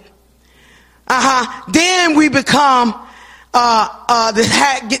attached with it. Then we become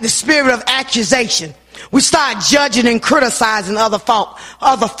get the spirit of accusation. We start judging and criticizing other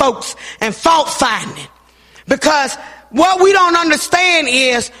folks and fault finding. Because what we don't understand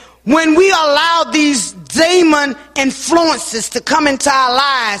is when we allow these demon influences to come into our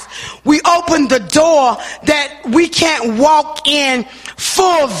lives, we open the door that we can't walk in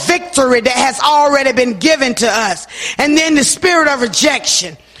full victory that has already been given to us. And then the spirit of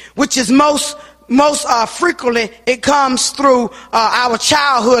rejection, which is most frequently it comes through our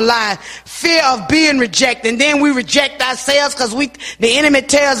childhood life. Fear of being rejected. And then we reject ourselves because the enemy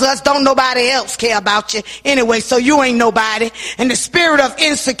tells us don't nobody else care about you anyway, so you ain't nobody. And the spirit of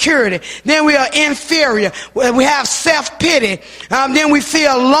insecurity. Then we are inferior. We have self-pity. Then we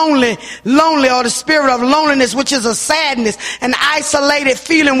feel lonely, or the spirit of loneliness, which is a sadness, an isolated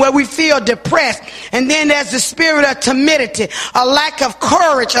feeling where we feel depressed. And then there's the spirit of timidity, a lack of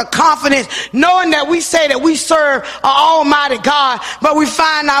courage or confidence, knowing that we say that we serve an almighty God, but we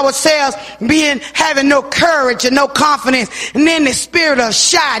find ourselves having no courage and no confidence. And then the spirit of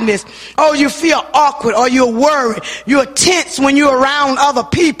shyness. Oh, you feel awkward, or you're worried. You're tense when you're around other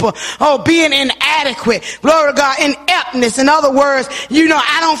people. Oh, being inadequate. Glory to God. Ineptness. In other words,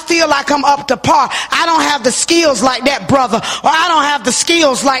 I don't feel like I'm up to par. I don't have the skills like that brother, or I don't have the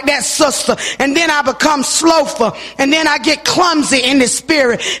skills like that sister. And then I become slothful. And then I get clumsy in the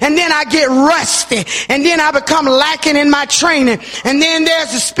spirit. And then I get rusty. And then I become lacking in my training. And then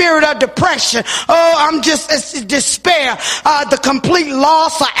there's the spirit of depression. Oh, I'm just despair. The complete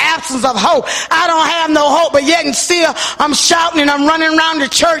loss or absence of hope. I don't have no hope, but yet and still I'm shouting and I'm running around the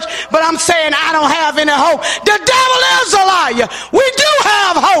church, but I'm saying I don't have any hope. The devil is a liar. We do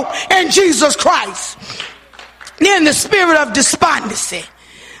have hope in Jesus Christ. Then the spirit of despondency.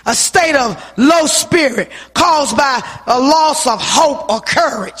 A state of low spirit caused by a loss of hope or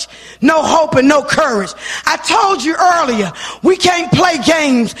courage. No hope and no courage. I told you earlier, we can't play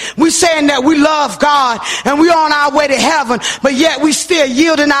games. We saying that we love God and we're on our way to heaven, but yet we still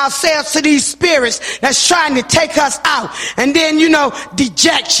yielding ourselves to these spirits that's trying to take us out. And then,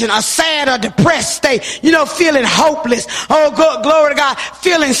 dejection, a sad or depressed state, feeling hopeless. Oh, glory to God,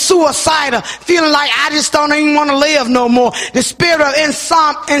 feeling suicidal, feeling like I just don't even want to live no more. The spirit of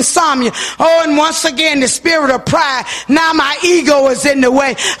insomnia. Oh, and once again, the spirit of pride. Now my ego is in the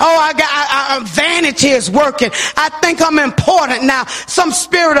way. Oh, vanity is working. I think I'm important now. Some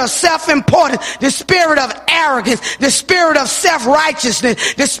spirit of self-importance, the spirit of arrogance, the spirit of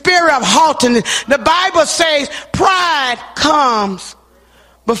self-righteousness, the spirit of haughtiness. The Bible says pride comes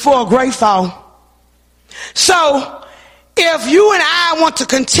before a great fall. So if you and I want to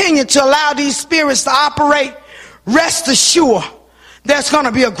continue to allow these spirits to operate, rest assured there's going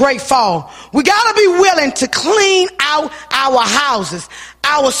to be a great fall. We got to be willing to clean out our houses,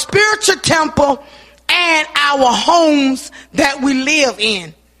 our spiritual temple, and our homes that we live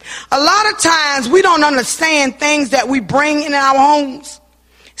in. A lot of times we don't understand things that we bring in our homes.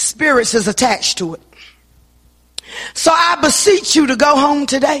 Spirits is attached to it. So I beseech you to go home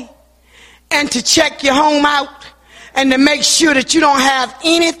today and to check your home out and to make sure that you don't have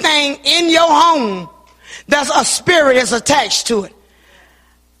anything in your home that's a spirit is attached to it.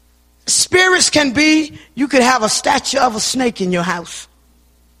 Spirits can be, you could have a statue of a snake in your house.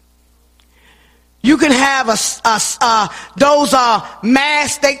 You can have those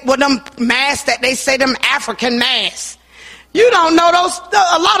masks, them masks that they say, them African masks. You don't know those.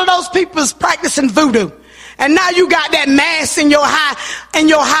 A lot of those people is practicing voodoo, and now you got that mask in your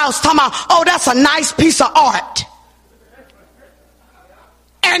house talking about, oh, that's a nice piece of art.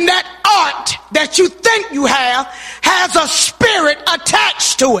 And that art that you think you have has a spirit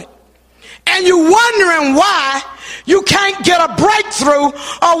attached to it. And you're wondering why you can't get a breakthrough,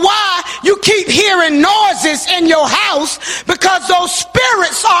 or why you keep hearing noises in your house, because those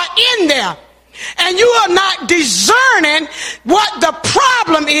spirits are in there. And you are not discerning what the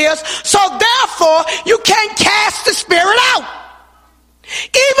problem is, so therefore you can't cast the spirit out.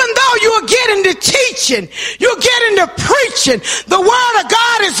 Even though you're getting to teaching, you're getting to preaching, the word of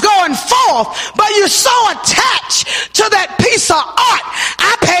God is going forth, but you're so attached to that piece of art.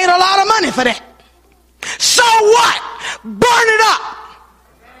 I paid a lot of money for that. So what? Burn it up.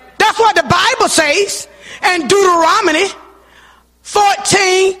 That's what the Bible says in Deuteronomy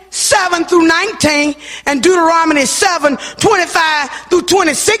 14:7-19 and Deuteronomy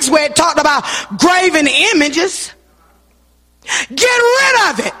 7:25-26, where it talked about graven images. Get rid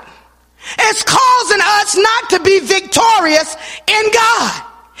of it. It's causing us not to be victorious in God.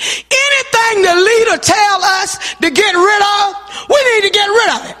 Anything the leader tell us to get rid of, we need to get rid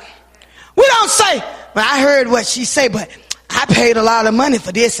of it. We don't say, well, I heard what she said, but I paid a lot of money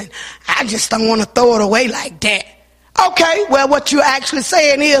for this and I just don't want to throw it away like that. Okay, well, what you're actually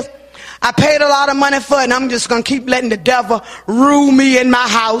saying is, I paid a lot of money for it and I'm just going to keep letting the devil rule me in my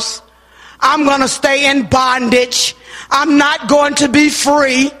house. I'm going to stay in bondage. I'm not going to be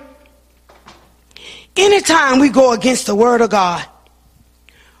free. Anytime we go against the word of God,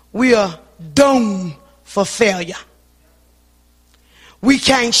 we are doomed for failure. We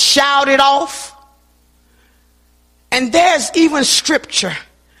can't shout it off. And there's even scripture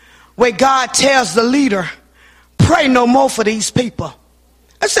where God tells the leader, pray no more for these people.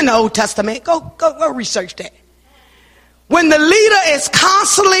 That's in the Old Testament. Go research that. When the leader is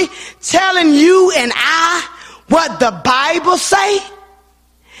constantly telling you and I what the Bible say,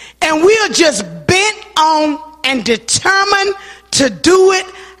 and we are just bent on and determined to do it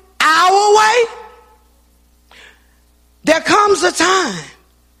our way, there comes a time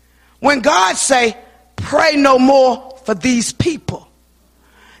when God say, pray no more for these people.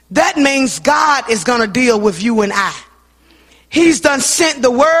 That means God is going to deal with you and I. He's done sent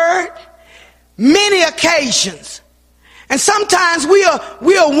the word many occasions. And sometimes we'll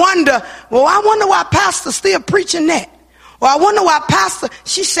wonder, well, I wonder why Pastor's still preaching that. Or I wonder why Pastor,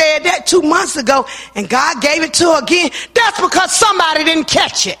 she said that 2 months ago and God gave it to her again. That's because somebody didn't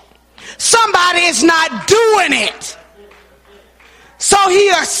catch it. Somebody is not doing it. So he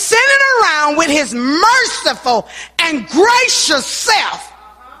is sitting around with his merciful and gracious self,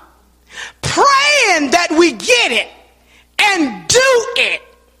 praying that we get it and do it,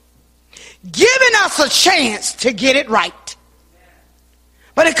 giving us a chance to get it right.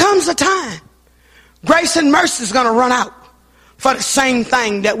 But it comes a time, grace and mercy is going to run out for the same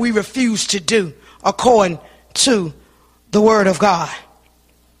thing that we refuse to do according to the word of God.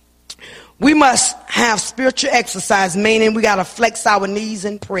 We must have spiritual exercise, meaning we got to flex our knees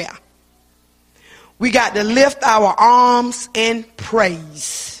in prayer. We got to lift our arms in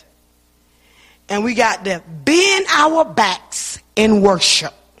praise. And we got to bend our backs in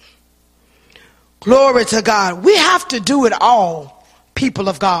worship. Glory to God. We have to do it all, people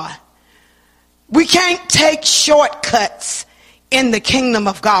of God. We can't take shortcuts in the kingdom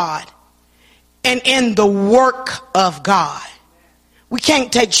of God and in the work of God. We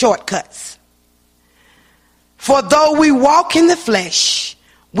can't take shortcuts. For though we walk in the flesh,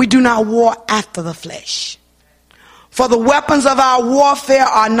 we do not war after the flesh. For the weapons of our warfare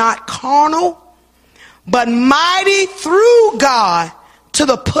are not carnal, but mighty through God to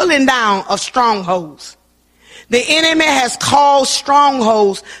the pulling down of strongholds. The enemy has caused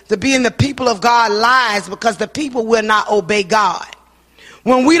strongholds to be in the people of God's lives because the people will not obey God.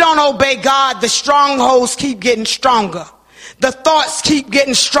 When we don't obey God, the strongholds keep getting stronger. The thoughts keep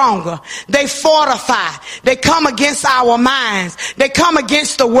getting stronger. They fortify. They come against our minds. They come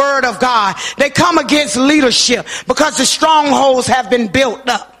against the word of God. They come against leadership because the strongholds have been built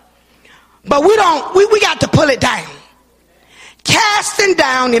up. But we got to pull it down. Casting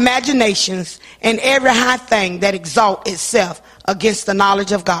down imaginations and every high thing that exalt itself against the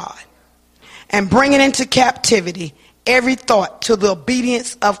knowledge of God, and bringing into captivity every thought to the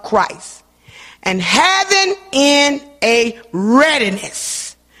obedience of Christ, and having in a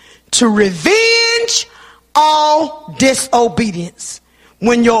readiness to revenge all disobedience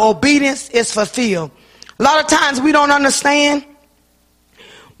when your obedience is fulfilled. A lot of times we don't understand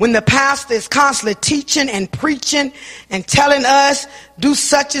when the pastor is constantly teaching and preaching and telling us do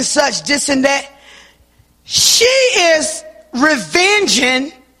such and such, this and that. She is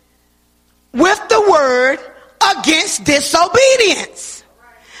revenging with the word against disobedience.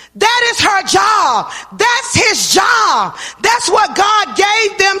 That is her job. That's his job. That's what God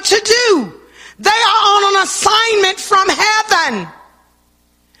gave them to do. They are on an assignment from heaven.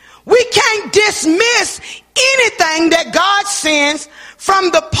 We can't dismiss anything that God sends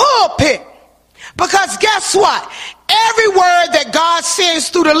from the pulpit. Because guess what? Every word that God sends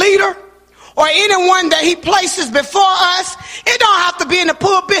through the leader or anyone that he places before us, it don't have to be in the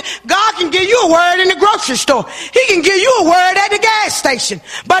pulpit. God can give you a word in the grocery store. He can give you a word at the gas station.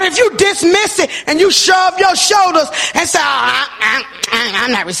 But if you dismiss it and you shrug your shoulders and say,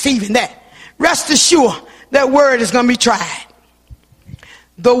 I'm not receiving that, rest assured that word is going to be tried.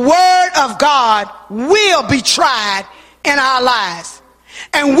 The word of God will be tried in our lives.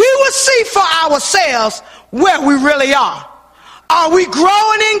 And we will see for ourselves where we really are. Are we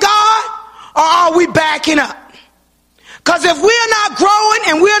growing in God or are we backing up? Because if we're not growing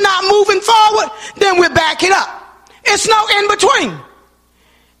and we're not moving forward, then we're backing up. It's no in between.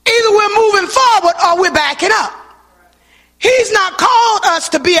 Either we're moving forward or we're backing up. He's not called us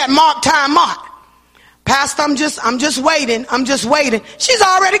to be at mark time mark. Pastor, I'm just waiting. She's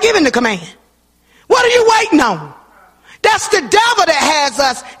already given the command. What are you waiting on? That's the devil that has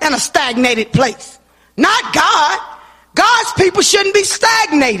us in a stagnated place. Not God. God's people shouldn't be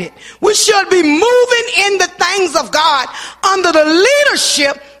stagnated. We should be moving in the things of God under the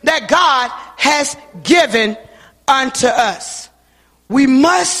leadership that God has given unto us. We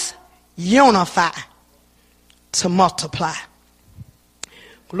must unify to multiply.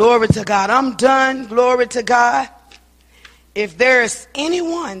 Glory to God. I'm done. Glory to God. If there's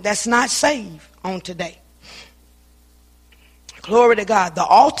anyone that's not saved on today, glory to God, the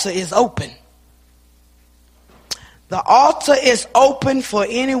altar is open. The altar is open for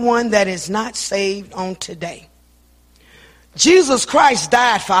anyone that is not saved on today. Jesus Christ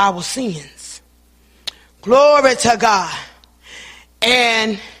died for our sins. Glory to God.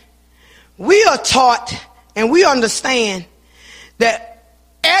 And we are taught and we understand that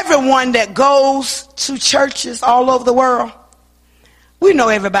everyone that goes to churches all over the world, we know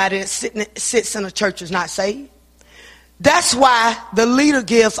everybody that sits in a church is not saved. That's why the leader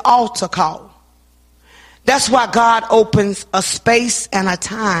gives altar call. That's why God opens a space and a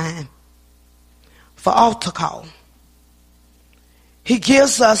time for altar call. He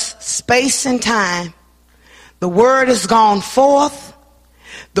gives us space and time. The word has gone forth.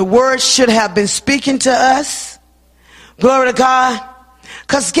 The word should have been speaking to us. Glory to God.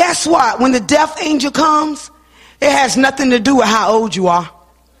 Because guess what? When the death angel comes, it has nothing to do with how old you are.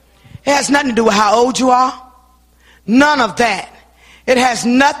 It has nothing to do with how old you are. None of that. It has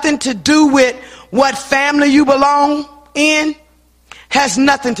nothing to do with what family you belong in. Has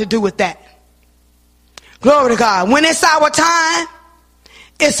nothing to do with that. Glory to God. When it's our time,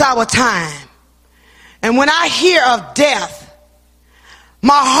 it's our time. And when I hear of death,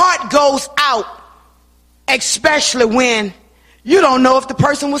 my heart goes out, especially when you don't know if the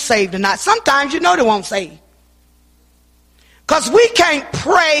person was saved or not. Sometimes you know they won't save. Because we can't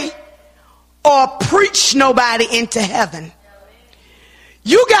pray or preach nobody into heaven.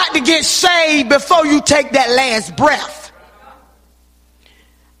 You got to get saved before you take that last breath.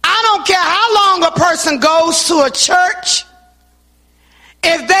 I don't care how long a person goes to a church.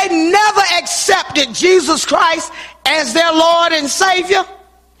 If they never accepted Jesus Christ as their Lord and Savior,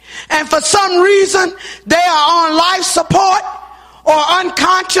 and for some reason they are on life support or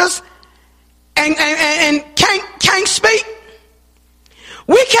unconscious and can't speak,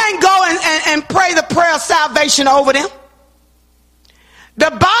 we can't go and pray the prayer of salvation over them. The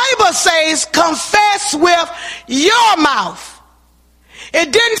Bible says confess with your mouth.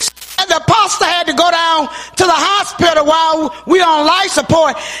 It didn't say the pastor had to go down to the hospital while we on life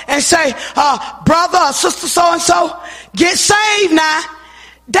support and say, brother or sister so-and-so, get saved now.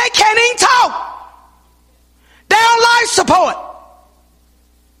 They can't even talk. They're on life support.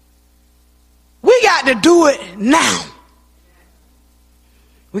 We got to do it now.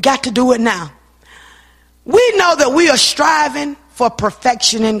 We got to do it now. We know that we are striving for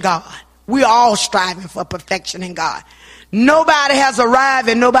perfection in God. We are all striving for perfection in God. Nobody has arrived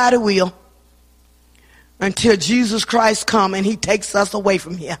and nobody will until Jesus Christ comes and he takes us away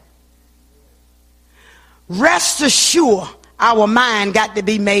from here. Rest assured, our mind got to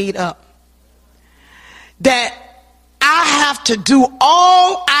be made up that I have to do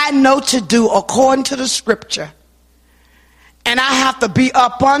all I know to do according to the scripture. And I have to be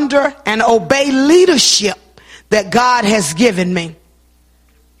up under and obey leadership that God has given me.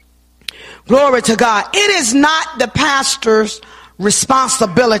 Glory to God. It is not the pastor's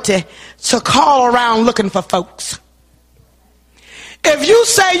responsibility to call around looking for folks. If you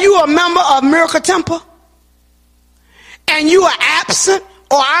say you are a member of Miracle Temple and you are absent,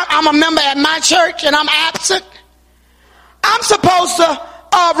 or I'm a member at my church and I'm absent, I'm supposed to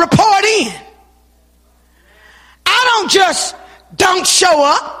report in. I don't just don't show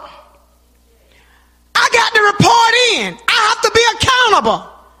up. I got to report in. I have to be accountable.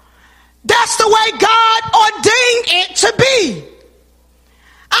 That's the way God ordained it to be.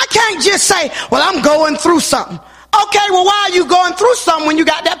 I can't just say, well, I'm going through something. Okay, well, why are you going through something when you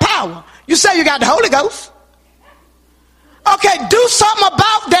got that power? You say you got the Holy Ghost. Okay, do something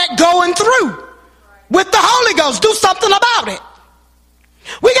about that going through. With the Holy Ghost, do something about it.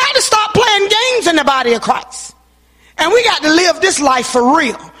 We got to stop playing games in the body of Christ. And we got to live this life for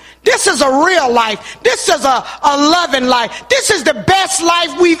real. This is a real life. This is a loving life. This is the best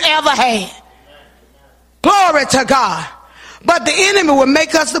life we've ever had. Glory to God. But the enemy will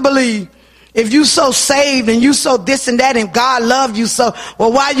make us to believe, if you so saved and you so this and that and God loved you so,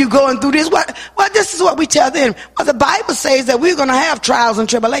 well, why are you going through this? Well, this is what we tell them. Well, the Bible says that we're going to have trials and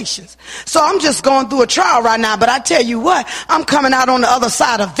tribulations. So I'm just going through a trial right now. But I tell you what, I'm coming out on the other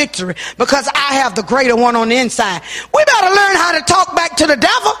side of victory because I have the greater one on the inside. We better learn how to talk back to the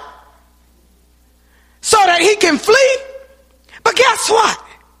devil so that he can flee. But guess what?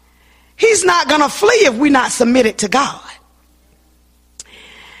 He's not going to flee if we're not submitted to God.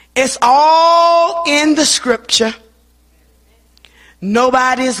 It's all in the scripture.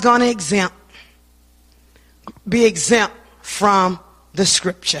 Nobody is going to be exempt from the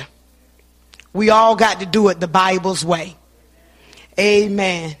scripture. We all got to do it the Bible's way.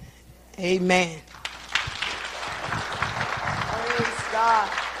 Amen. Amen. Praise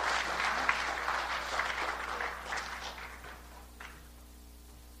God.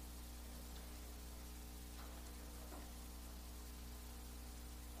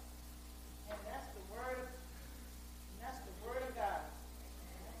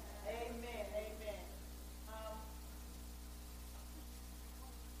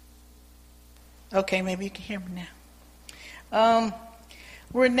 Okay, maybe you can hear me now.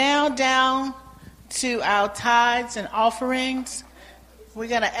 We're now down to our tithes and offerings. We're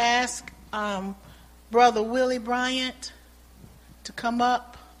going to ask Brother Willie Bryant to come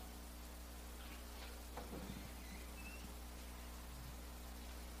up.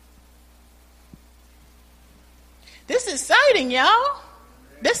 This is exciting, y'all.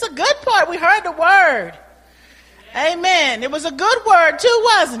 This is a good part. We heard the word. Amen. It was a good word too,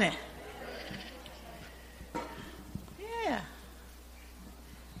 wasn't it?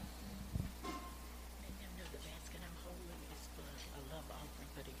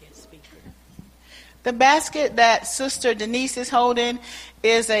 The basket that Sister Denise is holding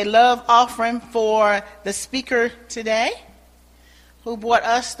is a love offering for the speaker today, who brought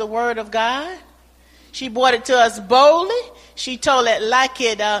us the word of God. She brought it to us boldly. She told it like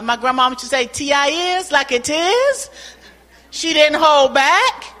it, my grandma used to say, T.I. is, like it is. She didn't hold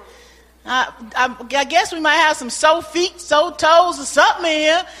back. I guess we might have some sore feet, sore toes or something in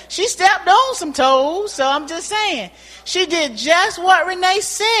here. She stepped on some toes, so I'm just saying. She did just what Renee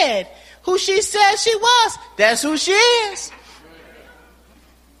said. Who she said she was, that's who she is.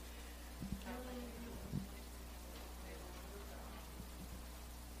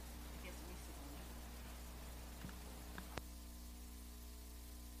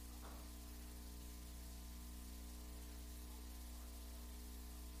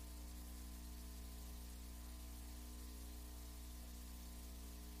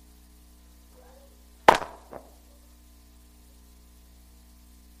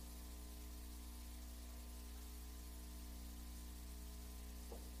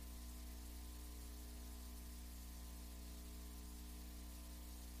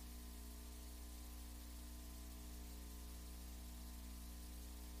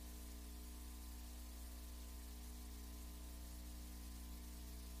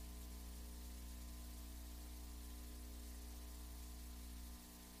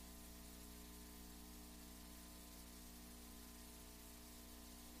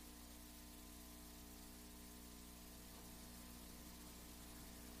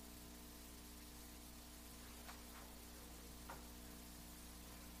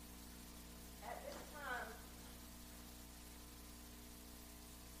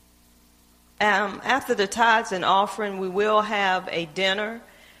 After the tithes and offering, we will have a dinner,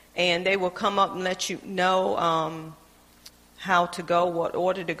 and they will come up and let you know how to go, what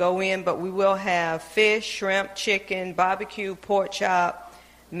order to go in. But we will have fish, shrimp, chicken, barbecue, pork chop,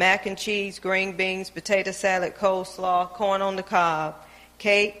 mac and cheese, green beans, potato salad, coleslaw, corn on the cob,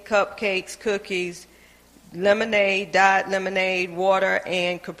 cake, cupcakes, cookies, lemonade, diet lemonade, water,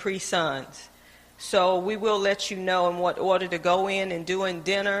 and Capri Suns. So we will let you know in what order to go in. And during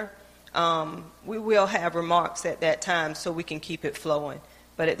dinner, we will have remarks at that time so we can keep it flowing.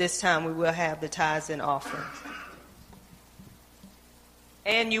 But at this time, we will have the tithes and offerings.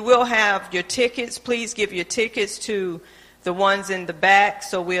 And you will have your tickets. Please give your tickets to the ones in the back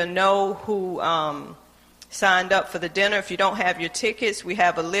so we'll know who signed up for the dinner. If you don't have your tickets, we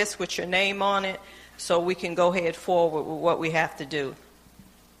have a list with your name on it so we can go ahead forward with what we have to do.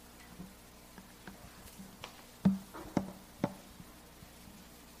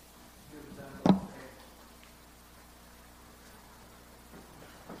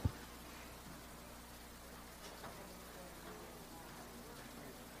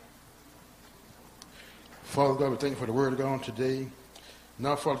 Father God, we thank you for the word of God on today.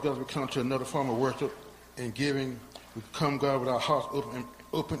 Now, Father God, we come to another form of worship and giving. We come, God, with our hearts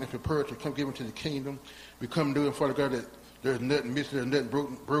open and prepared to come give into the kingdom. We come knowing, Father God, that there's nothing missing, there's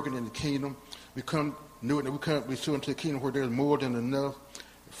nothing broken in the kingdom. We come knowing that we can't be soon into the kingdom where there's more than enough.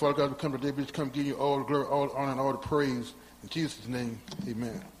 Father God, we come today, we just come give you all the glory, all the honor, and all the praise. In Jesus' name,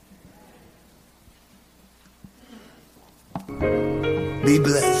 amen. Be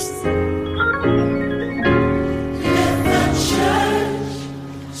blessed.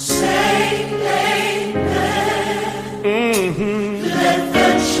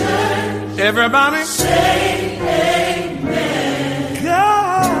 Everybody say amen.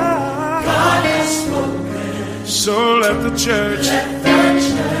 God has spoken. So let the church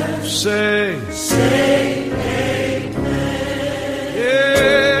say amen.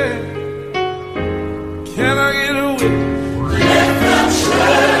 Yeah. Can I get a witness? Let the church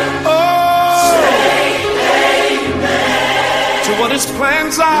say amen. To what his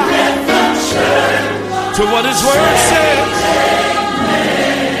plans are. Let the church to what his word says.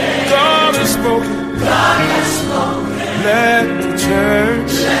 God has spoken. Let the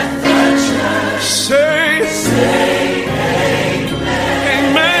church say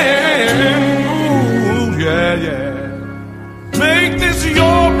amen. Ooh, yeah, yeah. Make this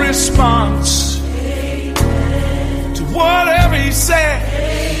your response to whatever he said.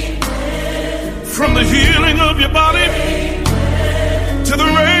 From the healing of your body to the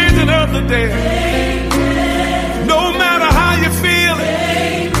raising of the dead. No matter how you feel it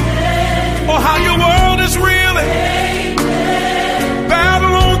or how your world is reeling,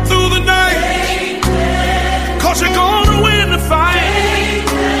 battle on through the night, 'cause you're gonna win the fight.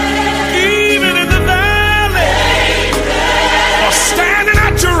 Even in the valley or standing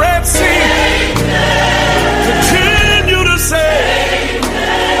at your Red Sea, continue to say,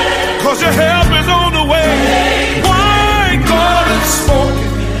 'cause your help is on the way. Why? God has spoken.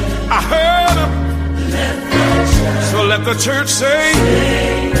 I heard him. So let the church say,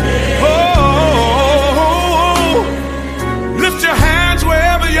 oh, lift your hands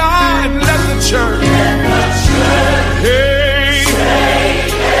wherever you are and let the church, hey,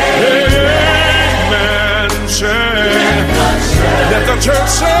 amen, say, let the church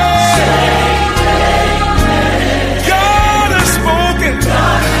say, God has spoken,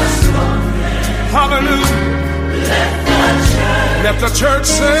 hallelujah, let the church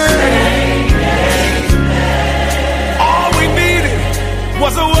say,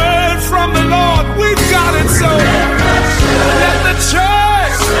 was a word from the Lord. We've got it, so let the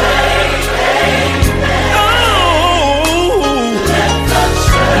church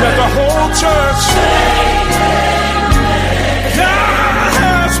let the whole church God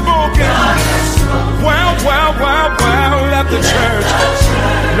has spoken. Well,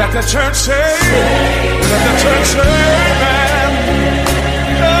 let the church say, let the church say, amen.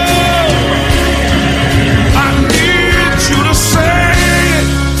 I need you to say,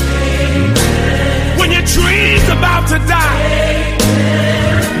 when your dream's about to die,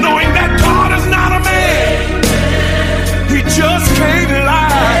 knowing that God is not a man, he just can't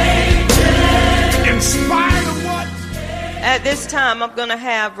lie. In spite of what. At this time, I'm going to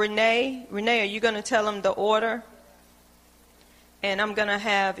have Renee. Renee, are you going to tell them the order? And I'm going to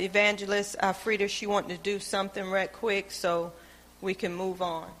have Evangelist Alfreda. She wanted to do something right quick so we can move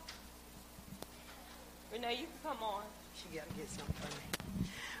on. Renee, you can come on. She got to get something.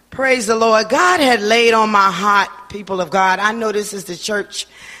 Praise the Lord. God had laid on my heart, people of God. I know this is the church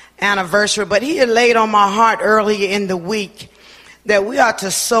anniversary, but he had laid on my heart earlier in the week that we are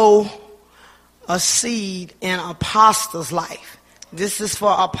to sow a seed in Apostle's life. This is for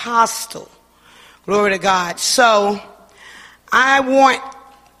Apostle. Glory to God. So I want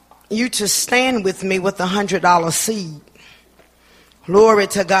you to stand with me with $100 seed. Glory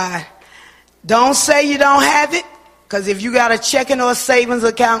to God. Don't say you don't have it, because if you got a checking or a savings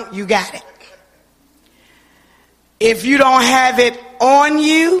account, you got it. If you don't have it on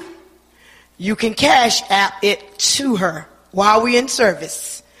you, you can cash app it to her while we're in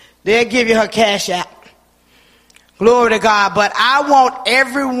service. They'll give you her cash app. Glory to God. But I want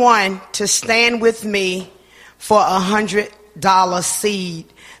everyone to stand with me for $100 seed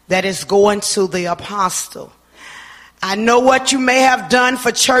that is going to the apostle. I know what you may have done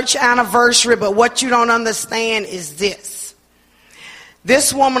for church anniversary, but what you don't understand is this.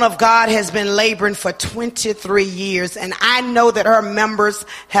 This woman of God has been laboring for 23 years, and I know that her members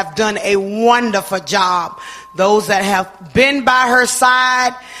have done a wonderful job. Those that have been by her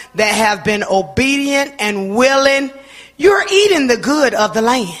side, that have been obedient and willing, you're eating the good of the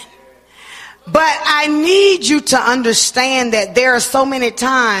land. But I need you to understand that there are so many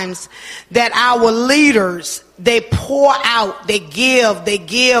times that our leaders, they pour out, they give,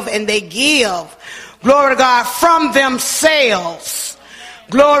 and they give. Glory to God, from themselves.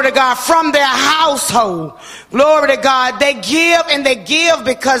 Glory to God, from their household. Glory to God, they give and they give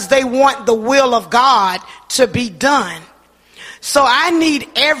because they want the will of God to be done. So I need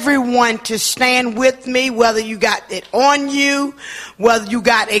everyone to stand with me, whether you got it on you, whether you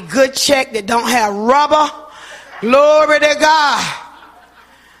got a good check that don't have rubber. Glory to God.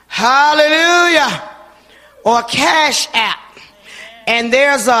 Hallelujah. Or cash app. And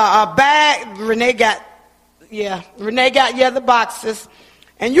there's a bag. Renee got the boxes.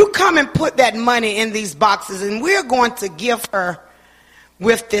 And you come and put that money in these boxes, and we're going to give her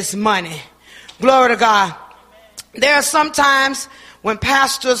with this money. Glory to God. There are sometimes when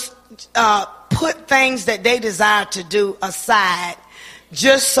pastors put things that they desire to do aside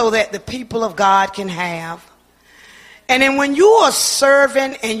just so that the people of God can have. And then when you are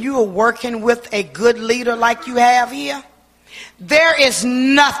serving and you are working with a good leader like you have here, there is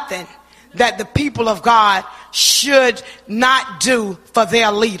nothing that the people of God should not do for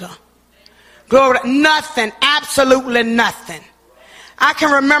their leader. Glory, nothing, absolutely nothing. I can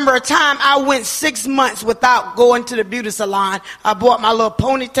remember a time I went 6 months without going to the beauty salon. I bought my little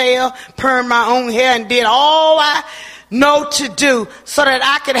ponytail, permed my own hair, and did all I know to do so that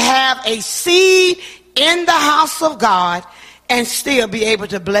I could have a seed in the house of God and still be able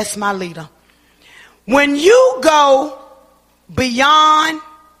to bless my leader. When you go beyond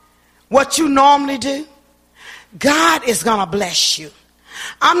what you normally do, God is going to bless you.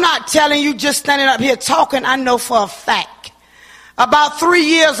 I'm not telling you just standing up here talking. I know for a fact. About 3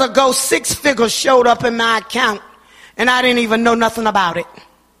 years ago, 6 figures showed up in my account, and I didn't even know nothing about it.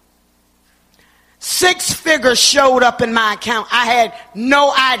 6 figures showed up in my account. I had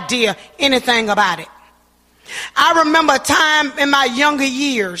no idea anything about it. I remember a time in my younger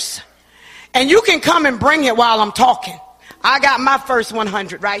years, and you can come and bring it while I'm talking. I got my first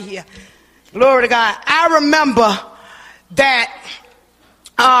 100 right here. Glory to God. I remember that.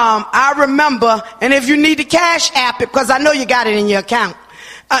 And if you need to cash app it, because I know you got it in your account.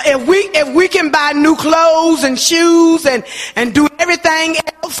 If we can buy new clothes and shoes and do everything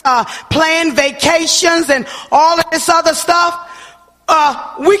else, plan vacations and all of this other stuff,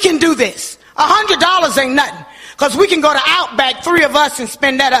 we can do this. $100 ain't nothing, because we can go to Outback, 3 of us, and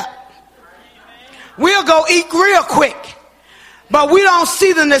spend that up. We'll go eat real quick, but we don't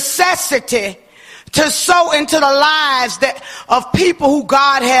see the necessity to sow into the lives of people who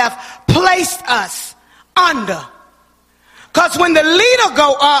God have placed us under. Because when the leader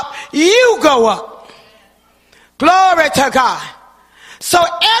go up, you go up. Glory to God. So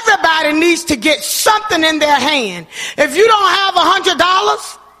everybody needs to get something in their hand. If you don't have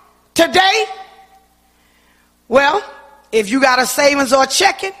 $100 today, well, if you got a savings or a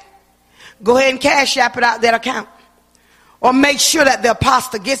checking, go ahead and cash app it out that account. Or make sure that the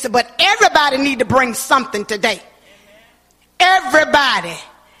apostle gets it. But everybody need to bring something today. Everybody.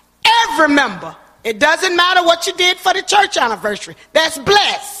 Every member. It doesn't matter what you did for the church anniversary. That's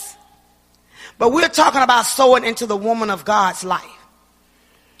blessed. But we're talking about sowing into the woman of God's life.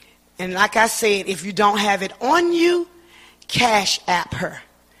 And like I said, if you don't have it on you, cash app her.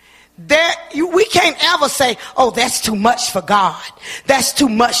 We can't ever say, oh, that's too much for God. That's too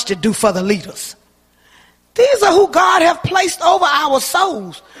much to do for the leaders. These are who God have placed over our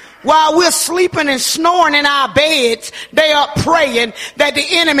souls. While we're sleeping and snoring in our beds, they are praying that the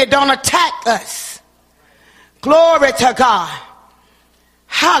enemy don't attack us. Glory to God.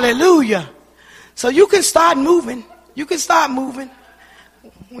 Hallelujah. So you can start moving. You can start moving.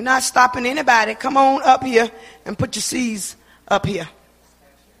 We're not stopping anybody. Come on up here and put your C's up here.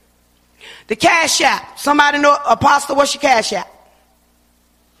 The Cash App. Somebody know, Apostle, what's your Cash App?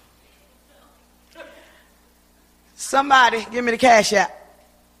 Somebody give me the Cash App.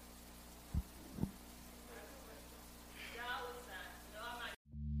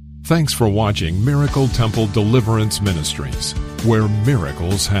 Thanks for watching Miracle Temple Deliverance Ministries, where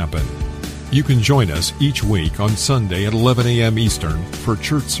miracles happen. You can join us each week on Sunday at 11 a.m. Eastern for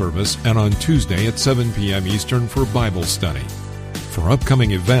church service and on Tuesday at 7 p.m. Eastern for Bible study. For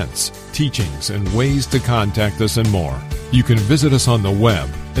upcoming events, teachings, and ways to contact us and more, you can visit us on the web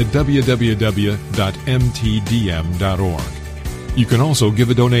at www.mtdm.org. You can also give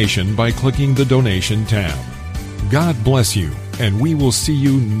a donation by clicking the donation tab. God bless you, and we will see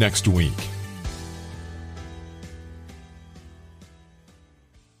you next week.